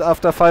sure that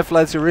after 5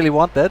 flights you really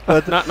want that,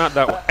 but not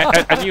that one.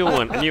 A new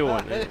one. A new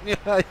one.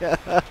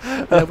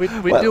 Yeah,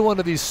 we do one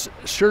of these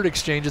shirt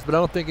exchanges, but I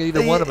don't think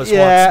either one of us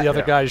wants the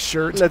other guy's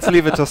shirt. Let's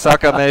leave it to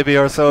Saka maybe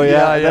or so.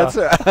 Yeah. That's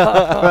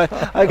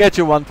I get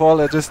you one, Paul.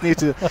 I just need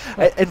to.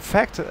 In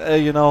fact,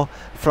 you know,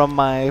 from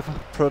my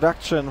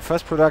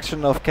first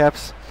production of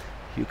caps,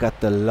 you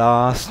got the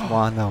last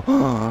one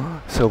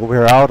now. So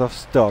we're out of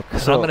stock.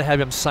 So I'm going to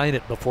have him sign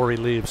it before he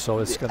leaves, so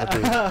it's going to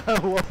be...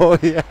 Oh,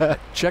 yeah.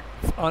 Check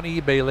on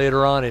eBay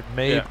later on. It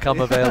may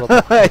come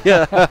available.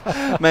 Yeah.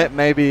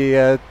 Maybe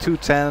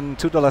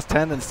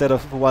 $2.10 instead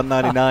of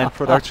 $1.99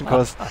 production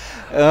cost.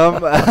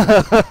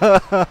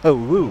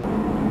 Woo.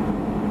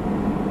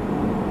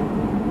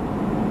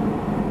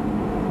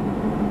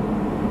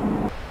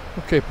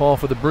 Okay, Paul,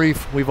 for the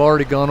brief, we've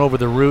already gone over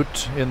the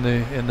route in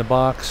the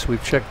box.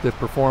 We've checked the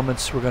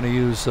performance. We're going to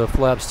use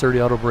flaps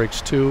 30 auto brakes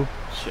 2.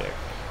 Check.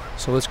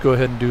 So let's go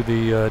ahead and do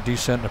the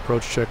descent and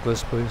approach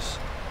checklist, please.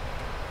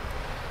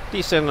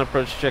 Descent and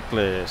approach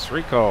checklist.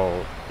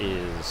 Recall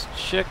is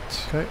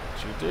checked. Okay.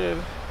 Which you did.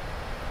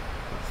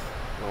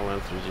 All ran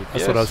through GPS.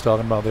 That's what I was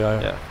talking about,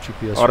 the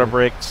GPS. Auto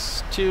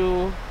brakes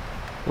 2.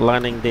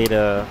 Landing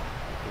data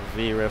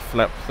VREF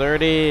flap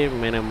 30.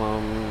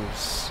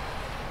 Minimums.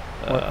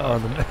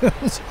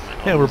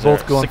 Yeah, we're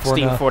both going for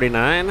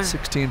 1649.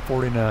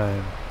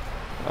 1649.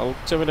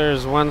 Altimeter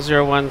is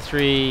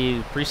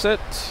 1013 preset.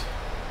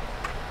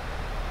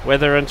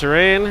 Weather and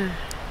terrain.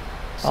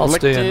 I'll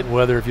stay in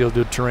weather if you'll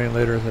do terrain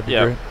later. That'd be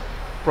great.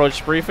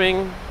 Approach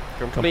briefing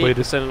complete. Completed.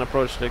 Descent and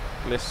approach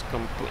list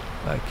complete.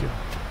 Thank you.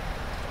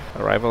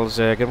 Arrivals.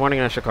 Good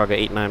morning, Chicago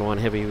 891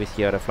 Heavy with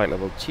you at a flight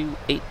level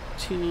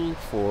 282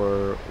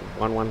 for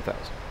 11,000.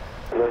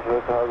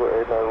 Chicago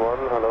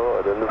 891, hello,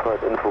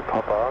 identified info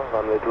Papa,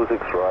 runway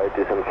 26 right,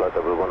 descent flight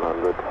level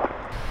 100.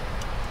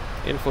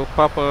 Info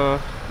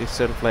Papa,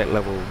 descent flight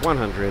level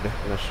 100,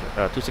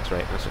 26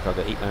 right,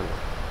 Chicago 891.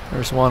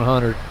 There's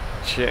 100.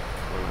 Check,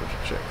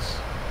 100 checks.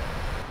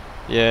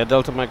 Yeah,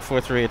 Delta Mike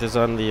 438 is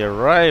on the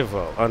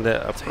arrival, on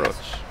the approach.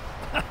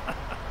 There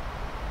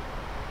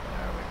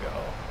we go.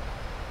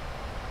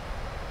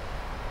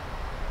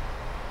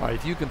 All right,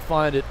 if you can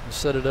find it and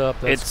set it up,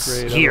 that's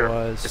great. It's here.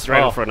 Otherwise, it's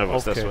right in front of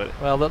us. Okay. That's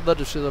what. Well, let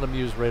them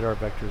use radar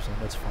vectors, and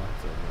that's fine.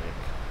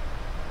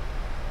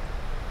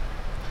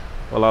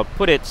 Well, I'll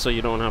put it so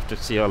you don't have to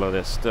see all of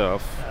this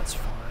stuff. That's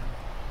fine.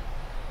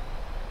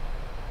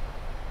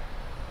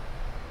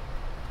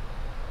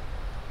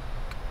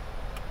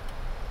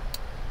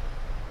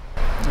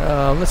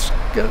 Let's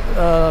get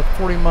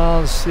 40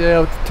 miles.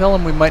 Yeah, tell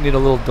them we might need a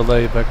little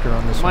delay vector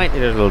on this one. Might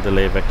need a little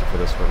delay vector for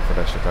this one, for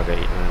that Chicago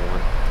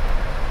 891.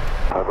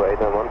 Chicago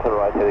 891, turn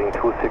right heading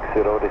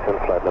 260, descent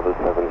flight level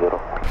 70.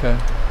 Okay.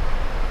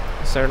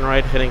 Turn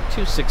right heading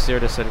 260,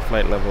 descent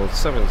flight level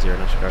 70,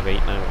 now Chicago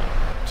 891.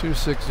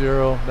 260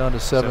 down to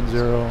 70.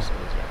 70 checks.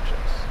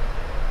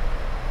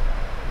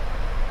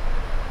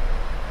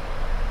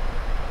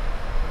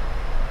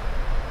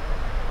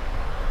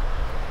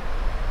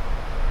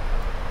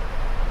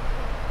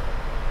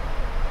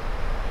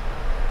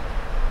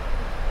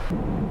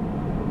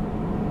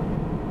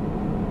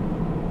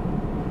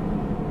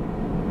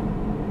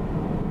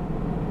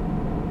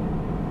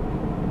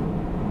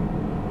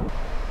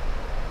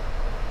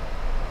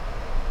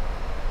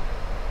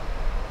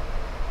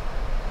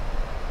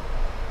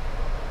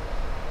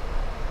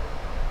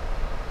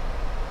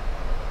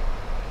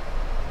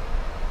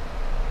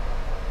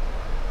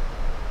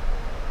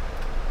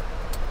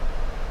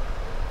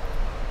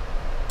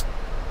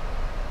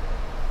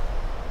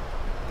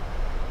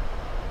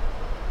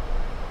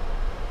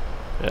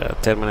 Yeah,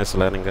 10 minutes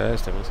landing,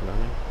 guys. 10 minutes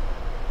landing.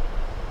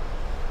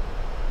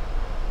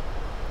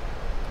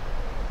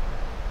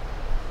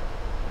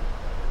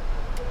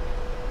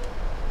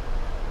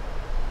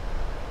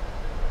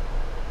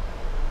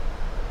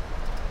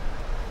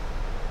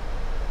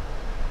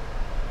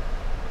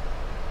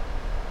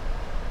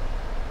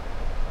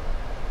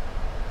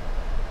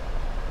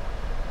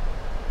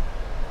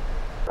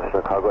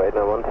 Chicago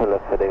 891, turn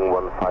left heading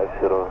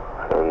 150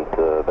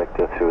 and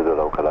vector through the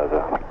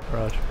localizer.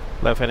 Roger.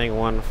 Left heading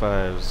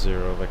 150,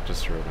 vector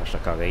through, now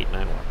Chicago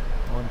 891.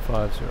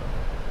 150.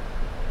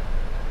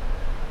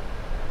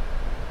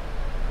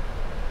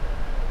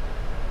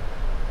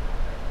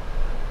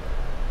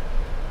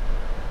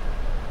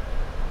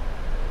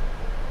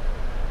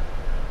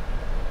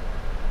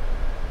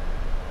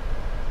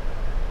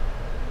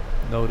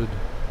 Noted.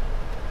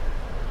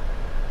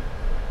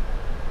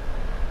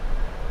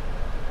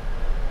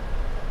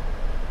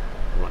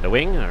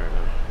 wing or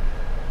no?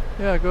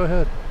 Yeah, go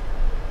ahead.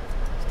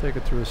 Let's take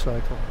it through a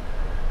cycle.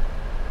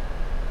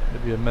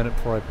 Maybe a minute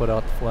before I put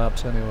out the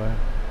flaps anyway.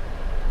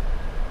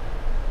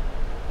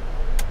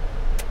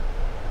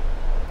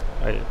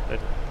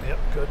 Yep,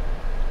 good.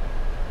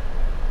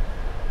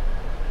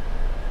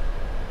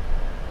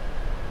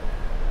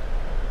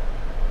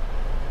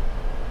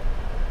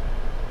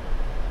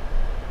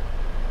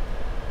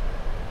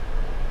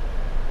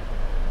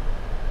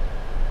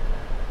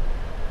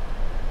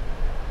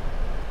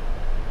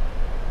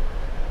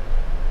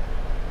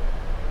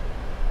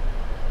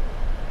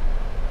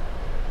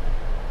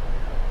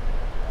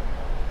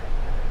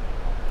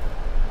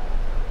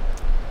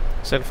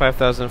 Send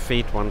 5,000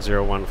 feet,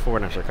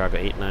 1014, National Cargo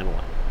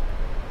 891.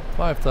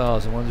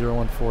 5,000,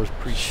 1014 is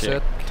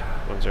preset.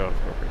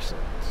 1014 preset.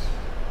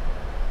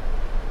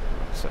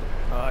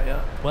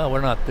 Yeah. Well, we're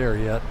not there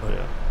yet, but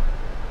yeah.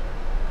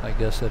 I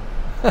guess it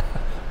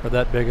for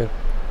that big a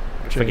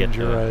change,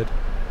 you're right.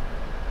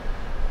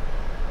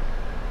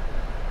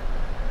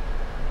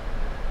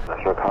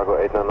 National Cargo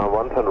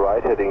 891, turn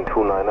right, heading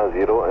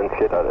 290 and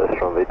cleared ILS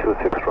runway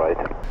 26 right.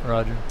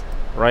 Roger.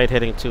 Right,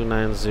 heading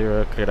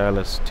 290, cleared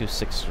ILS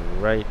 26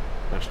 right,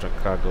 National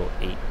Cargo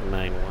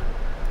 891.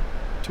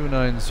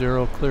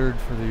 290 cleared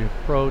for the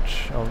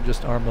approach. I'll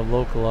just arm the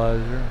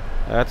localizer.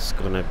 That's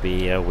gonna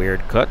be a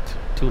weird cut.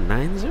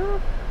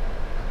 290?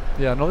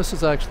 Yeah, no, this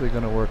is actually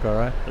gonna work all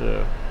right.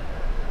 Yeah.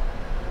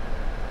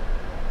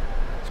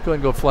 Let's go ahead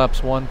and go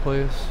flaps 1,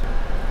 please.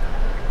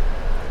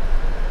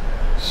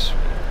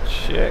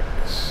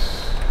 Checks.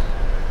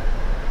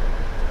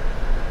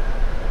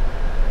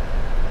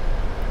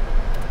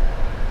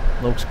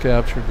 Lopes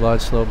captured, glide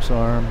slopes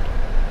armed.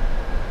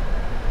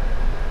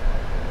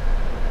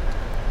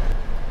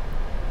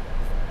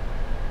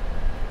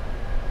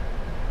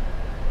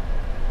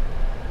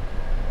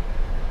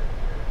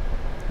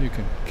 You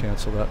can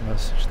cancel that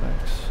message,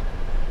 thanks.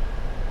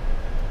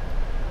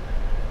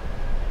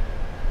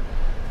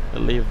 I'll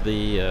leave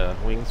the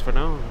wings for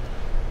now.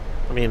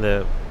 I mean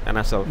the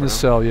NSL for now.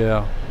 NSL,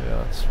 yeah.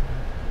 Yeah, that's right.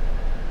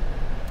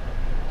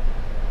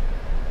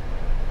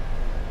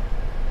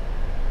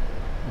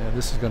 Yeah,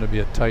 this is going to be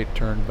a tight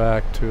turn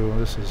back too.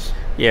 This is...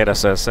 Yeah,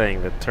 that's what I was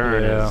saying. The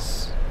turn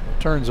is...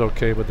 The turn's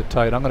okay, but the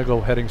tight... I'm going to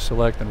go heading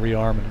select and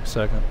rearm in a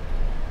second.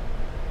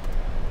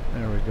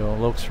 There we go.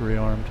 Lopes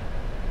rearmed.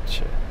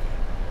 Check.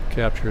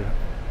 Captured a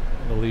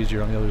little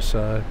easier on the other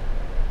side.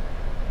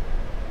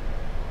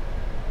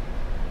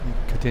 You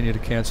continue to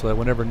cancel that.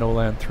 Whenever no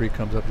land 3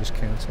 comes up, just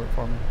cancel it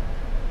for me.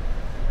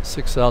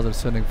 6,000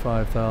 sending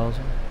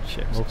 5,000.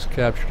 Lopes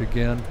captured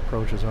again.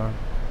 Approaches armed.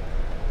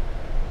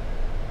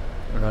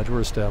 Roger,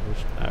 we're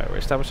established. Alright, we're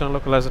established on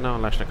localizer now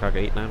on National Cargo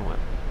 891.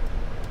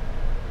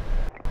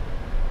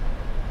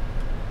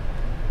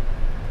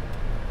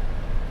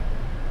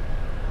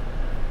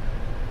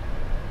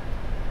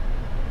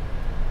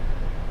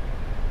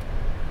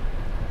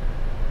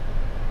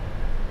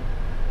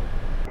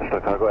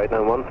 National Cargo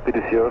 891, speed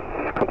is yours.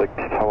 Contact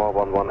Tower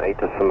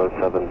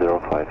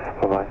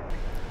 118.705. Bye-bye.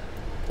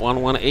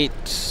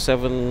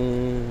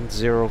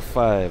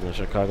 118.705,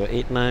 National Cargo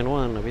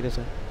 891. Auf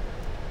Wiedersehen.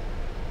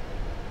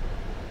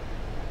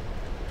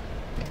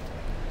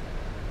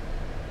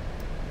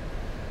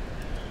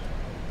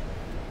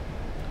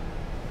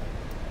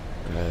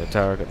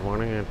 Tower, good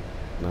morning.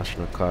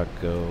 National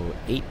Cargo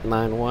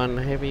 891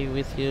 heavy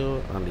with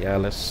you on the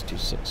ILS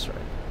 26 right.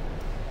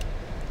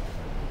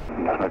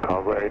 National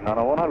Cargo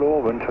 891, hello,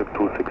 wind check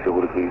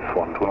 260 degrees,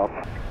 12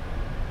 knots.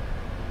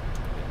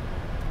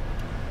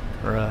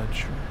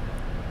 Roger.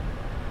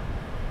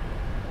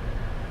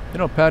 You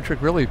know, Patrick,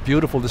 really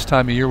beautiful this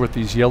time of year with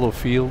these yellow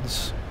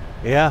fields.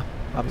 Yeah,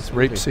 these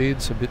rape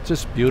seeds,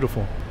 just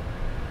beautiful.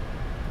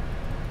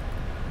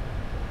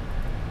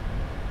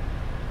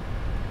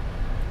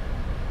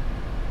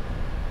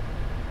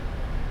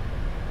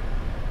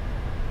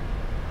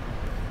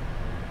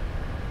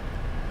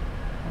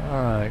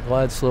 Alright,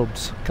 glide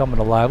slopes coming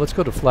alive. Let's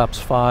go to flaps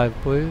 5,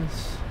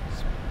 please.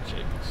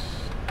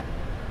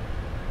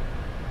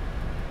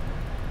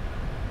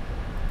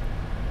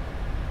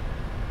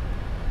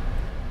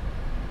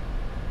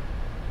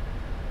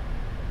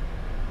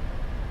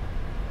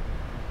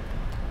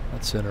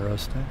 That's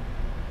interesting.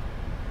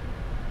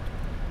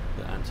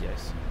 The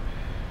anti-ice.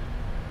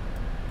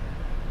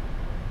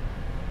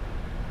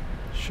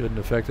 Shouldn't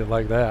affect it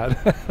like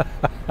that.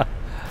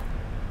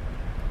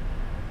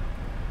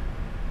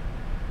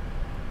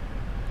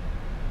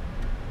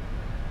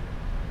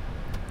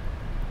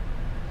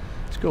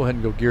 Go ahead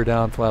and go gear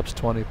down, flaps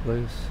 20,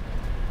 please.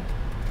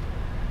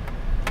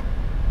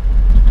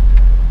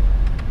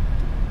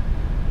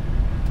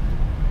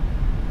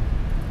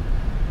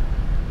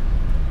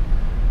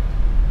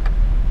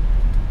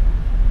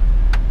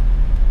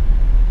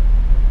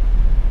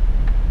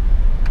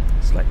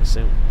 It's like the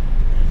sim.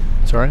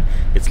 Sorry?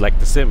 It's like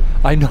the sim.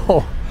 I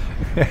know.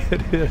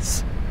 It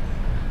is.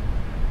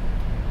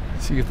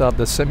 So you thought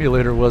the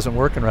simulator wasn't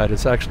working right.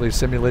 It's actually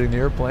simulating the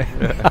airplane.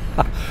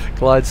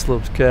 Glide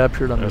slopes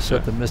captured. I'm going to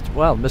set the missed.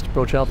 Wow, the missed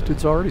approach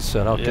altitude's already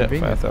set. How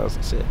convenient.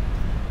 5,000 set.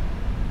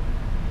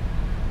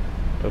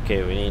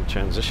 Okay, we need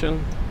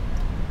transition.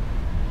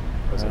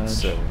 Was it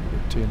 7?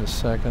 Get to you in a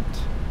second.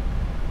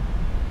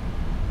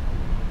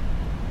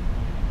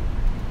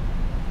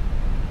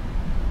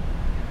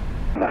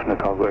 National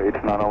Cargo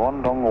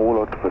 8901, long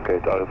rollout to the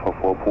gate Alpha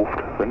 4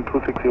 approved. Wind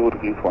 260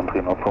 degrees,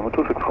 13 knots from a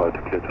 26 right,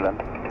 clear to land.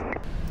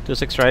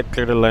 26 right,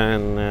 clear to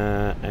land,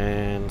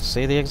 and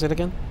say the exit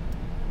again?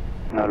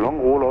 Long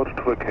rollout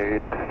to the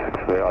gate,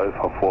 6-way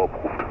Alpha 4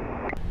 approved.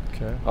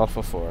 Okay.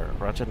 Alpha 4,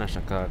 Roger,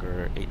 National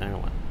Cargo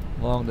 8901.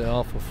 Long to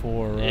Alpha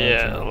 4, Roger.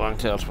 Yeah, long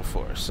to Alpha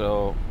 4,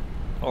 so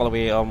all the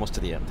way almost to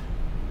the end.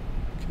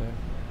 Okay.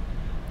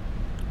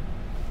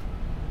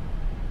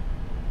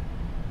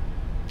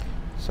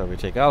 So we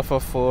take Alpha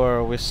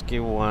 4, Whiskey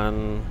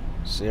 1,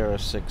 Sierra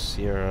 6,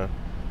 Sierra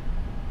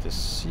to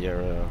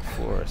Sierra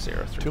 4,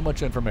 Sierra 3. Too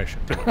much information.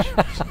 Too much.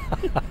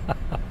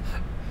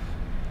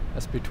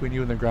 That's between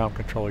you and the ground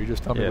controller. You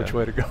just tell me which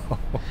way to go.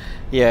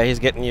 Yeah, he's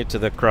getting you to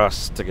the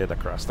cross to get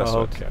across. That's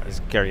okay. what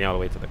he's carrying all the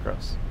way to the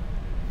cross.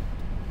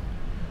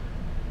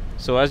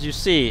 So as you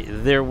see,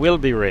 there will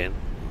be rain.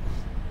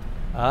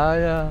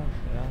 Yeah.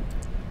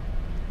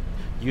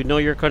 You know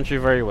your country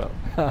very well.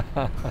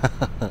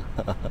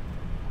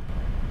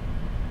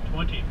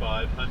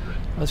 2500.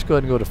 Let's go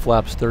ahead and go to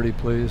flaps 30,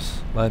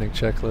 please. Landing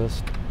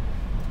checklist.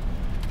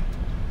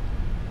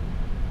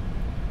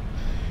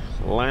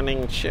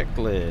 Landing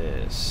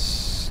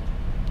checklist.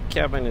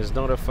 Cabin is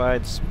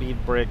notified.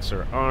 Speed brakes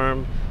are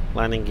armed.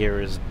 Landing gear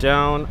is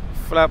down.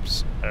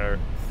 Flaps are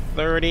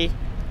 30.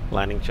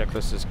 Landing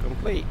checklist is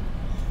complete.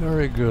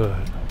 Very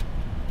good.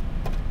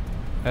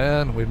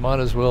 And we might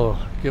as well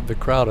give the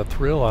crowd a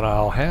thrill, and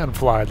I'll hand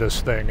fly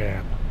this thing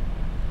in.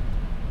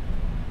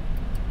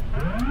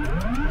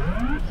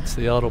 It's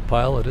the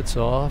autopilot. It's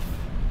off.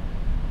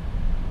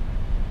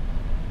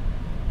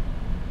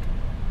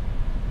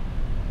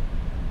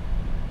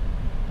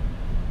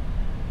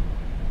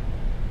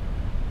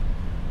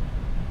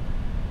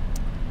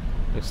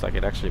 Looks like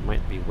it actually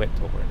might be wet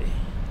already.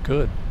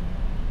 Good.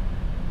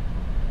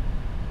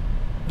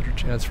 Better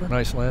chance for a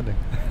nice landing.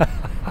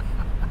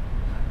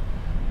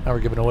 Now we're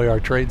giving away our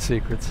trade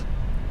secrets.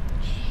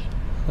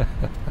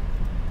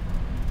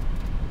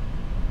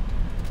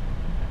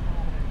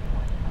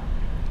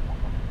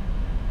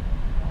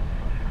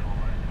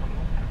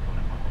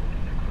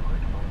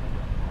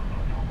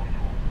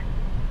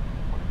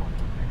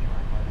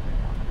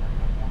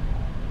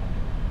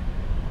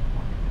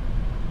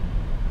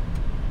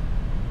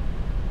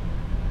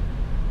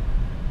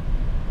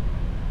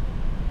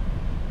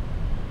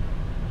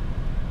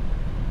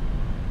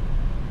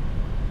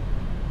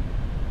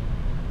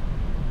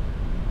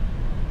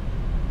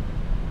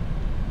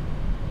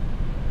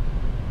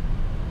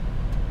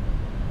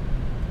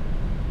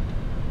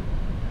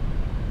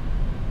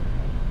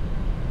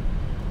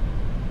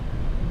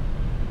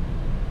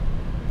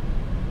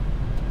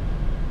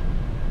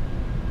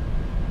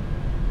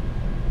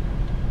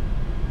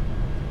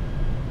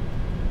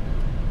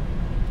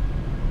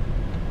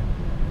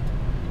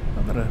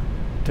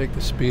 Take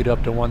the speed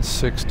up to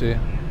 160.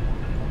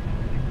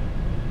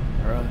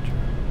 Roger.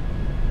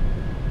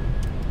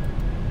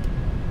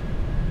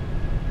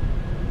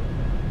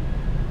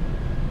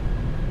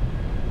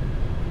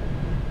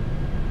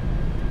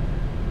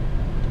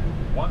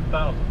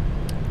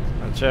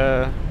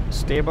 Roger.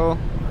 Stable.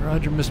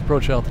 Roger.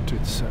 Misapproach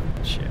altitude set.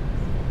 Shit.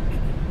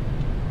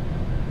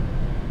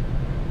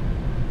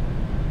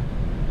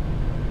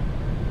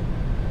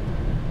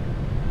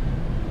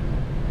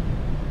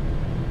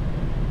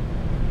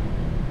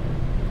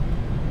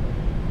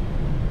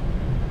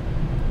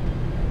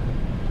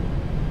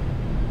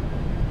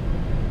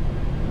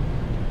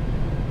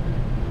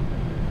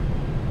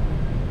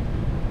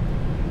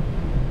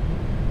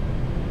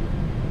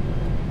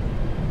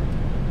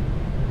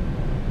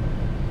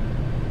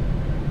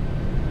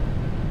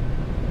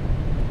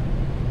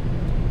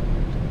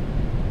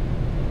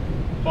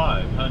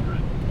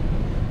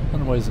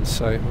 Runways in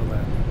sight, we're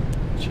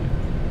landing.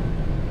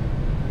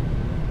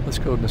 Let's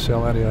go to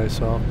nacelle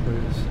anti-ice off,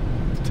 please.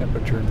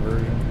 Temperature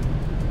inversion.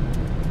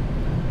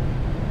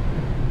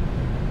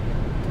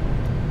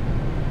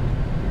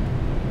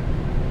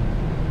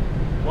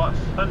 Plus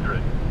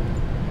 100.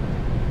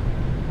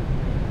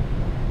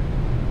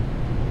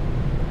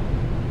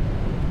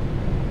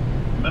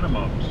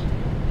 Minimums.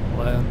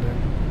 Landing.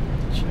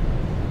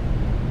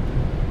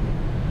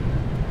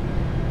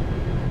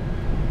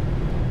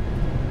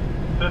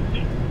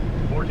 50,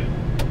 40,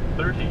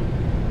 30,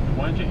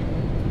 20,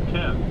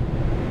 10.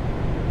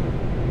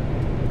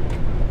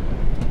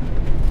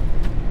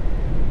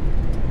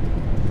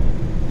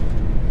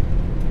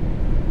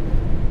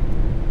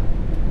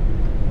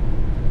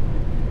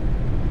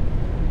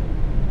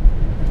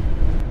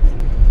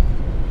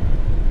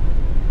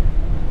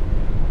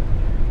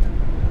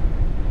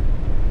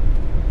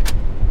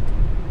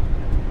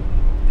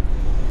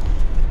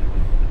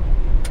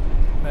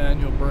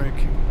 Manual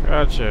braking.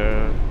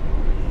 Gotcha.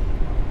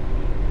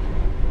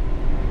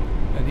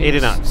 80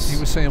 knots. He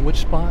was saying which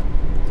spot?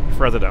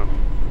 Further down.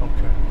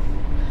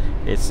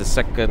 Okay. It's the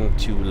second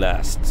to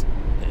last.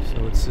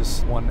 So it's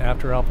this one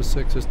after Alpha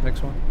 6, this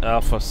next one?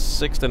 Alpha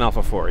 6 and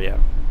Alpha 4, yeah.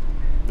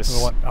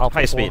 This What, Alpha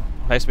high 4? speed.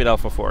 High speed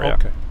Alpha 4, yeah.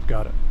 Okay,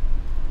 got it.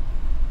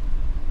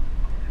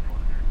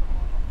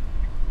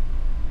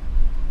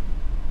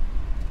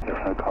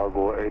 National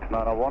Cargo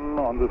 8901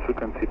 on the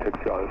frequency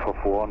taxi Alpha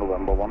 4,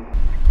 November 1.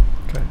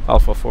 Okay.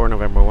 Alpha 4,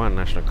 November 1,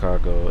 National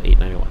Cargo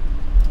 891.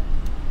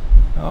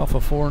 Alpha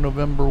 4,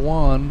 November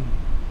 1.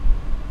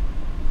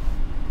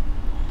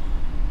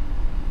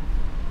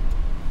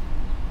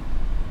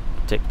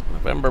 Take the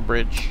November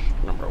bridge,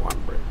 number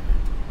 1 bridge.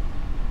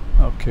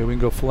 Okay, we can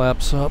go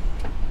flaps up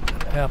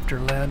after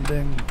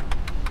landing.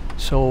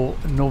 So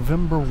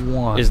November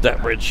 1. Is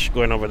that bridge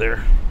going over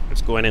there?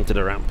 It's going into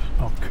the ramp.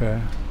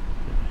 Okay.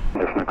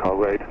 National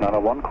Cargo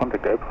 8901,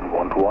 contact app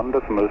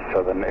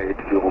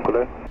 121.780, good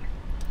day.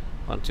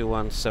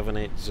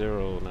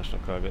 121.780,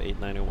 National Cargo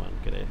 891,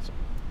 good day.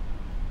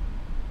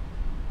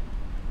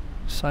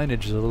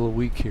 Signage is a little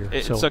weak here.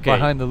 It's so okay.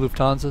 Behind the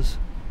Lufthansas?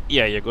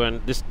 Yeah, you're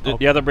going. This Okay.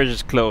 The other bridge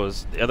is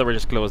closed. The other bridge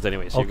is closed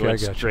anyway, so Okay, you're I going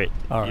got you. straight.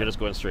 All You're right. just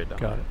going straight down.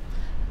 Got it.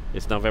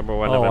 It's November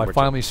 1, Oh, November I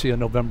finally see a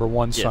November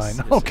 1 Yes, sign.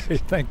 yes, Okay,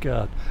 yes. thank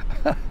God.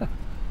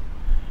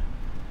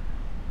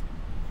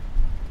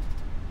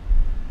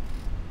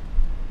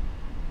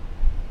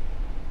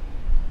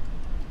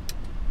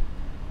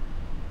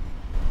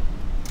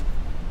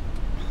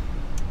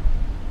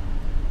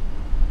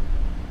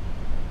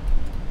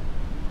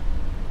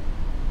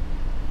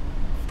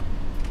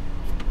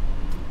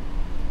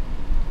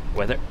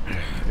 Weather.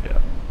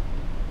 Yeah.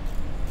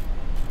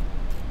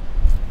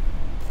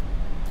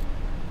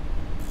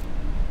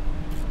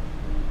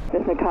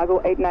 National Cargo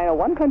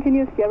 8901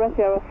 continues Sierra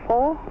Sierra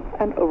 4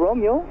 and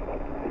Romeo.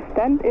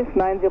 Stand is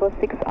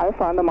 906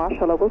 Alpha under Marsh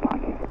Shallow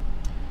Park.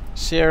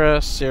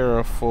 Sierra,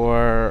 Sierra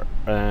 4,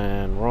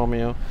 and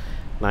Romeo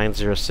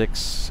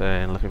 906,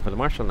 and looking for the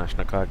Marshall,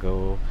 National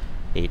Cargo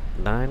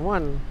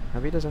 891.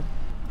 Have you done?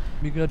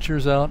 You got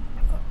yours out?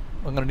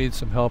 I'm going to need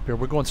some help here.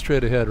 We're going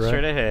straight ahead, right?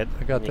 Straight ahead.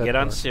 I got you that get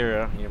on part.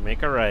 Sierra, you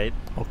make a right.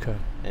 Okay.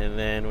 And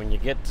then when you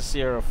get to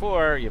Sierra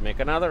 4, you make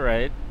another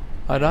right.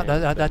 I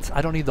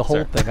don't need the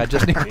whole thing. I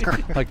just need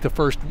like the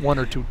first 1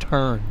 or 2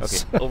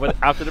 turns. Okay. Over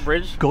after the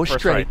bridge. Go first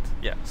straight. Right.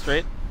 Yeah,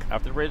 straight.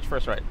 After the bridge,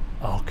 first right.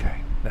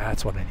 Okay,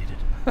 that's what I needed.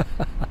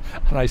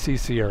 And I see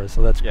Sierra,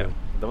 so that's Yeah. good.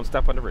 Don't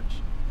step on the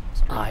bridge.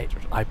 I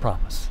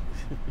promise.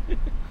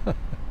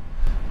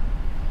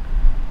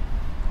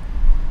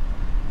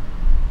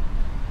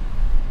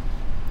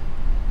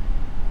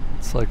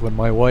 It's like when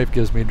my wife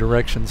gives me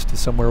directions to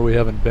somewhere we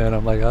haven't been,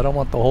 I'm like, I don't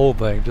want the whole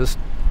thing, just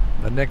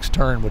the next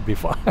turn would be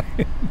fine.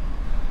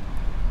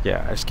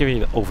 Yeah, I'm just giving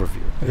you the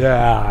overview.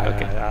 Yeah.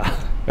 Okay.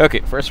 Yeah. Okay,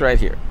 first right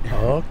here.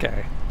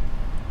 Okay.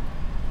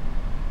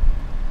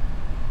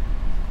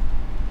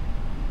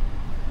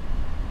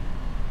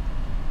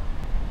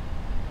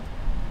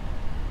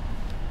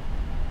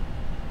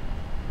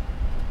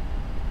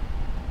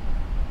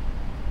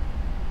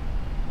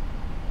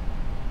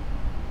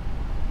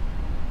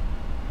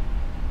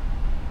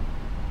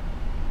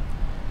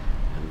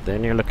 And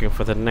then you're looking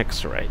for the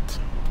next right.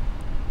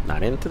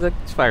 Not into the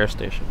fire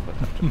station, but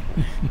after.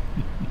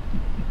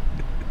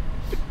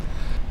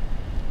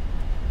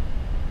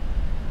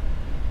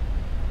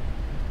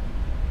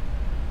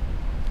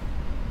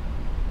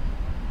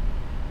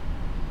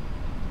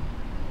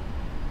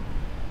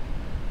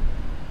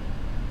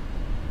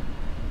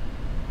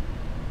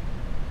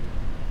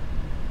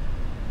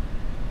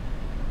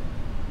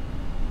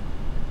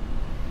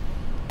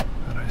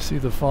 And I see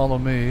the follow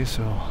me,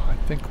 so I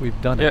think we've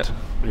done it.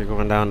 You're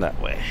going down that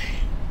way.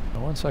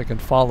 Now, once I can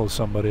follow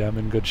somebody, I'm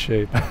in good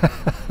shape.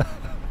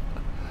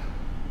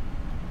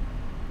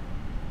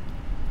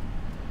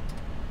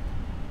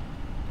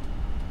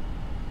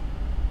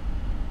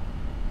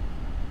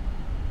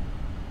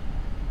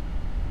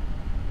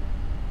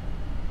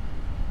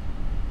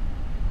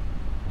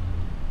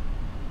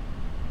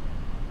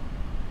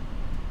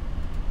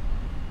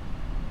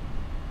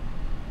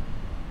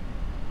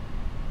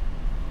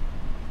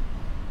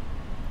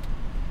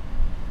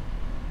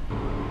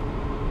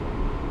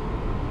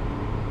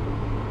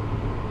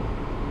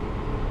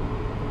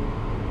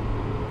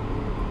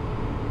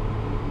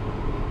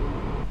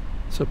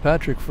 So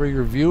Patrick, for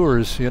your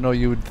viewers, you know,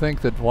 you would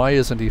think that why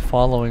isn't he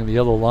following the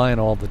yellow line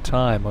all the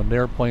time? On an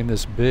airplane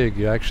this big,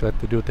 you actually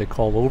have to do what they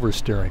call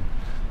oversteering.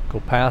 Go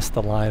past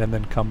the line and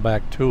then come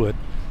back to it,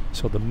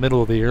 so the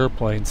middle of the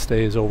airplane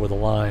stays over the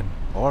line.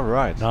 All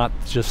right. Not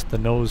just the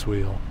nose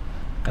wheel,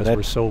 because That-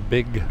 we're so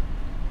big.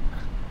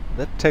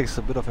 That takes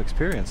a bit of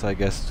experience, I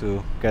guess,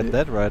 to get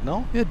that right,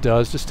 no? It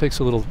does, just takes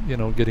a little, you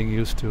know, getting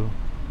used to.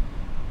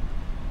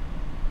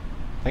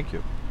 Thank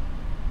you.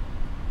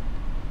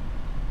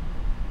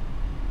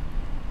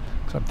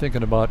 So I'm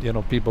thinking about, you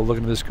know, people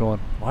looking at this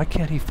going, why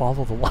can't he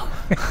follow the line?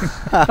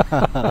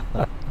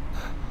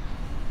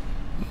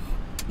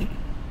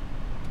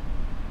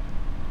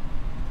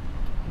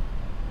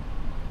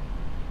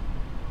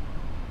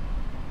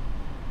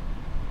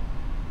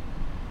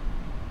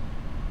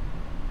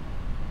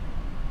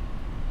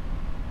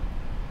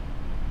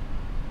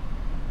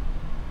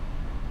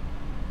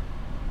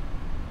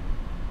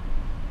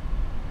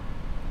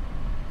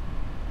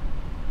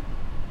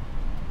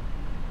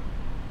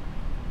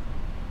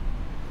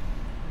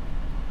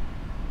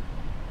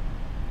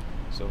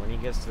 So when he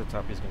gets to the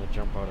top, he's going to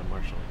jump out and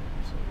marshal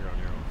you. So you're on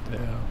your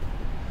own. Yeah.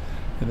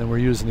 And then we're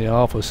using the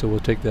Alpha, so we'll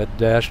take that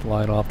dashed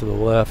line off to the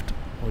left,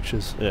 which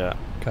is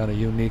kind of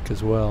unique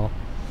as well.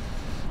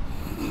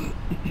 Be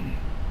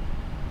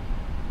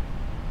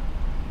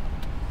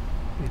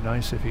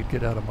nice if he'd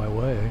get out of my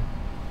way.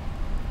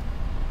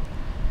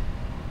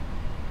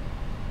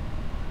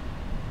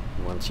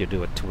 Once you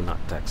do a 2-knot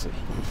taxi.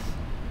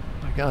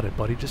 I got it,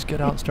 buddy. Just get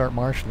out and start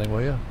marshalling,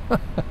 will you?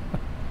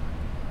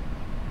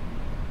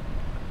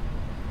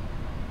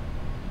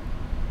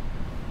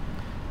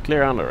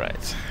 Clear on the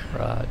right.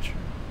 Raj.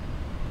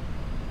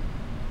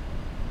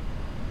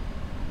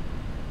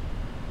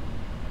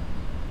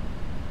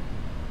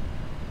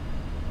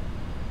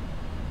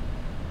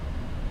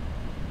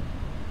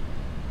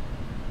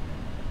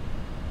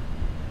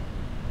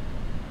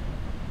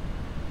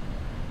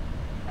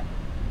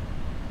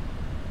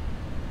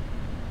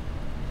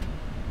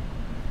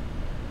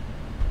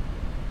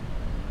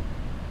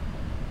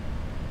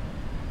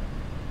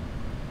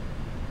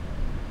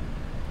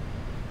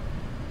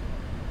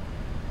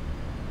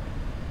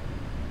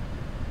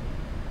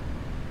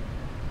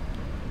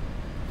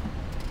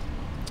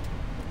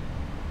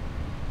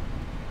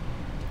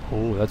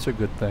 Oh, that's a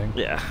good thing.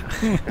 Yeah.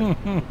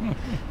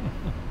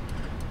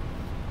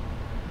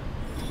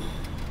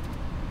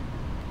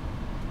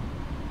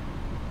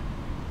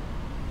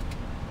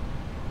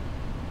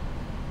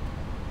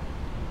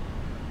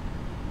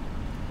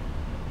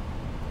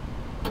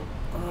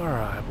 All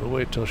right, we'll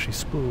wait till she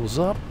spools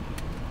up.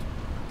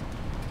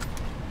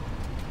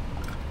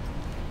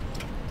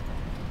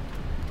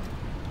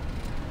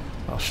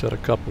 I'll shut a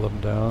couple of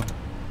them down.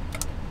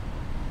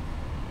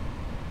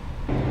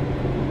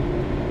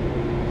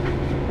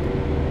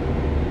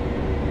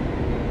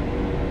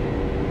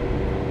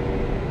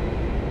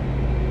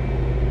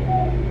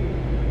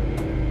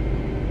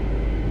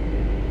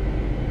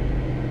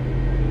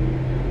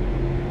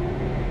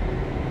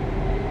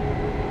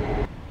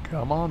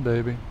 Come on,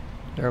 baby.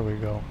 There we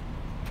go.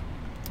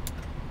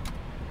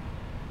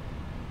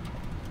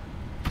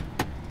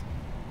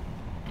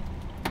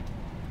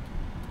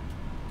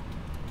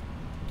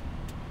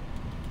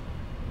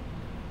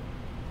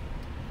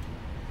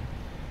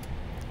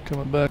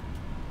 Coming back.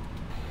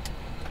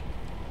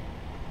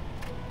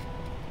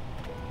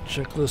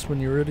 Checklist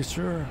when you're ready,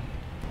 sir.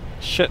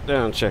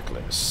 Shutdown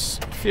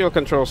checklist. Fuel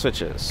control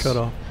switches. Cut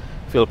off.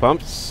 Fuel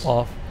pumps.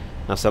 Off.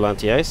 Nacelle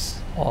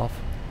anti-ice. Off.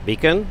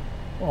 Beacon.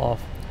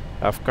 Off.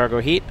 Off cargo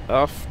heat.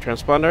 Off.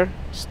 Transponder.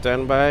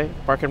 Standby.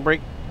 Park and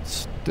brake.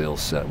 Still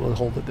set. We'll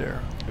hold it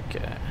there.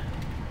 Okay.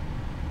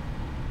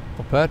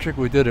 Well, Patrick,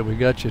 we did it. We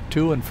got you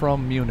to and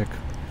from Munich.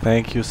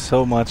 Thank you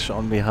so much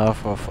on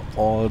behalf of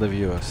all the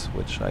viewers,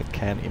 which I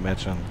can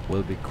imagine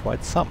will be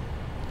quite some.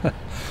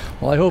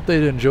 Well, I hope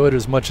they enjoyed it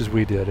as much as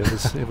we did.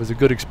 It was a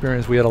good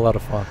experience. We had a lot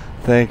of fun.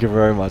 Thank you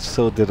very much.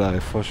 So did I,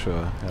 for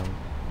sure.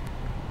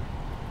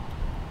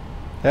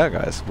 Yeah,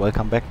 guys,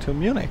 welcome back to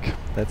Munich.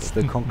 That's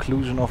the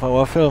conclusion of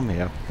our film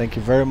here. Thank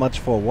you very much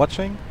for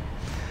watching.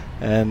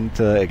 And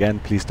again,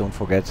 please don't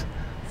forget,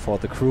 for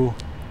the crew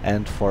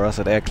and for us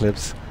at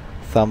Air-Clips,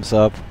 thumbs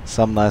up,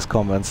 some nice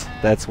comments.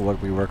 That's what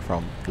we live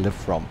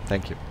from.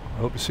 Thank you.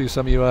 I hope to see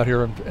some of you out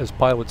here as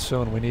pilots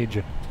soon. We need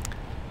you.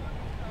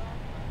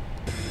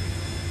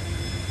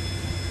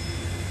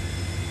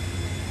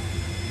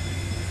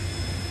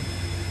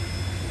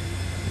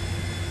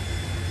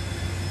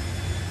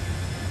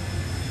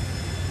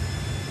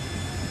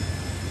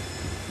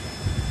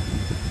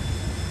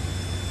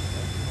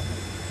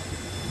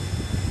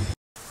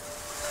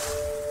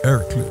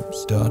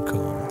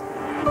 Airclips.com